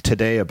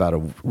today about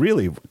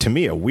to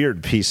me, a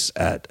weird piece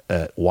at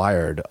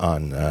Wired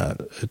on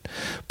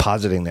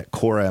positing that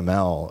Core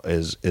ML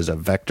is a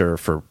vector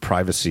for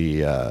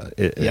privacy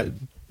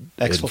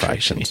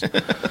infractions.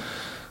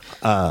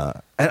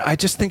 And I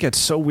just think it's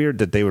so weird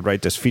that they would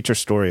write this feature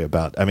story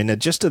about, the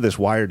gist of this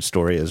Wired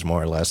story is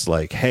more or less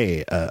like,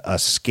 hey, a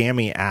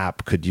scammy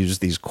app could use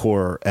these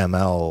Core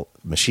ML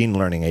machine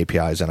learning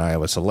APIs in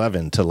iOS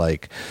 11 to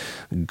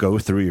go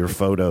through your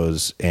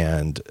photos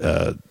and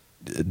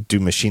do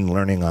machine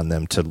learning on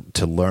them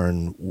to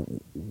learn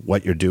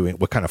what you're doing,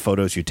 what kind of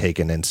photos you take,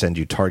 and then send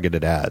you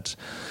targeted ads.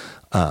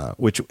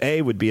 Which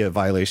would be a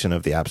violation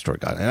of the App Store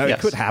guideline. Yes.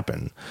 It could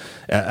happen.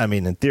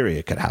 In theory,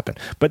 it could happen.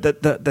 But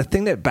the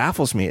thing that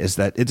baffles me is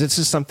that this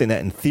is something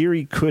that in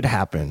theory could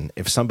happen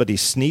if somebody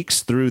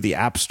sneaks through the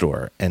App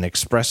Store and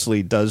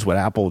expressly does what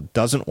Apple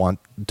doesn't want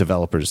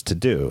developers to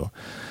do.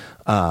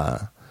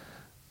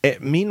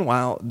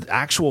 Meanwhile,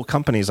 actual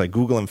companies like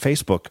Google and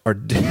Facebook are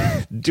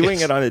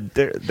doing it on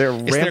they're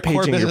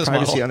rampaging your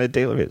privacy model on a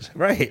daily basis.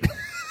 Right.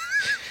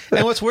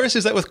 And what's worse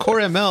is that with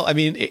Core ML,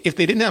 if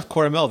they didn't have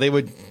Core ML, they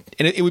would,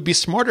 and it would be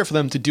smarter for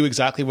them to do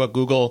exactly what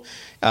Google,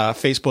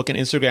 Facebook, and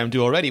Instagram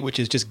do already, which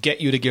is just get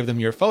you to give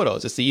them your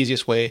photos. It's the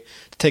easiest way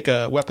to take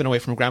a weapon away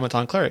from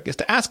Grammaton Cleric, is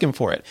to ask him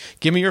for it.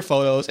 Give me your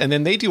photos, and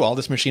then they do all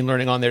this machine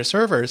learning on their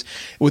servers.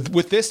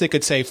 With this, they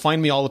could say,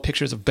 find me all the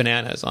pictures of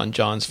bananas on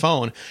John's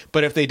phone.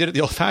 But if they did it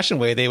the old-fashioned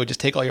way, they would just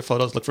take all your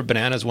photos, look for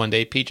bananas one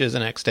day, peaches the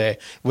next day,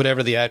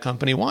 whatever the ad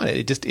company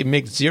wanted. It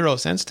makes zero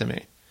sense to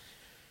me.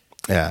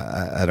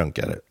 Yeah, I don't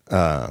get it.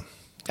 And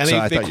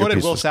they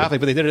quoted Will Safley,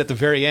 but they did it at the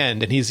very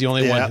end, and he's the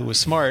only one who was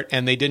smart,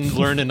 and they didn't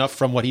learn enough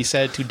from what he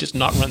said to just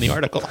not run the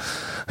article.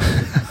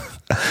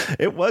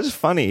 It was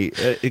funny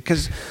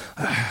because,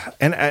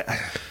 and I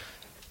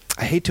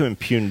hate to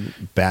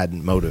impugn bad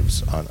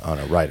motives on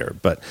a writer,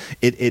 but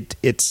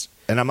it's,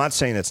 and I'm not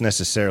saying it's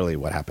necessarily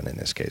what happened in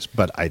this case,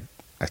 but I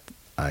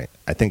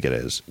think it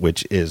is,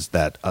 which is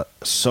that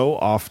so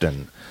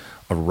often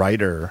a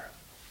writer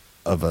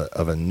of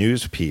a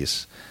news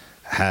piece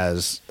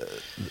has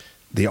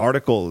the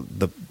article,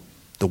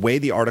 the way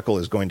the article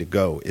is going to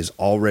go is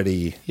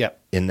already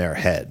in their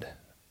head.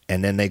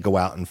 And then they go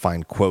out and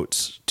find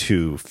quotes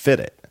to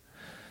fit it.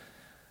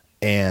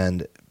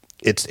 And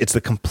it's the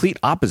complete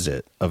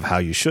opposite of how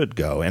you should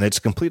go. And it's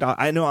complete.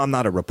 I know I'm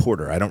not a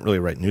reporter. I don't really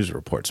write news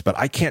reports, but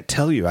I can't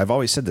tell you, I've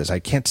always said this, I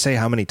can't say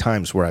how many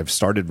times where I've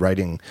started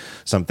writing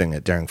something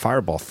at Daring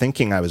Fireball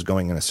thinking I was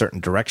going in a certain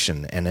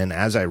direction. And then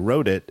as I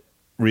wrote it,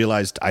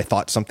 realized I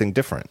thought something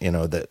different.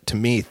 That to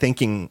me,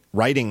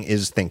 writing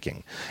is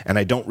thinking. And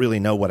I don't really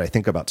know what I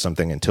think about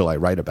something until I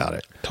write about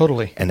it.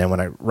 Totally. And then when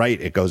I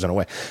write, it goes in a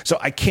way. So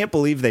I can't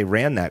believe they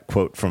ran that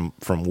quote from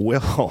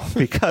Will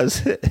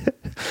because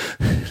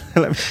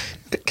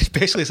It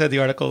basically said the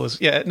article was,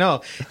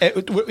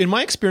 in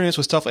my experience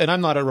with stuff, and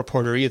I'm not a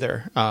reporter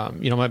either. I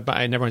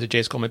never went to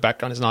J school. My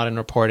background is not in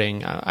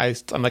reporting.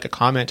 I'm like a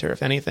commentator,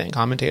 if anything,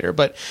 commentator.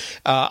 But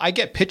I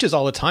get pitches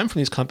all the time from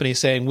these companies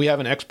saying, we have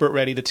an expert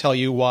ready to tell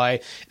you why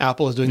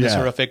Apple is doing this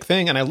horrific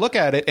thing. And I look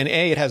at it, and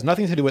A, it has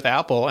nothing to do with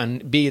Apple,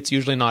 and B, it's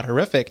usually not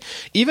horrific.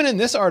 Even in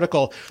this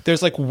article,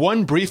 there's like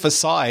one brief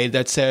aside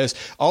that says,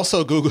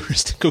 also Google's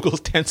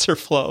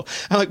TensorFlow.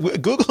 I'm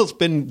like, Google's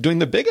been doing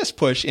the biggest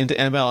push into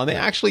ML, and they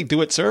actually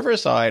do it server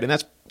side, and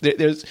that's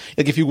there's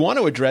like, if you want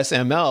to address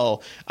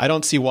ML, I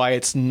don't see why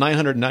it's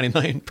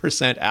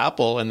 999%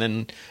 Apple, and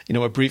then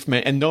a brief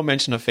and no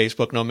mention of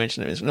Facebook, no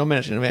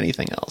mention of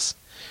anything else.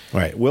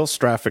 Right. Will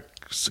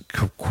Straffick's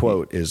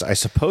quote is, "I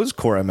suppose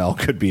Core ML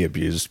could be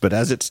abused, but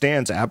as it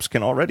stands, apps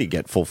can already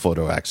get full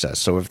photo access.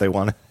 So if they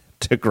want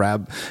to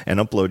grab and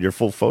upload your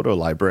full photo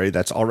library,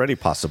 that's already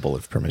possible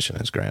if permission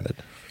is granted."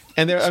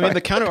 And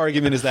the counter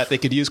argument is that they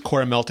could use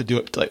Core ML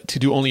to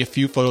do only a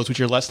few photos, which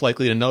you're less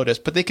likely to notice,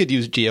 but they could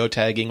use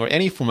geotagging or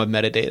any form of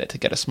metadata to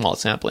get a small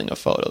sampling of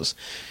photos.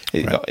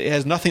 It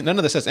has nothing. None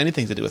of this has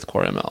anything to do with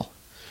Core ML.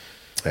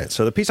 Right.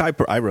 So the piece I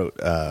wrote,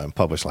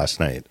 published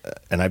last night,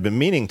 and I've been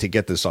meaning to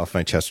get this off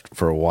my chest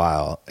for a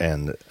while,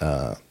 and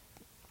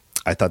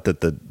I thought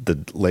that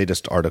the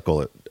latest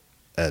article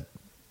at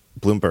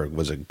Bloomberg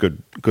was a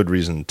good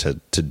reason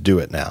to do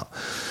it now,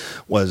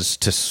 was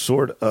to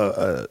sort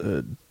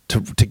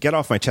to get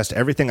off my chest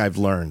everything I've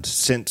learned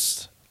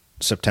since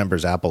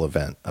September's Apple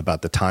event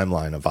about the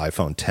timeline of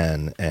iPhone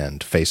 10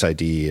 and Face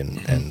ID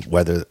and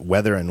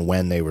whether and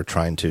when they were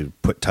trying to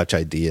put Touch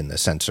ID in the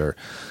sensor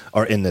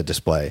or in the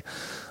display,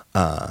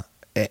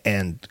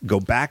 and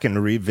go back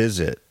and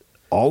revisit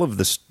all of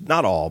this,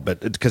 not all,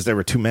 but because there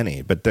were too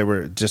many, but there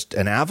were just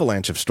an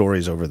avalanche of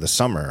stories over the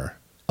summer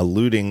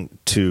alluding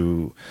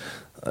to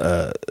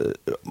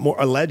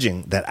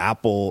alleging that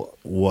Apple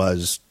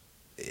was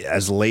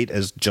as late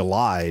as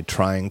July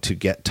trying to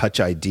get Touch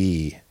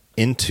ID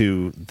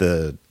into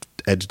the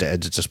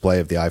edge-to-edge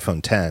display of the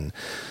iPhone 10,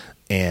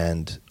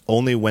 and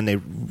only when they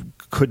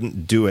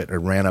couldn't do it or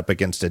ran up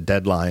against a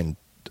deadline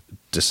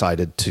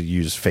decided to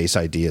use Face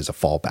ID as a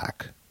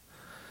fallback.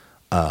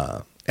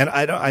 And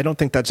I don't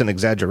think that's an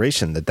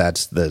exaggeration.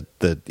 That's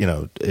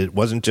it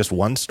wasn't just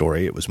one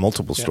story; it was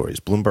multiple stories.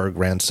 Bloomberg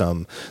ran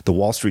some. The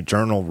Wall Street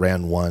Journal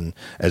ran one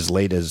as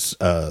late as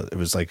it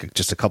was like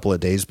just a couple of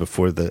days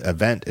before the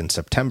event in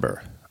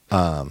September.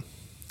 They're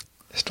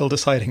still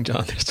deciding,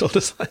 John. They're still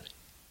deciding.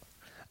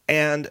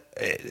 And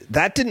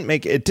that didn't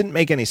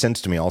make any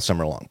sense to me all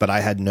summer long. But I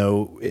had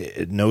no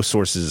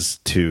sources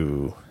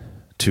to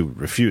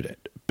refute it.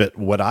 But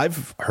what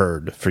I've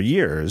heard for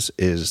years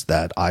is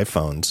that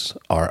iPhones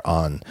are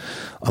on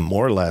a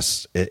more or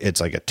less, it's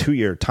like a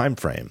 2-year time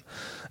frame.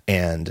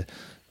 And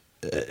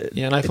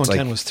an iPhone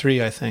 10 was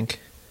 3, I think.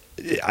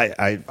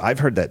 I've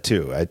heard that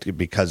too,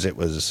 because it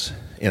was,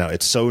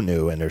 it's so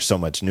new and there's so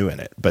much new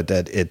in it. But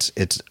that it's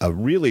a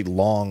really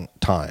long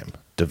time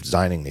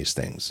designing these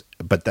things.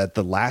 But that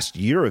the last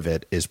year of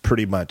it is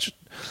pretty much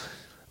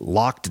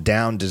locked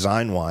down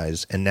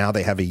design-wise, and now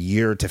they have a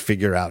year to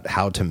figure out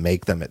how to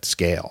make them at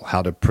scale,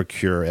 how to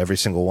procure every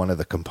single one of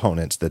the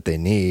components that they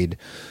need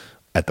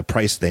at the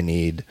price they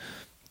need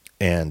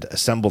and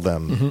assemble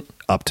them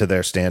up to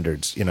their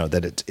standards,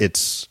 that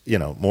it's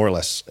more or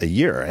less a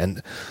year.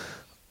 And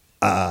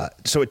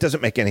so it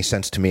doesn't make any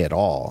sense to me at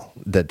all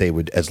that they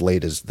would, as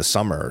late as the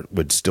summer,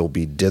 would still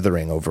be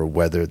dithering over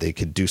whether they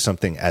could do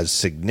something as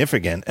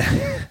significant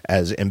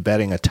as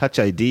embedding a Touch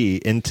ID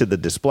into the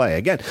display.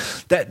 Again,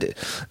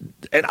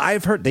 and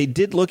I've heard they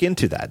did look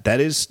into that. That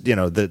is,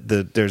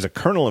 there's a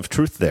kernel of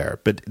truth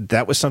there, but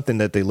that was something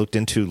that they looked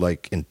into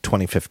like in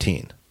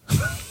 2015.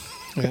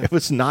 Yeah. It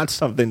was not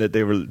something that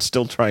they were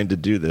still trying to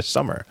do this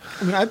summer.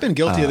 I mean, I've been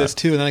guilty of this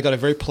too, and then I got a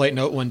very polite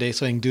note one day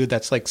saying, "Dude,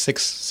 that's like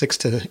 6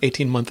 to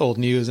 18-month-old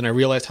news," and I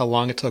realized how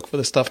long it took for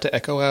the stuff to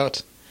echo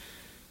out.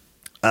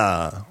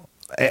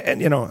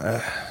 It's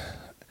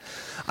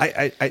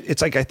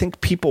like I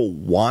think people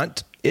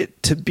want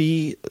it to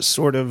be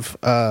sort of.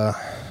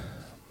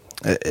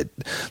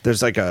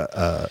 There's like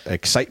a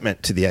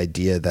excitement to the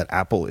idea that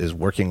Apple is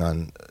working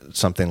on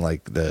something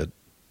like the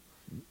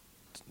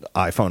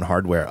iPhone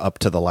hardware up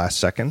to the last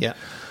second. Yeah.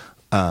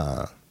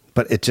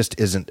 But it just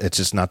isn't, it's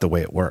just not the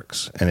way it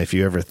works. And if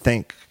you ever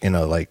think,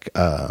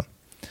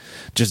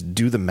 just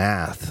do the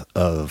math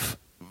of,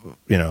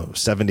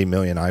 70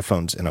 million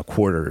iPhones in a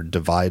quarter,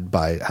 divide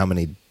by how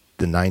many,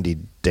 the 90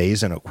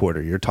 days in a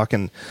quarter, you're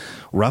talking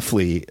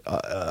roughly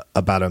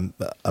about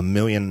a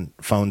million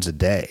phones a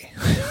day.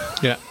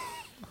 Yeah.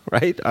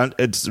 Right?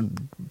 It's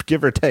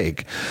give or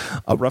take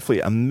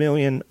roughly 1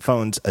 million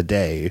phones a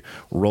day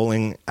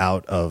rolling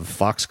out of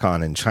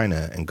Foxconn in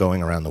China and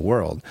going around the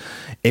world.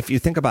 If you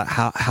think about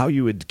how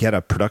you would get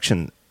a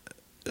production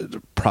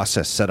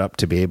process set up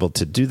to be able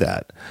to do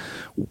that.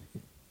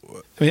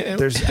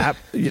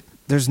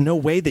 There's no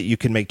way that you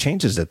can make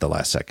changes at the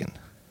last second.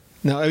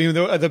 No, I mean,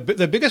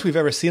 the biggest we've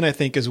ever seen, I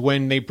think, is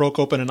when they broke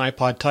open an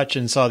iPod Touch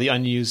and saw the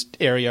unused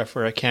area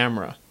for a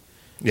camera.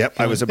 Yep,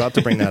 I was about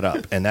to bring that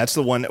up. And that's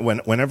the one,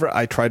 whenever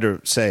I try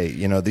to say,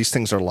 these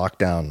things are locked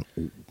down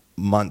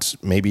months,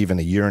 maybe even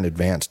a year in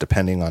advance,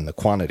 depending on the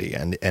quantity.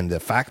 And the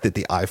fact that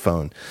the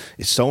iPhone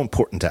is so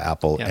important to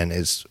Apple and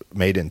is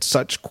made in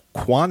such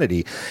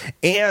quantity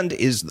and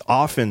is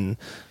often,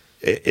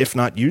 if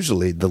not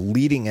usually, the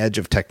leading edge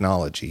of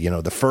technology.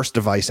 The first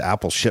device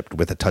Apple shipped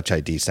with a Touch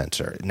ID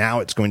sensor. Now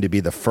it's going to be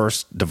the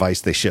first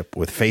device they ship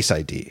with Face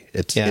ID.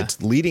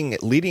 It's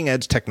leading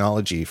edge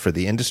technology for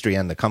the industry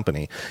and the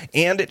company,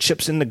 and it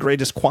ships in the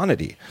greatest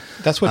quantity.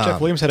 That's what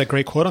Jeff Williams had a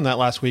great quote on that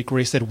last week, where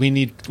he said, "We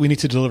need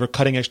to deliver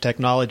cutting edge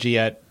technology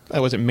at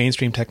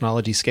mainstream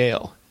technology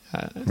scale."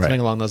 Something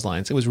along those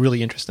lines. It was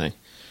really interesting.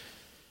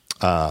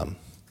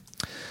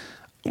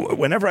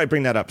 Whenever I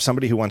bring that up,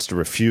 somebody who wants to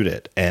refute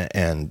it,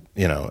 and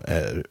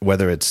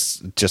whether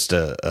it's just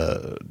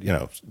a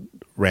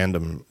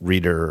random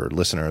reader or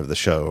listener of the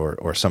show,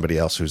 or somebody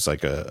else who's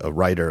like a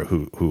writer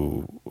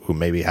who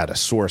maybe had a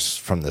source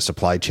from the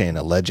supply chain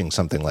alleging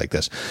something like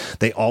this,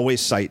 they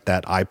always cite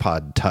that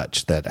iPod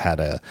Touch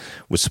that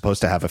was supposed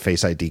to have a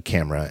Face ID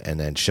camera and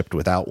then shipped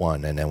without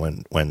one, and then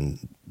when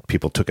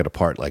people took it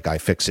apart like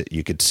iFixit,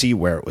 you could see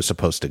where it was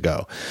supposed to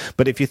go.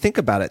 But if you think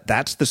about it,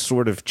 that's the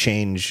sort of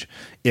change,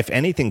 if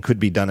anything could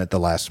be done at the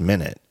last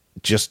minute,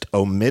 just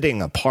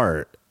omitting a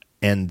part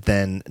and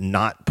then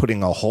not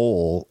putting a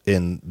hole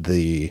in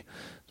the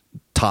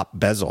top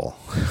bezel.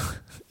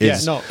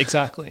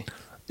 Exactly.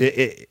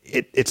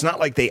 It's not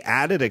like they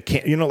added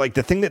like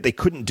the thing that they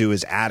couldn't do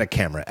is add a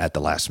camera at the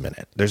last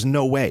minute. There's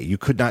no way you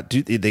could not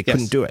do. They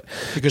couldn't do it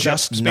because that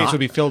space would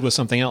be filled with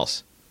something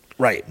else.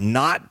 Right.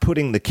 Not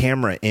putting the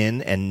camera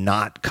in and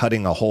not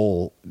cutting a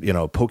hole,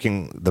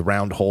 poking the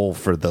round hole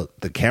for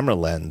the camera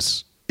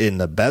lens in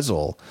the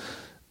bezel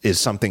is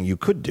something you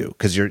could do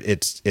because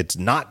it's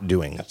not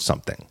doing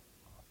something.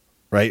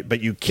 Right.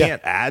 But you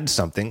can't add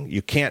something.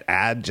 You can't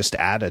just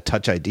add a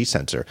Touch ID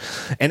sensor.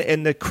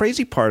 And the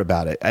crazy part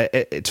about it,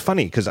 it's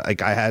funny because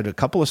I had a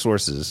couple of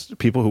sources,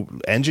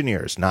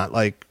 engineers, not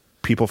like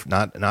people,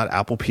 not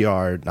Apple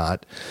PR,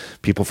 not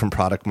people from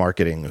product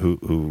marketing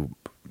who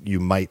you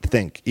might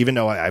think, even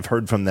though I've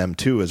heard from them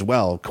too as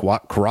well,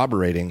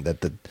 corroborating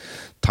that the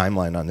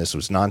timeline on this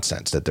was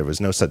nonsense, that there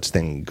was no such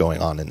thing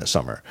going on in the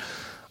summer.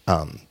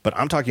 But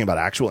I'm talking about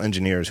actual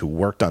engineers who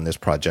worked on this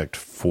project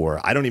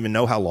for, I don't even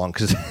know how long,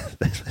 because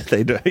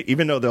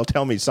even though they'll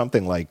tell me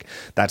something like,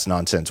 that's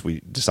nonsense,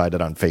 we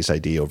decided on Face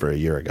ID over a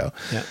year ago.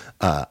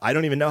 Yeah. I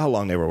don't even know how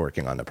long they were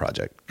working on the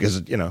project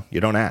because, you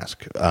don't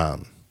ask.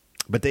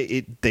 But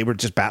they were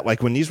just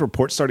like when these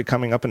reports started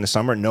coming up in the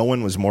summer, no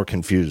one was more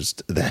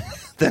confused than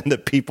the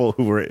people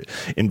who were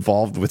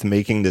involved with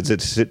making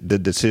the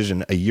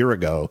decision a year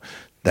ago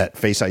that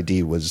Face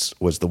ID was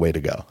the way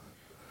to go.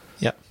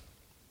 Yep.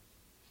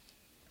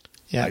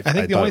 Yeah, I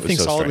think the only thing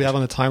solid we have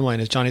on the timeline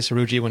is Johnny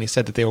Cerrugi when he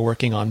said that they were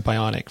working on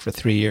Bionic for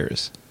 3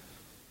 years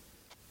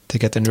to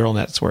get the neural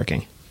nets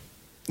working.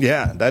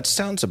 Yeah, that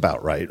sounds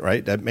about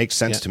right? That makes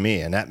sense to me.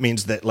 And that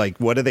means that, like,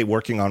 what are they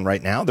working on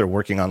right now? They're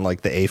working on,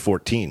 like, the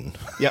A14.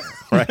 Yep.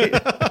 Right?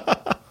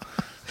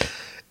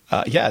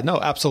 No,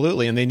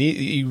 absolutely. And they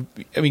need,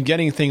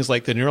 getting things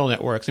like the neural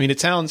networks. I mean, it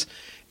sounds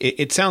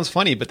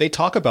funny, but they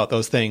talk about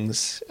those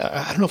things.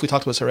 I don't know if we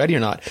talked about this already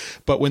or not,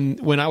 but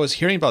when I was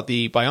hearing about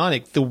the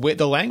Bionic,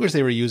 the language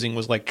they were using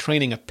was like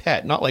training a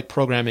pet, not like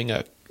programming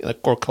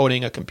or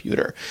coding a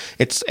computer.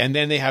 And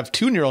then they have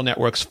two neural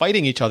networks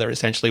fighting each other,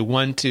 essentially,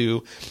 one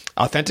to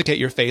authenticate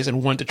your face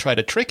and one to try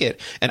to trick it.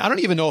 And I don't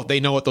even know if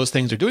they know what those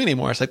things are doing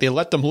anymore. It's like they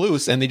let them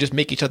loose and they just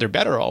make each other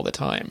better all the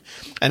time.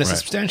 And it's a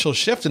substantial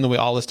shift in the way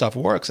all this stuff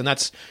works. And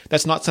that's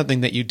not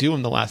something that you do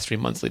in the last 3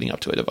 months leading up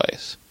to a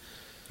device.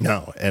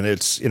 No, and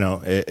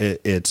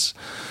it's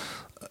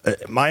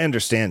my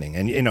understanding,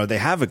 and they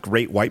have a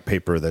great white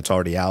paper that's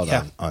already out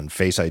on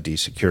Face ID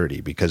security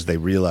because they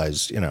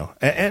realize,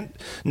 and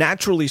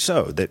naturally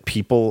so, that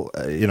people,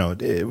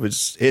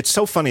 it's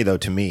so funny though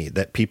to me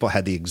that people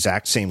had the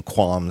exact same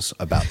qualms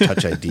about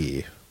Touch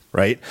ID.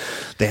 Right?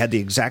 They had the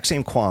exact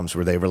same qualms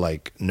where they were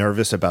like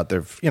nervous about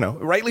their,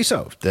 rightly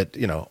so, that,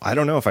 I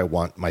don't know if I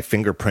want my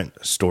fingerprint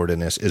stored in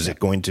this. Is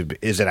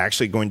it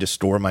actually going to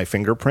store my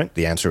fingerprint?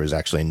 The answer is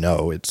actually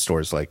no. It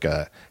stores like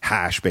a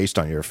hash based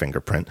on your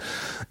fingerprint.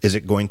 Is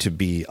it going to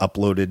be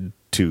uploaded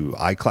to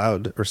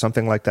iCloud or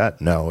something like that?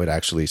 No, it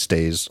actually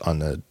stays on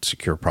the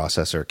secure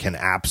processor. Can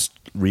apps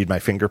read my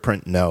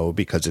fingerprint? No,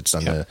 because it's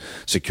on the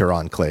secure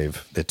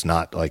enclave. It's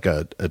not like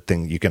a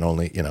thing you can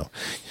only,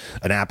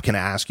 an app can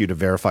ask you to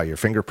verify your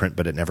fingerprint,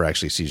 but it never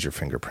actually sees your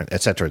fingerprint,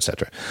 et cetera, et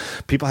cetera.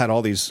 People had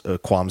all these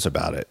qualms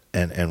about it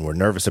and were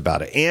nervous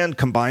about it. And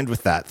combined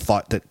with that,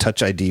 thought that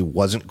Touch ID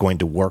wasn't going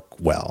to work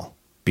well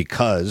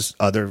because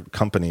other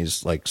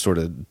companies like sort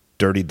of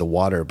dirtied the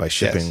water by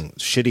shipping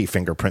shitty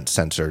fingerprint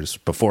sensors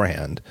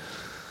beforehand.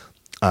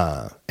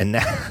 And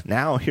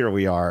now here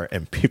we are,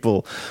 and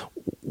people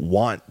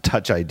want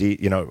Touch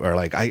ID, or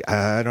like,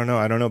 I don't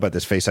know about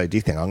this Face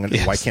ID thing.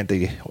 Why can't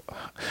they?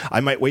 I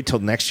might wait till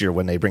next year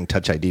when they bring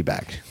Touch ID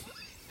back.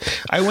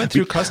 I went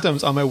through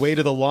customs on my way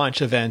to the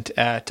launch event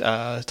at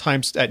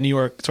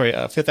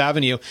Fifth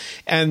Avenue,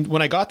 and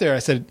when I got there,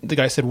 the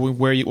guy said,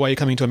 why are you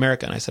coming to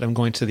America? And I said, I'm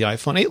going to the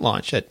iPhone 8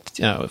 launch at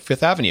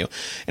Fifth Avenue.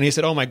 And he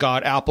said, oh my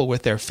God, Apple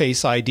with their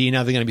Face ID,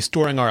 now they're going to be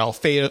storing our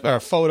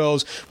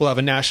photos. We'll have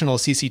a national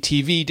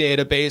CCTV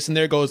database, and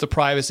there goes the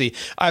privacy.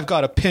 I've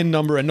got a PIN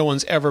number, and no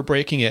one's ever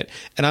breaking it.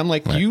 And I'm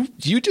like, right.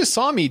 You just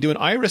saw me do an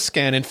iris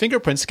scan and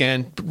fingerprint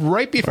scan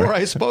right before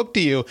I spoke to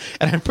you,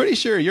 and I'm pretty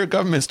sure your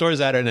government stores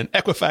that in an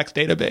Equifax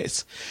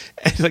database.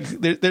 And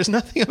like, there's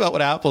nothing about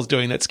what Apple's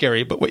doing that's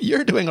scary, but what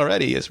you're doing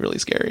already is really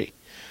scary.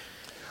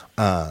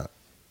 I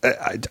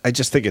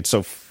just think it's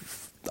so.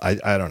 I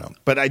don't know,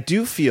 but I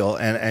do feel,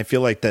 and I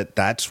feel like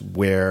that's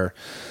where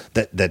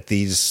that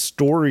these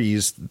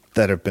stories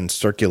that have been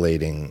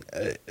circulating.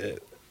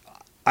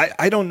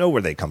 I don't know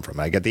where they come from.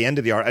 Like at the end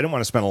of the article, I don't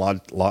want to spend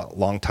a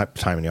long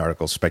time in the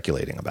article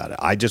speculating about it.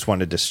 I just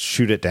wanted to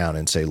shoot it down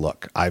and say,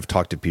 look, I've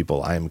talked to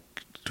people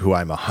who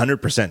I'm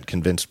 100%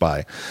 convinced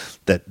by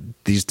that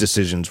these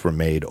decisions were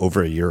made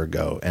over a year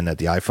ago, and that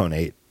the iPhone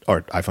 8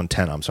 or iPhone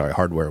 10,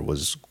 hardware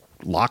was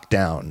locked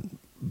down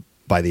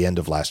by the end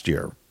of last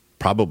year,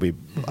 probably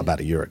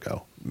about a year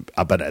ago,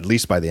 but at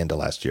least by the end of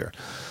last year.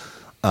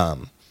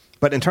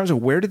 But in terms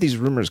of where do these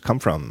rumors come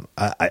from,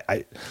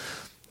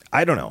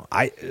 I don't know.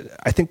 I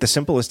think the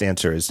simplest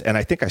answer is, and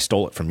I think I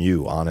stole it from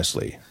you,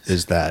 honestly,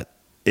 is that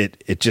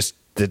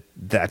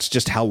that's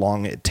just how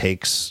long it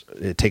takes.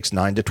 It takes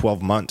 9 to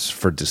 12 months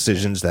for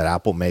decisions that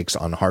Apple makes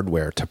on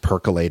hardware to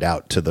percolate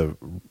out to the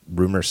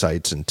rumor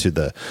sites and to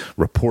the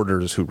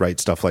reporters who write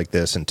stuff like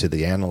this and to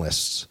the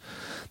analysts.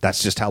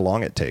 That's just how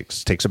long it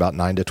takes. It takes about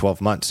 9 to 12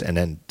 months. And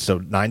then so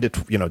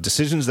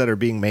decisions that are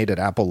being made at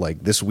Apple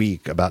like this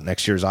week about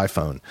next year's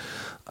iPhone,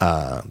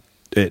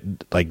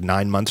 like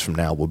 9 months from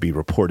now will be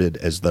reported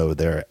as though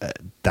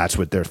that's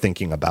what they're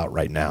thinking about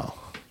right now.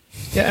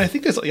 Yeah, and I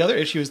think the other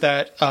issue is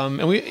that,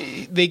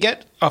 they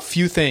get a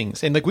few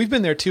things, and like we've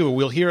been there too.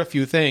 We'll hear a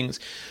few things,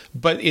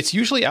 but it's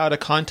usually out of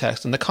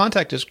context, and the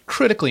context is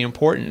critically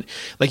important.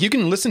 Like you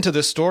can listen to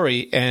this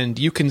story, and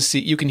you can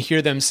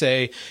hear them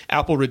say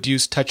Apple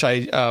reduced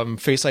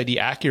Face ID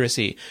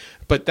accuracy,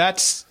 but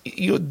that's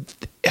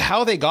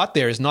how they got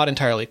there is not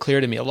entirely clear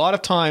to me. A lot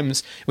of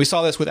times, we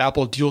saw this with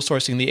Apple dual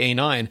sourcing the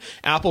A9.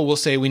 Apple will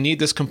say, we need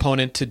this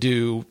component to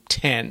do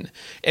 10.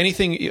 We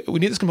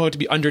need this component to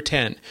be under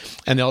 10.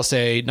 And they'll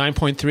say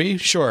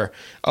 9.3? Sure.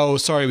 Oh,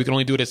 sorry, we can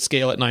only do it at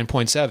scale at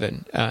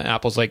 9.7.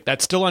 Apple's like,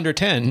 that's still under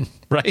 10,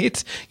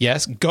 right?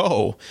 Yes,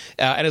 go.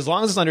 And as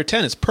long as it's under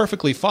 10, it's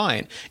perfectly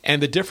fine. And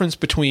the difference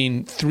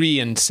between 3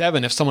 and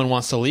 7, if someone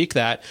wants to leak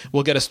that,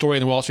 we'll get a story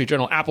in the Wall Street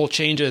Journal. Apple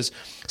changes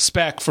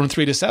spec from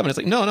 3 to 7. It's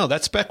like, no,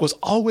 that spec was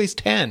always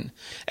 10,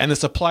 and the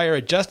supplier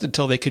adjusted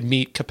till they could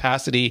meet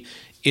capacity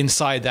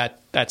inside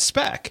that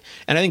spec.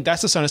 And I think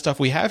that's the kind of stuff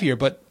we have here,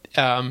 but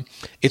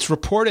it's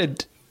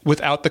reported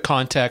without the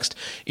context.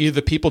 Either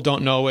the people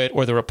don't know it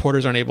or the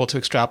reporters aren't able to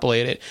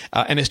extrapolate it,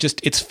 and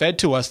it's fed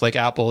to us like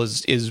Apple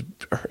is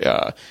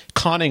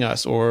conning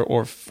us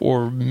or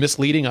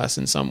misleading us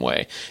in some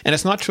way. And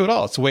it's not true at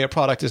all. It's the way a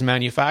product is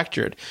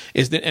manufactured,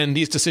 and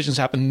these decisions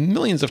happen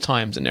millions of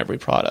times in every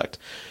product.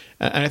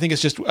 And I think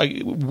it's just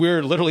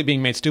we're literally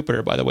being made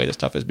stupider by the way this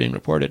stuff is being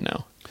reported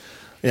now.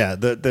 Yeah,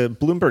 the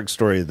Bloomberg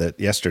story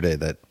yesterday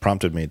that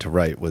prompted me to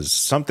write was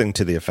something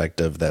to the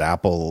effect of that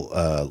Apple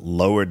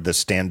lowered the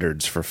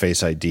standards for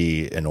Face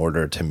ID in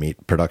order to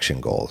meet production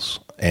goals.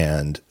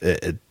 And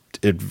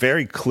it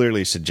very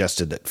clearly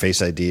suggested that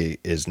Face ID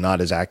is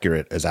not as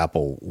accurate as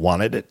Apple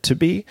wanted it to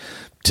be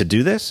to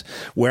do this.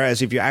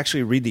 Whereas if you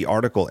actually read the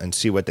article and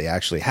see what they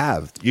actually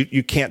have,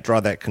 you can't draw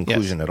that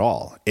conclusion at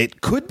all.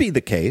 It could be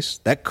the case.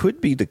 That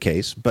could be the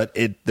case, but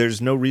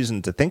there's no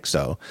reason to think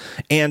so.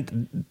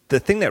 And the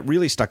thing that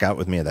really stuck out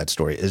with me in that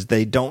story is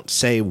they don't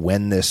say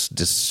when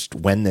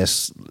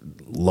this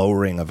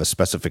lowering of a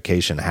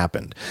specification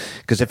happened.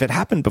 Because if it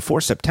happened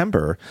before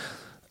September,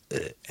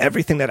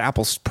 everything that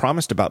Apple's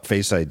promised about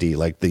Face ID,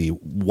 like the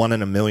 1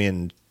 in a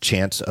million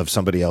chance of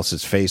somebody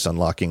else's face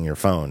unlocking your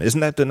phone,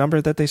 isn't that the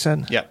number that they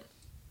said? Yeah.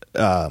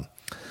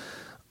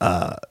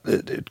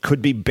 It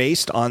could be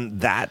based on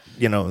that,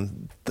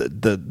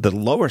 the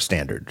lower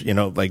standard.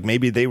 Like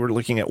maybe they were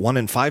looking at 1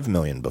 in 5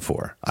 million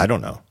before. I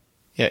don't know.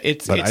 Yeah,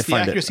 it's the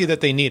accuracy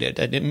that they needed.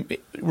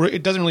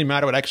 It doesn't really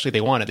matter what actually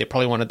they wanted. They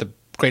probably wanted the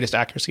greatest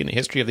accuracy in the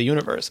history of the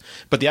universe,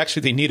 but the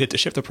accuracy they needed to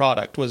ship the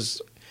product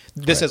was.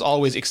 This has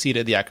always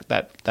exceeded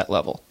that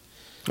level.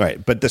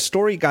 Right. But the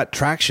story got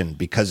traction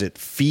because it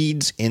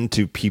feeds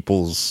into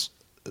people's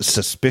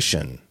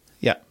suspicion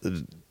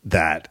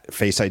that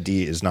Face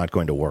ID is not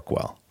going to work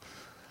well.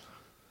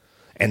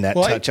 And that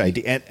Touch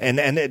ID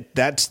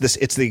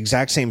it's the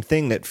exact same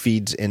thing that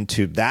feeds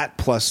into that,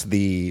 plus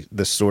the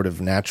sort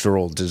of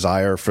natural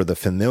desire for the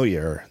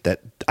familiar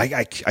that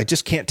I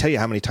just can't tell you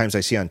how many times I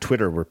see on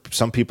Twitter where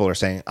some people are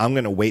saying, I'm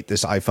going to wait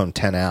this iPhone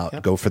 10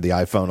 out, go for the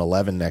iPhone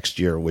 11 next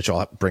year, which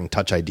will bring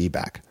Touch ID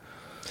back.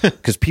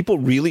 because people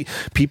really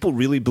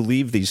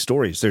believe these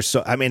stories.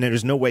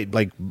 There's no way,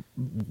 like,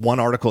 one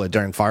article at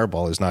Daring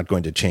Fireball is not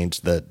going to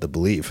change the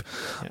belief.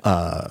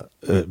 Yeah.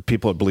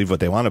 People believe what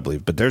they want to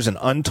believe, but there's an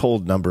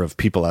untold number of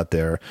people out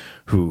there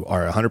who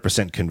are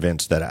 100%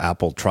 convinced that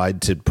Apple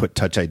tried to put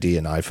Touch ID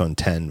in iPhone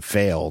 10,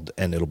 failed,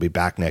 and it'll be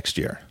back next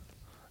year.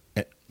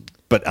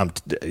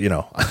 But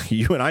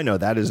you and I know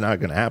that is not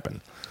going to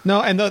happen. No,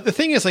 and the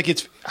thing is, like,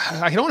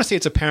 I don't want to say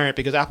it's apparent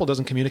because Apple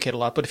doesn't communicate a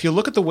lot, but if you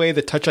look at the way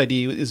that Touch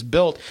ID is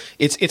built,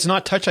 it's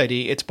not Touch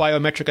ID, it's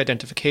biometric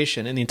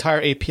identification, and the entire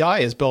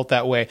API is built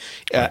that way.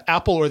 Right.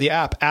 Apple or the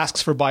app asks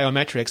for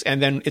biometrics,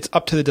 and then it's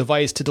up to the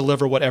device to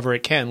deliver whatever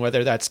it can,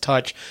 whether that's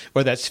touch,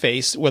 whether that's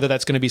face, whether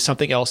that's going to be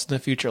something else in the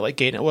future, like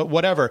gate,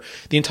 whatever.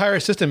 The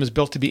entire system is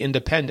built to be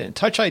independent.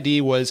 Touch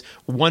ID was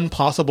one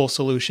possible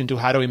solution to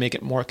how do we make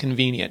it more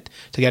convenient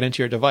to get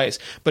into your device,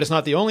 but it's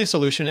not the only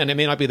solution, and it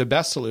may not be the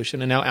best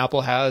solution, and now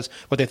Apple has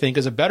what they think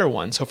is a better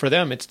one. So for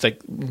them, it's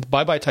like,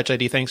 bye-bye Touch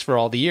ID, thanks for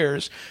all the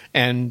years,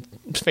 and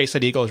Face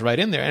ID goes right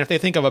in there. And if they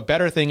think of a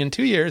better thing in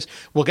 2 years,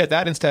 we'll get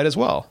that instead as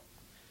well.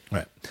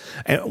 Right.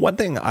 And one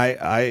thing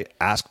I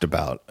asked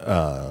about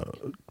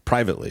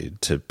privately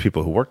to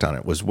people who worked on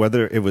it was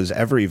whether it was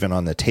ever even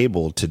on the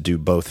table to do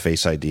both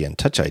Face ID and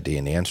Touch ID,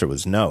 and the answer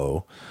was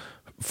no,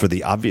 for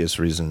the obvious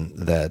reason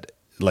that,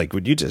 like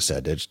what you just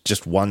said, it's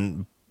just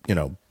one,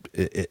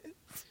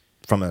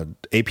 from an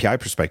API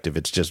perspective,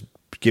 it's just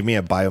give me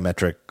a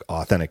biometric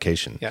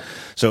authentication. Yeah.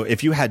 So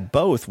if you had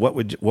both, what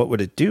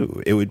would it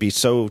do? It would be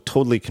so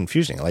totally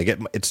confusing. Like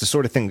it's the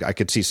sort of thing I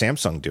could see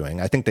Samsung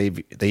doing. I think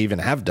they even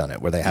have done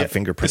it where they have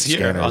fingerprint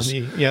scanners.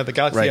 The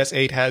Galaxy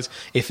S8 has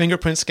a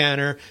fingerprint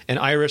scanner, an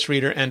iris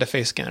reader, and a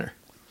face scanner.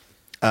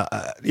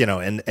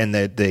 And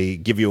they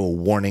give you a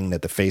warning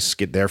that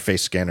their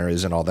face scanner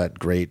isn't all that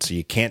great, so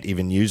you can't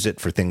even use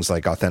it for things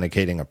like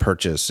authenticating a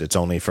purchase. It's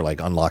only for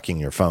like unlocking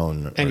your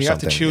phone. And you have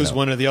to choose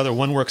one or the other.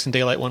 One works in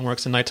daylight, one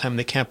works in nighttime.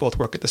 They can't both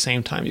work at the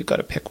same time. You've got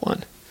to pick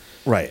one.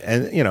 Right,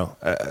 and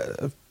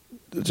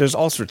there's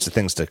all sorts of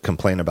things to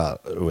complain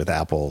about with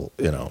Apple,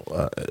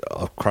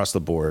 across the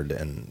board.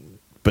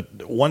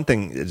 But one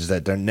thing is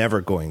that they're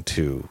never going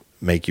to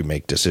make you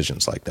make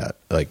decisions like that.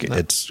 Like, no.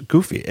 It's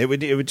goofy. It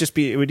would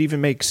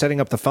even make setting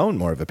up the phone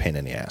more of a pain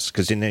in the ass,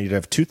 because you'd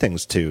have two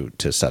things to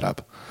set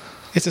up.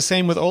 It's the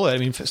same with OLED. I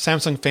mean,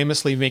 Samsung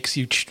famously makes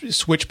you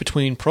switch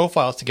between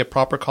profiles to get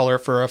proper color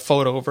for a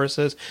photo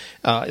versus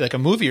like a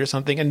movie or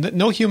something. And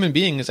no human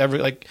being is ever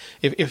like,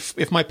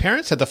 if my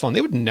parents had the phone, they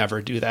would never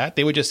do that.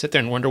 They would just sit there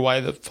and wonder why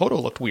the photo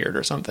looked weird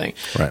or something.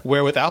 Right.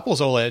 Where with Apple's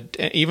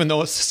OLED, even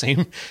though it's the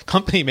same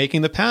company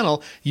making the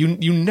panel,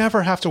 you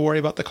never have to worry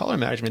about the color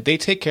management. They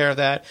take care of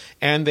that,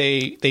 and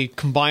they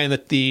combine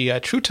the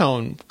True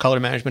Tone color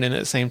management in at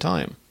the same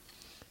time.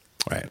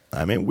 Right.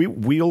 I mean,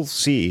 we'll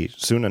see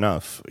soon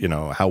enough,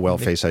 how well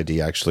Face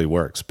ID actually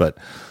works. But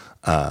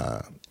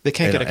they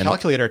can't get a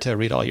calculator to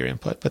read all your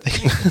input, but they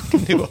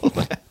can do all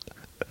that.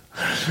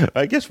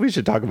 I guess we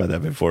should talk about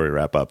that before we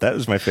wrap up. That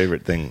was my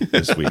favorite thing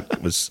this week.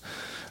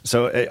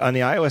 So on the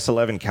iOS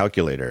 11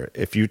 calculator,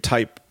 if you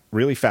type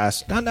really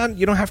fast,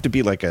 you don't have to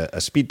be like a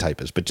speed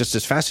typist, but just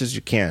as fast as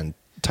you can,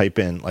 type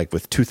in, like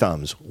with two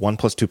thumbs, 1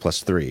 + 2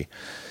 + 3,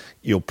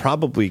 you'll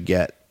probably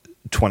get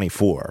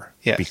 24.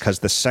 Yes. Because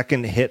the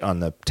second hit on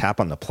the tap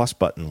on the plus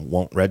button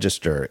won't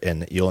register,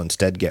 and you'll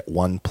instead get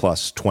 1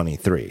 +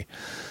 23.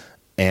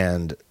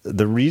 And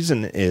the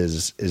reason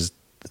is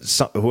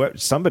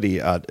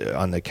somebody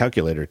on the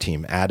calculator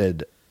team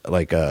added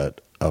like a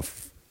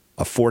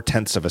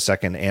 0.4 of a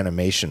second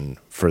animation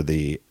for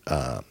the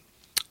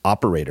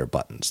operator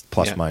buttons,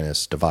 plus,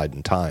 minus, divide,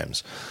 and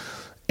times.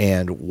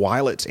 And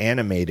while it's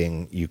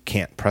animating, you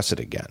can't press it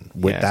again.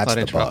 That's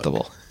the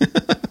bug.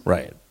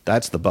 Right.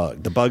 That's the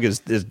bug. The bug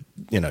is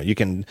you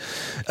can,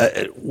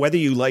 whether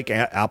you like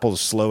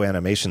Apple's slow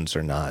animations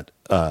or not,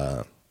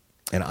 and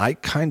I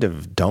kind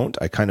of don't.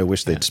 I kind of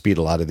wish they'd speed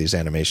a lot of these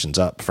animations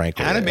up,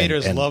 frankly.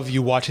 Animators love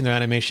you watching their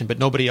animation, but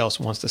nobody else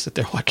wants to sit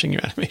there watching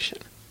your animation.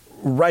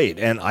 Right.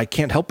 And I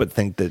can't help but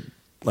think that,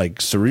 like,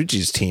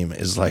 Saruji's team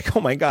is like, oh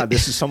my God,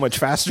 this is so much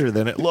faster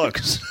than it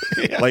looks.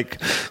 Like,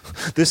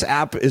 this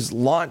app is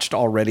launched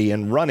already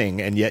and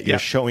running, and yet you're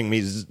showing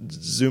me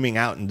zooming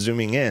out and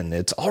zooming in.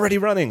 It's already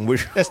running.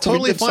 That's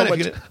totally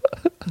fine.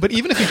 But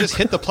even if you just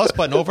hit the plus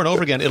button over and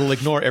over again, it'll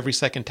ignore every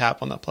second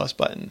tap on the plus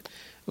button,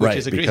 which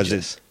is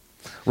egregious.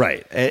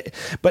 Right.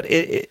 But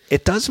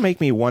it does make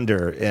me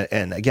wonder,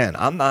 and again,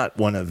 I'm not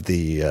one of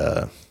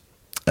the...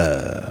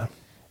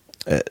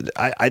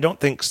 I don't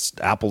think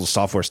Apple's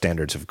software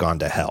standards have gone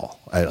to hell.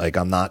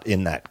 I'm not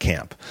in that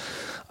camp.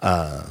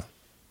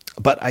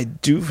 But I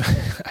do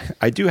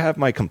have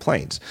my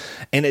complaints.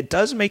 And it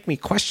does make me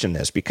question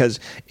this, because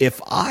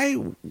if I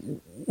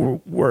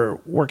were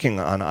working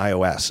on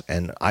iOS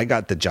and I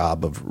got the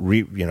job of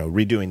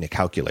redoing the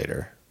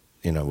calculator,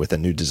 with a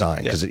new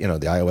design, because the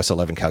iOS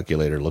 11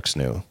 calculator looks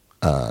new.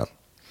 I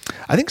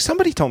think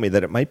somebody told me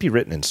that it might be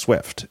written in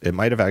Swift. It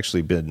might have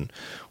actually been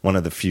one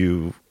of the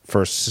few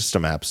first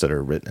system apps that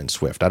are written in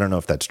Swift. I don't know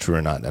if that's true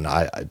or not, and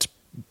it's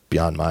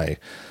beyond my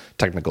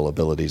technical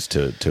abilities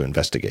to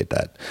investigate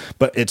that.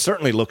 But it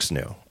certainly looks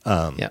new.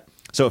 Yeah.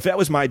 So if that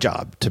was my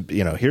job to,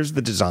 here's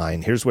the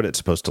design, here's what it's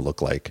supposed to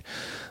look like,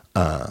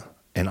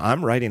 and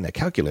I'm writing a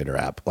calculator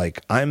app,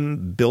 like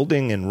I'm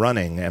building and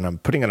running and I'm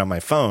putting it on my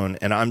phone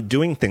and I'm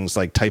doing things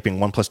like typing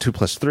 1 + 2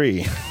 +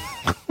 3.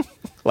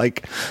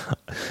 Like,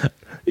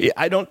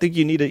 I don't think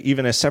you need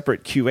even a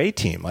separate QA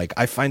team. Like,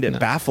 I find it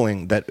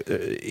baffling that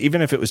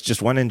even if it was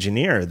just one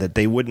engineer, that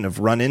they wouldn't have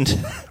run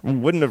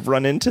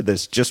into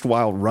this just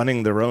while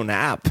running their own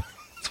app.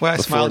 That's why I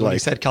smiled when you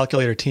said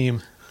calculator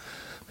team.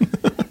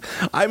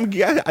 I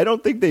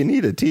don't think they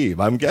need a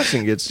team. I'm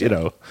guessing it's,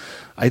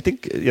 I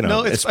think,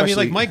 No,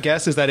 my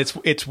guess is that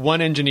it's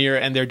one engineer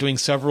and they're doing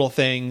several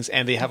things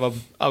and they have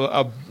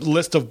a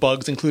list of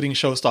bugs, including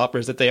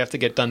showstoppers, that they have to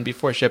get done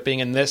before shipping.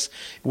 And this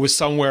was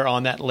somewhere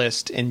on that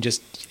list, and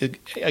just,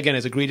 again,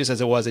 as egregious as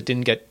it was, it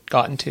didn't get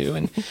gotten to.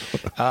 And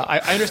I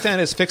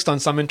understand it's fixed on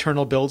some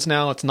internal builds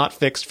now. It's not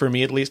fixed for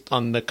me, at least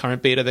on the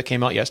current beta that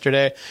came out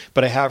yesterday.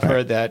 But I have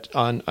heard that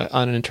on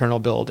an internal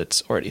build,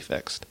 it's already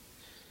fixed.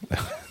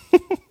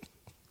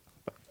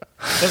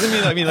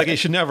 Doesn't mean it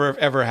should never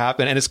ever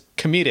happen, and it's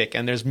comedic,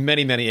 and there's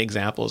many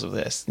examples of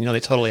this. They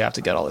totally have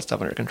to get all this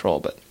stuff under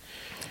control. But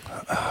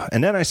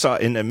and then I saw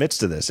in the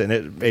midst of this, and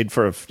it made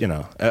for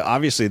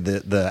obviously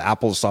the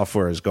Apple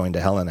software is going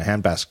to hell in a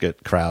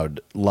handbasket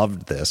crowd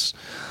loved this.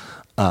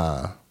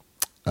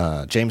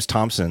 James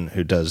Thompson,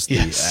 who does the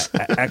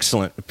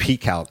excellent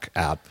PCalc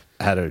app,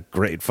 had a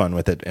great fun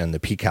with it, and the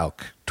PCalc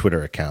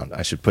Twitter account.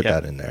 I should put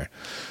that in there.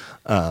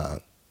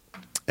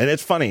 And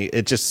it's funny.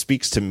 It just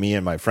speaks to me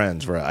and my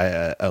friends,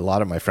 where a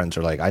lot of my friends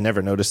are like, I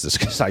never noticed this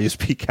because I use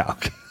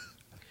PCalc.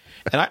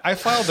 And I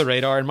filed the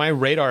Radar, and my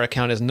Radar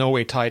account is no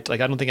way tied. Like,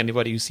 I don't think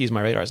anybody who sees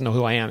my Radars know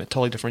who I am. It's a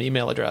totally different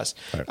email address.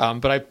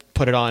 Right. But I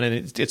put it on, and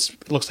it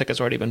looks like it's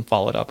already been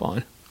followed up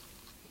on.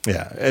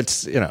 Yeah,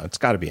 it's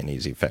got to be an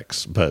easy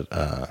fix, but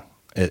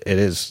it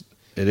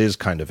is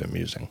kind of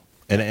amusing,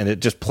 and it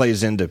just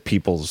plays into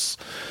people's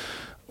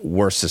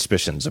worst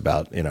suspicions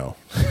about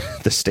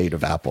the state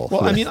of Apple.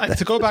 Well,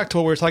 to go back to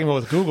what we were talking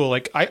about with Google,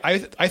 like I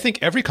think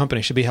every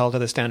company should be held to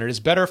the standard. It's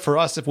better for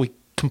us if we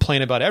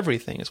complain about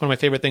everything. It's one of my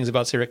favorite things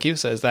about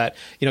Syracuse is that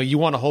you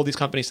want to hold these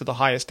companies to the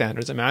highest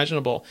standards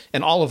imaginable,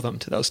 and all of them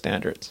to those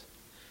standards.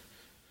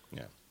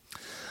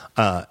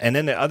 Yeah. And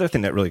then the other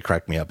thing that really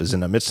cracked me up is in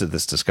the midst of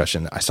this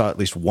discussion, I saw at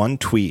least one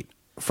tweet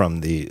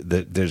from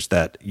there's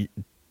that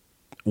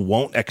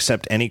won't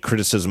accept any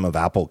criticism of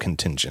Apple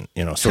contingent,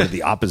 sort of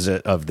the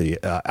opposite of the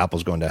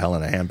Apple's going to hell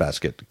in a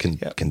handbasket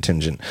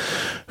contingent,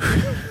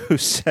 who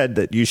said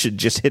that you should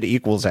just hit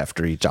equals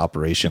after each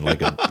operation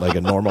like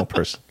a normal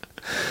person.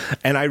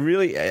 And I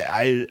really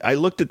I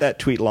looked at that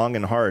tweet long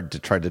and hard to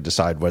try to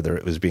decide whether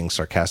it was being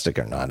sarcastic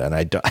or not, and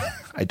I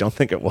don't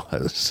think it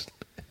was.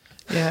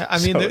 Yeah,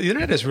 the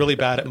internet is really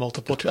bad at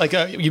multiple. Like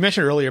you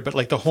mentioned earlier, but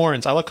like the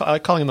horns, I like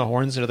calling them the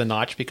horns or the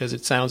notch because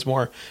it sounds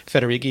more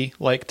Federighi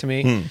like to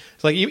me.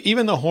 It's like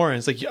even the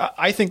horns, like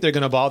I think they're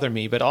going to bother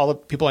me, but all the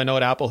people I know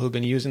at Apple who've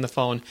been using the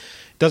phone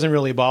doesn't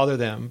really bother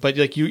them. But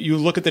like you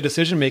look at the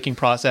decision making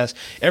process,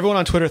 everyone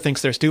on Twitter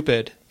thinks they're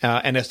stupid,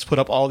 and it's put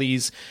up all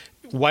these.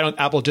 Why don't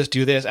Apple just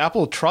do this?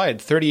 Apple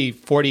tried 30,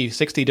 40,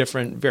 60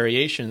 different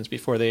variations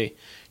before they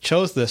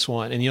chose this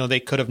one. And, they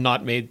could have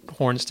not made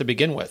horns to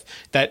begin with.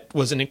 That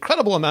was an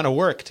incredible amount of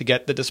work to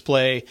get the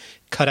display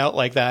cut out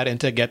like that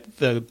and to get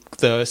the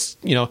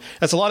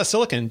that's a lot of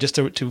silicon just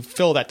to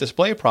fill that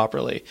display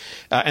properly.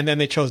 And then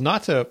they chose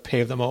not to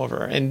pave them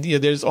over. And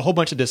there's a whole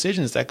bunch of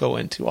decisions that go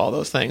into all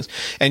those things.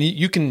 And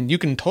you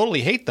can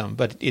totally hate them,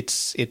 but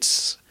it's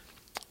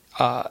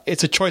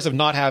a choice of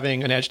not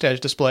having an edge-to-edge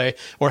display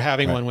or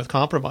having one with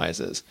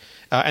compromises.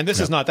 And this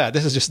is not that.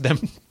 This is just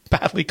them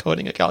badly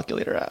coding a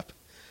calculator app.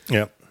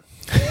 Yep.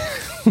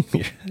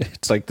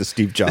 It's like the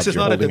Steve Jobs. This is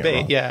not a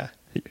debate, yeah.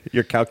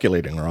 You're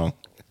calculating wrong.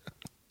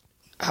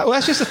 Well,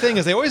 that's just the thing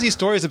is they always these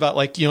stories about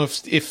like,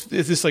 if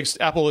this like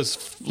Apple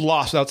is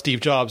lost without Steve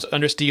Jobs,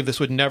 under Steve, this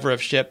would never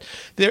have shipped.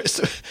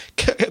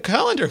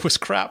 Calendar was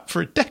crap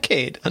for a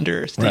decade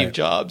under Steve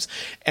Jobs,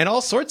 and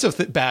all sorts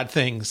of bad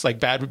things like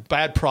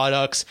bad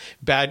products,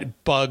 bad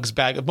bugs,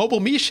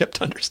 Mobile Me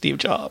shipped under Steve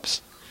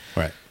Jobs.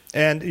 Right.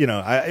 And,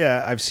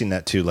 I've seen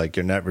that too. Like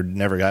you're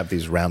never got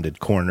these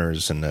rounded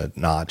corners and the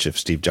notch. If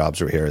Steve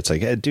Jobs were here, it's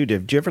like, hey, dude,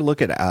 did you ever look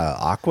at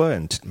Aqua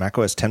and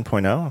macOS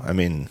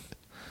 10.0?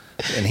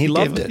 And he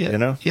loved it,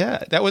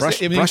 Yeah, that was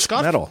brushed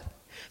metal.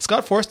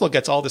 Scott Forstall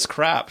gets all this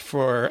crap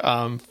for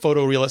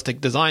photorealistic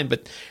design,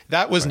 but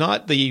that was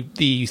not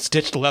the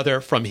stitched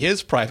leather from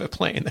his private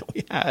plane that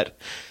we had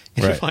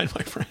in Find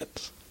My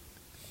Friends.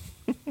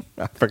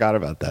 I forgot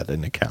about that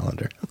in the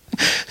calendar.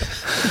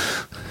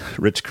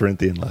 Rich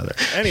Corinthian leather.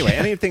 Anyway,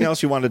 anything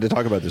else you wanted to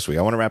talk about this week?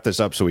 I want to wrap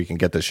this up so we can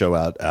get the show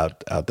out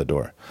the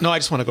door. No, I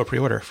just want to go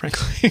pre-order,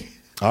 frankly.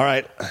 All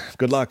right.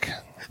 Good luck.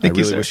 Thank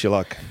you, really sir. wish you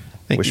luck.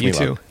 Wish me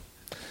too. Luck.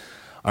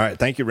 All right.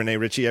 Thank you, Rene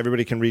Ritchie.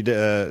 Everybody can read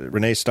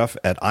Rene's stuff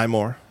at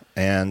iMore.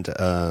 And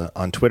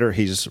on Twitter,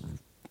 he's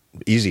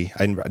easy.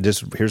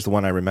 Here's the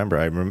one I remember.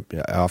 I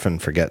often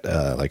forget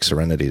like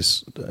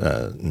Serenity's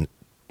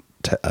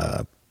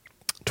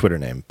Twitter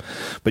name.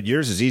 But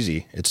yours is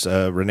easy. It's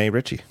Rene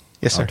Ritchie.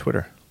 Yes, sir. On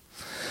Twitter.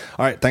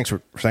 All right. Thanks,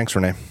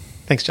 Rene.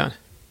 Thanks, John.